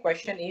interesting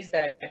question is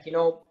that,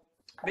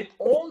 with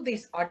all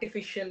these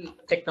artificial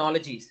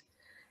technologies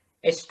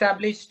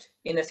established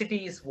in a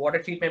city's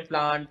water treatment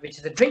plant, which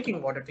is a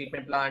drinking water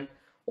treatment plant,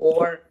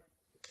 or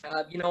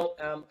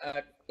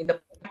in the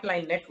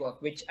pipeline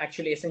network, which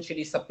actually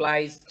essentially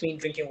supplies clean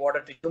drinking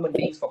water to human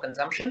beings for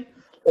consumption,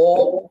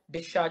 or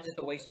discharges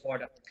the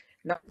wastewater.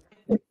 Now,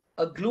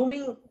 a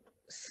glooming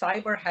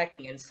cyber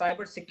hacking and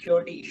cyber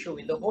security issue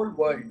in the whole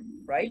world,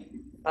 right?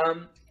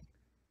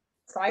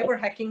 Cyber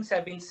hackings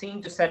have been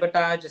seen to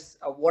sabotage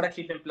a water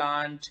treatment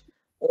plant,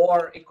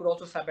 or it could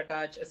also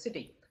sabotage a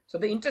city. So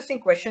the interesting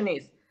question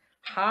is,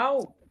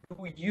 how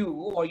do you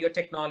or your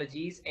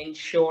technologies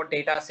ensure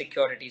data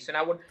security? So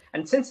now,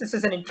 and since this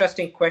is an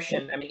interesting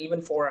question, I mean,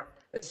 even for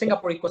the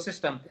Singapore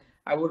ecosystem,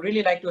 I would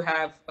really like to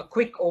have a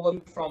quick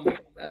overview from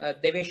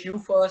Devesh, you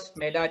first,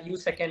 Medad, you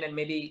second, and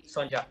maybe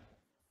Sonja.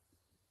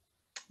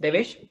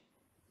 Devesh?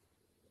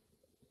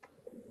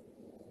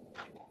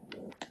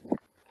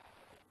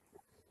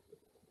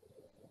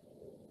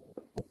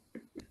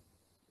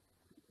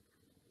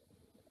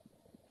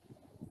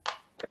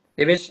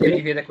 Devesh, did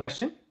you hear the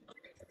question?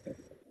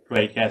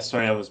 Great. Yes.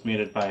 Sorry, I was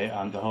muted by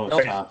the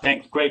host.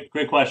 Thanks. Great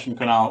question,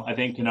 Kunal. I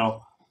think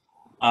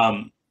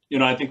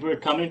I think we're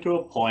coming to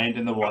a point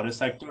in the water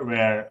sector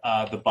where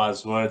the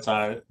buzzwords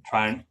are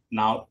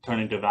turn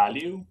into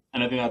value,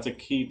 and I think that's a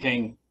key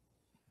thing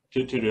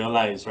to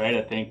realize, right?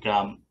 I think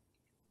the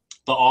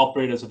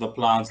operators of the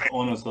plants, the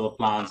owners of the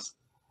plants,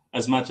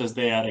 as much as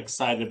they are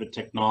excited with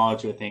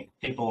technology, I think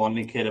people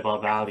only care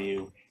about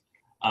value.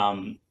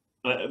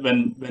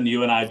 When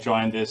you and I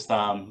joined this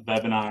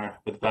webinar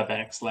with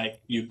WebEx,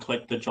 like, you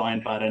clicked the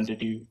join button,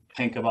 did you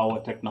think about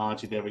what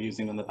technology they were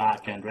using on the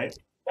back end, right?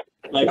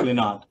 Likely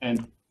not.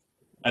 And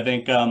I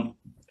think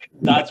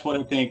that's what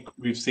I think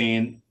we've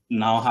seen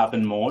now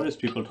happen more, is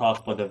people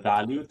talk about the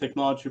value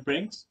technology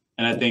brings.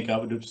 And I think I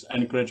would just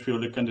encourage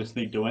people to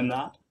continuously doing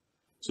that,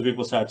 so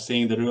people start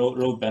seeing the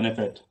real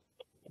benefit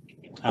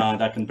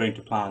that can bring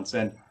to plants.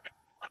 And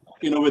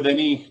with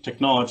any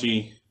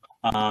technology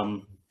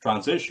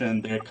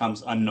transition, there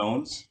comes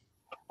unknowns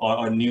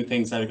or new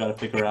things that we got to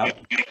figure out.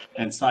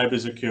 And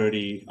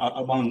cybersecurity,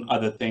 among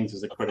other things,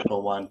 is a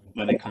critical one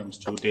when it comes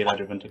to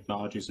data-driven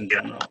technologies in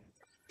general.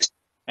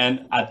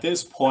 And at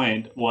this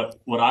point, what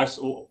our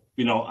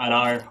at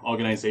our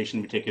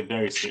organization, we take it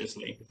very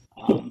seriously,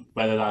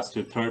 whether that's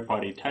through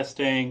third-party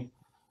testing,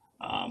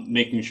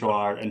 making sure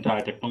our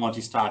entire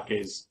technology stack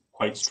is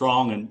quite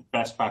strong and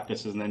best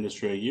practices in the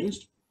industry are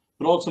used,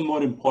 but also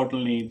more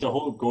importantly, the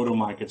whole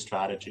go-to-market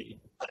strategy.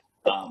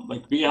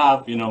 Like, we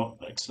have,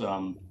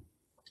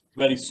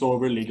 very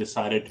soberly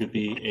decided to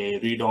be a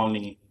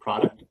read-only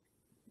product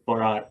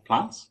for our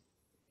plants.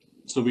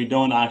 So we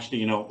don't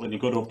actually, when you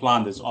go to a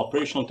plant, there's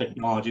operational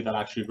technology that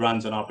actually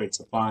runs and operates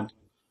the plant.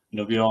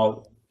 We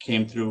all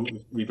came through,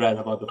 we read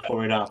about the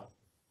Florida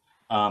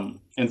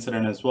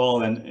incident as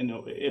well. And,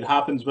 it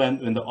happens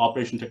when the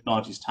operation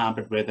technology is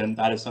tampered with, and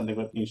that is something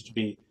that needs to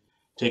be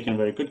taken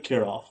very good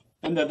care of.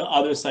 And then the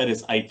other side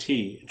is IT.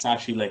 It's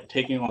actually like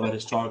taking all the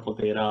historical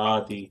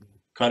data, the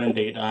current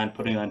data, and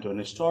putting that into an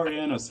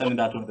historian or sending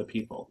that to other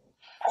people.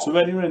 So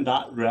when you're in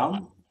that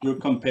realm, you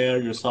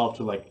compare yourself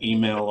to like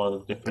email or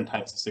the different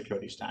types of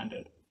security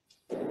standard.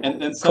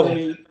 And then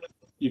suddenly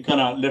you kind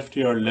of lift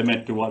your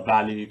limit to what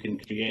value you can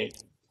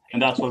create.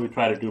 And that's what we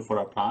try to do for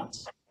our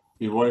plants.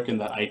 We work in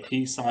the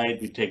IT side,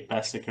 we take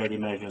best security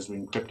measures, we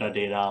encrypt our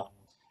data,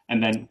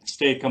 and then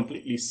stay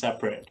completely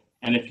separate.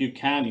 And if you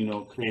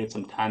can, create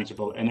some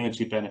tangible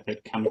energy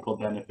benefit, chemical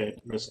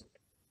benefit, risk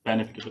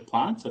benefit to the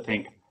plants, I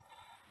think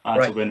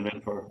it's a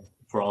win-win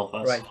for all of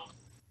us. Right.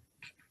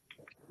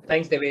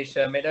 Thanks, Devesh.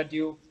 Medad,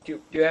 do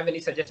you have any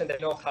suggestion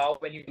that, how,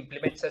 when you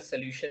implement such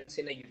solutions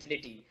in a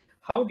utility,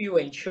 how do you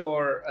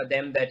ensure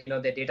them that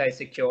their data is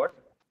secure?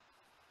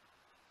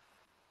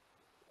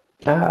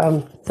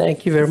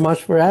 Thank you very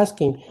much for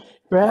asking.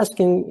 We're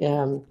asking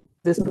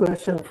this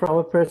question from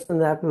a person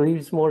that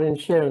believes more in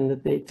sharing the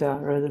data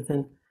rather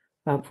than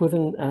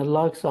putting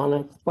logs on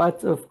it.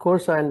 But of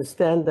course, I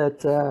understand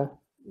that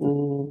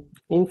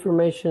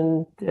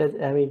information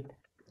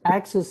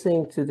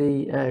accessing to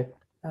the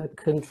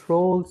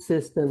control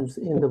systems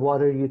in the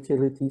water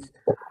utilities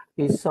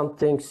is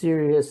something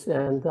serious.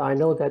 And I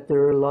know that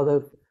there are a lot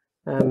of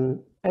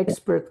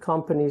expert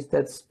companies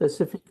that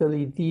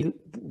specifically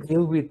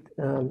deal with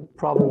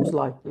problems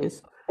like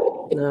this.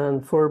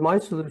 And for my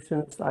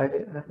solutions, I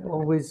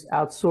always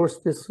outsource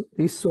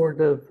these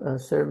sort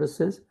of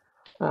services.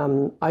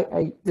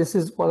 This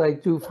is what I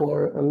do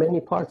for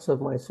many parts of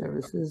my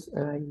services.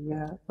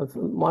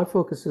 My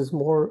focus is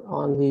more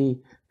on the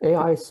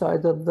AI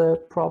side of the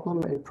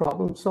problem and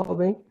problem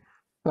solving.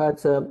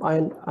 But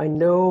I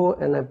know,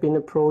 and I've been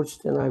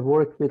approached, and I've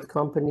worked with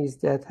companies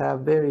that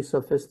have very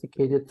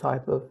sophisticated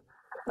type of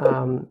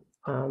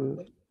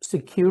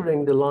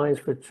securing the lines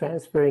for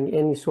transferring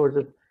any sort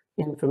of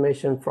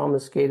information from a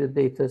SCADA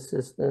data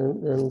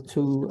system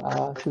to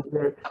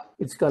where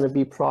it's going to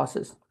be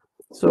processed.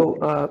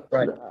 So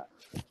Right.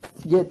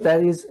 yeah,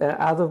 that is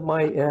out of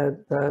my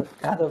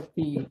out of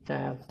the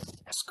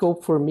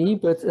scope for me,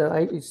 but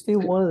I still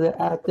wanted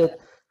to add that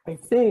I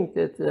think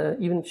that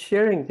even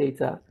sharing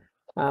data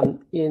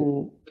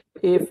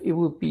if it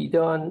would be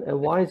done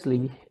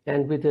wisely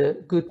and with a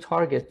good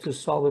target to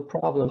solve a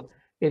problem,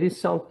 it is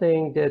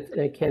something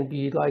that can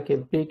be like a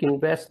big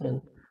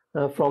investment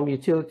from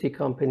utility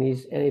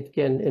companies, and it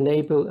can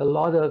enable a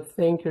lot of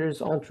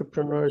thinkers,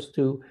 entrepreneurs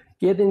to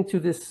get into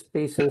this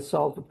space and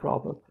solve the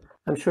problem.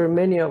 I'm sure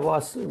many of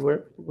us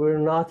were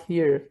not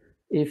here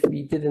if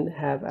we didn't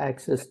have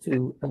access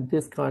to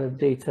this kind of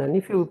data, and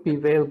if it would be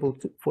available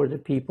for the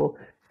people,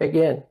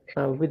 again,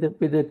 with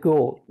a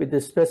goal, with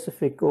a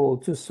specific goal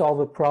to solve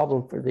a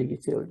problem for the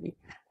utility.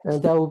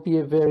 And that would be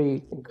a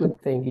very good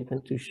thing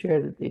even to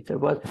share the data.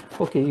 But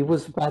okay, it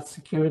was about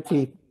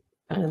security,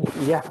 and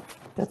yeah,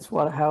 that's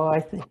how I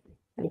think.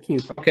 Thank you.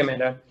 Okay,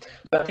 Mehta.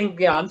 So I think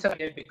the answer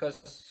is, because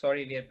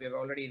sorry, we've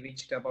already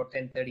reached about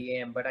 10:30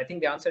 a.m. But I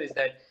think the answer is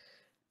that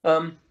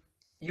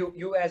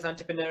you as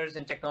entrepreneurs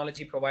and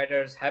technology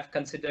providers have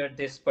considered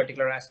this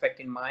particular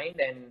aspect in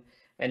mind,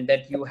 and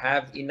that you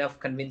have enough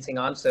convincing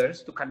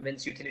answers to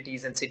convince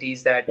utilities and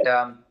cities that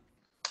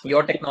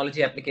your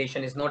technology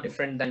application is no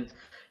different than,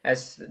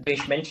 as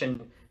Desh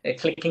mentioned,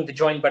 clicking the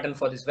join button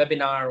for this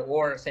webinar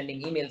or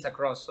sending emails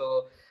across.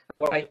 So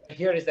what I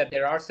hear is that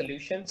there are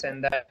solutions,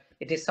 and that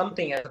it is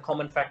something as a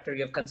common factor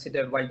you have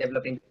considered while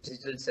developing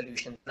digital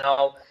solutions.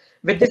 Now,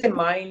 with this in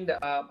mind,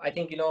 I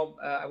think,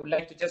 I would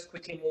like to just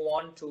quickly move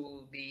on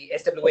to the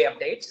SWA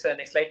updates.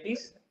 Next slide,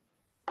 please.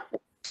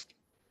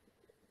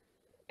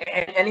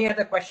 And any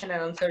other question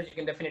and answers, you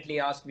can definitely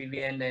ask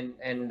Vivian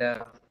and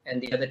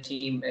the other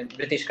team and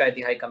Britishka at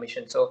the High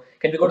Commission. So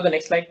can we go to the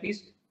next slide,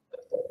 please?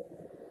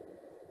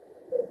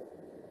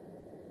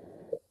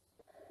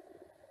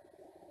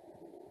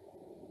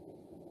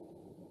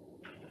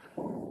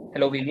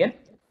 Hello, Vivian.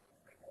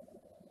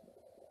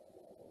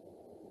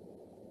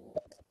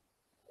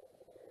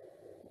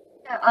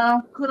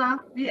 Kunal,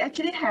 we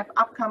actually have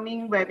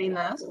upcoming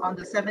webinars on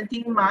the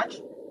 17th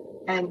March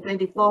and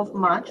 24th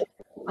March.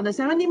 On the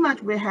 17th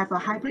March, we have a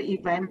hybrid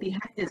event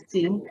behind the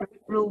scene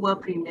Blue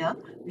World Premiere,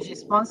 which is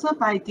sponsored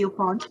by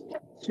DuPont,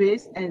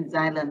 Swiss, and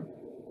Xylem.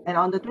 And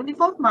on the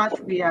 24th March,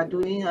 we are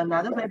doing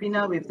another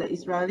webinar with the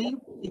Israeli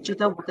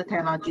Digital Water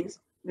Technologies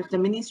with the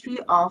Ministry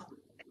of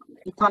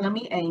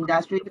Economy and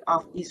Industry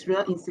of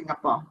Israel in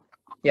Singapore.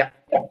 Yeah,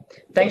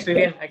 thanks,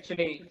 Vivian.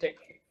 Actually,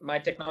 my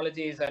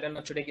technology is, I don't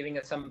know, today giving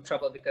us some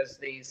trouble because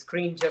the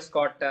screen just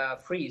got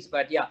freeze.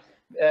 But yeah,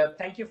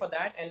 thank you for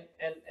that.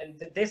 And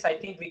this, I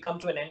think we come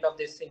to an end of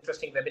this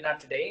interesting webinar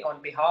today.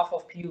 On behalf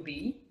of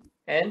PUB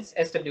and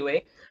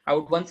SWA, I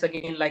would once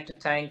again like to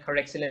thank Her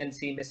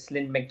Excellency Ms.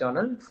 Lynn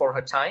McDonald for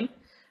her time,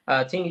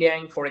 Ting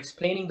Liang for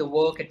explaining the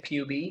work at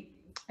PUB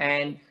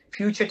and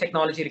future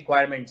technology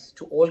requirements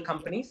to all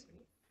companies,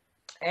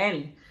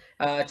 and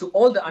to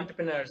all the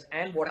entrepreneurs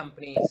and water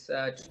companies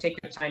to take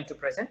your time to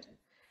present.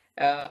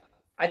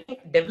 I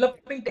think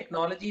developing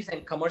technologies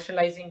and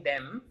commercializing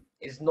them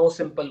is no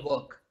simple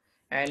work,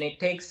 and it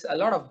takes a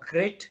lot of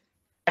grit,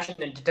 passion,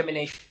 and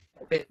determination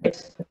with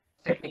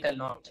technical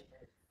knowledge.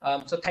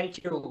 So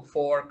thank you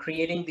for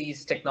creating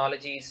these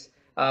technologies,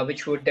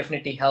 which would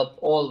definitely help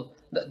all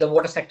the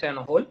water sector in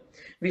a whole.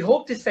 We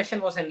hope this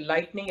session was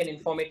enlightening and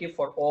informative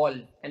for all,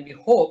 and we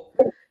hope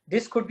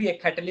this could be a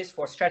catalyst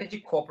for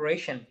strategic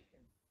cooperation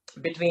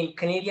between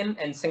Canadian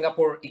and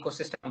Singapore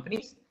ecosystem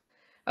companies.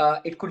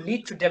 It could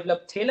lead to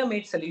develop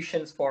tailor-made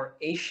solutions for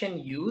Asian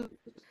youth,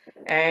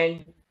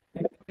 and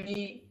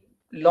be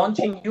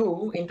launching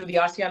you into the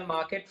ASEAN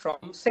market from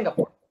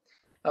Singapore.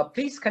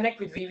 Please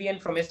connect with Vivian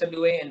from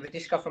SWA and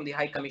Ritishka from the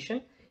High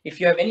Commission if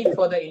you have any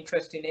further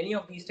interest in any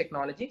of these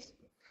technologies.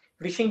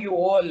 Wishing you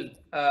all,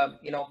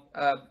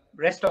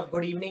 rest of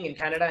good evening in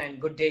Canada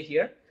and good day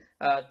here.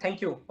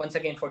 Thank you once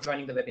again for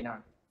joining the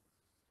webinar.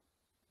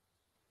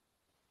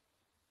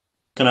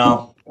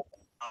 Kunal.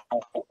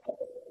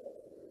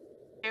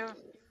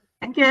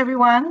 Thank you,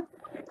 everyone.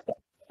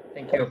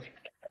 Thank you.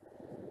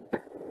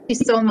 Thank you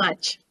so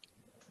much.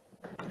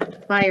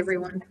 Bye,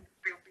 everyone.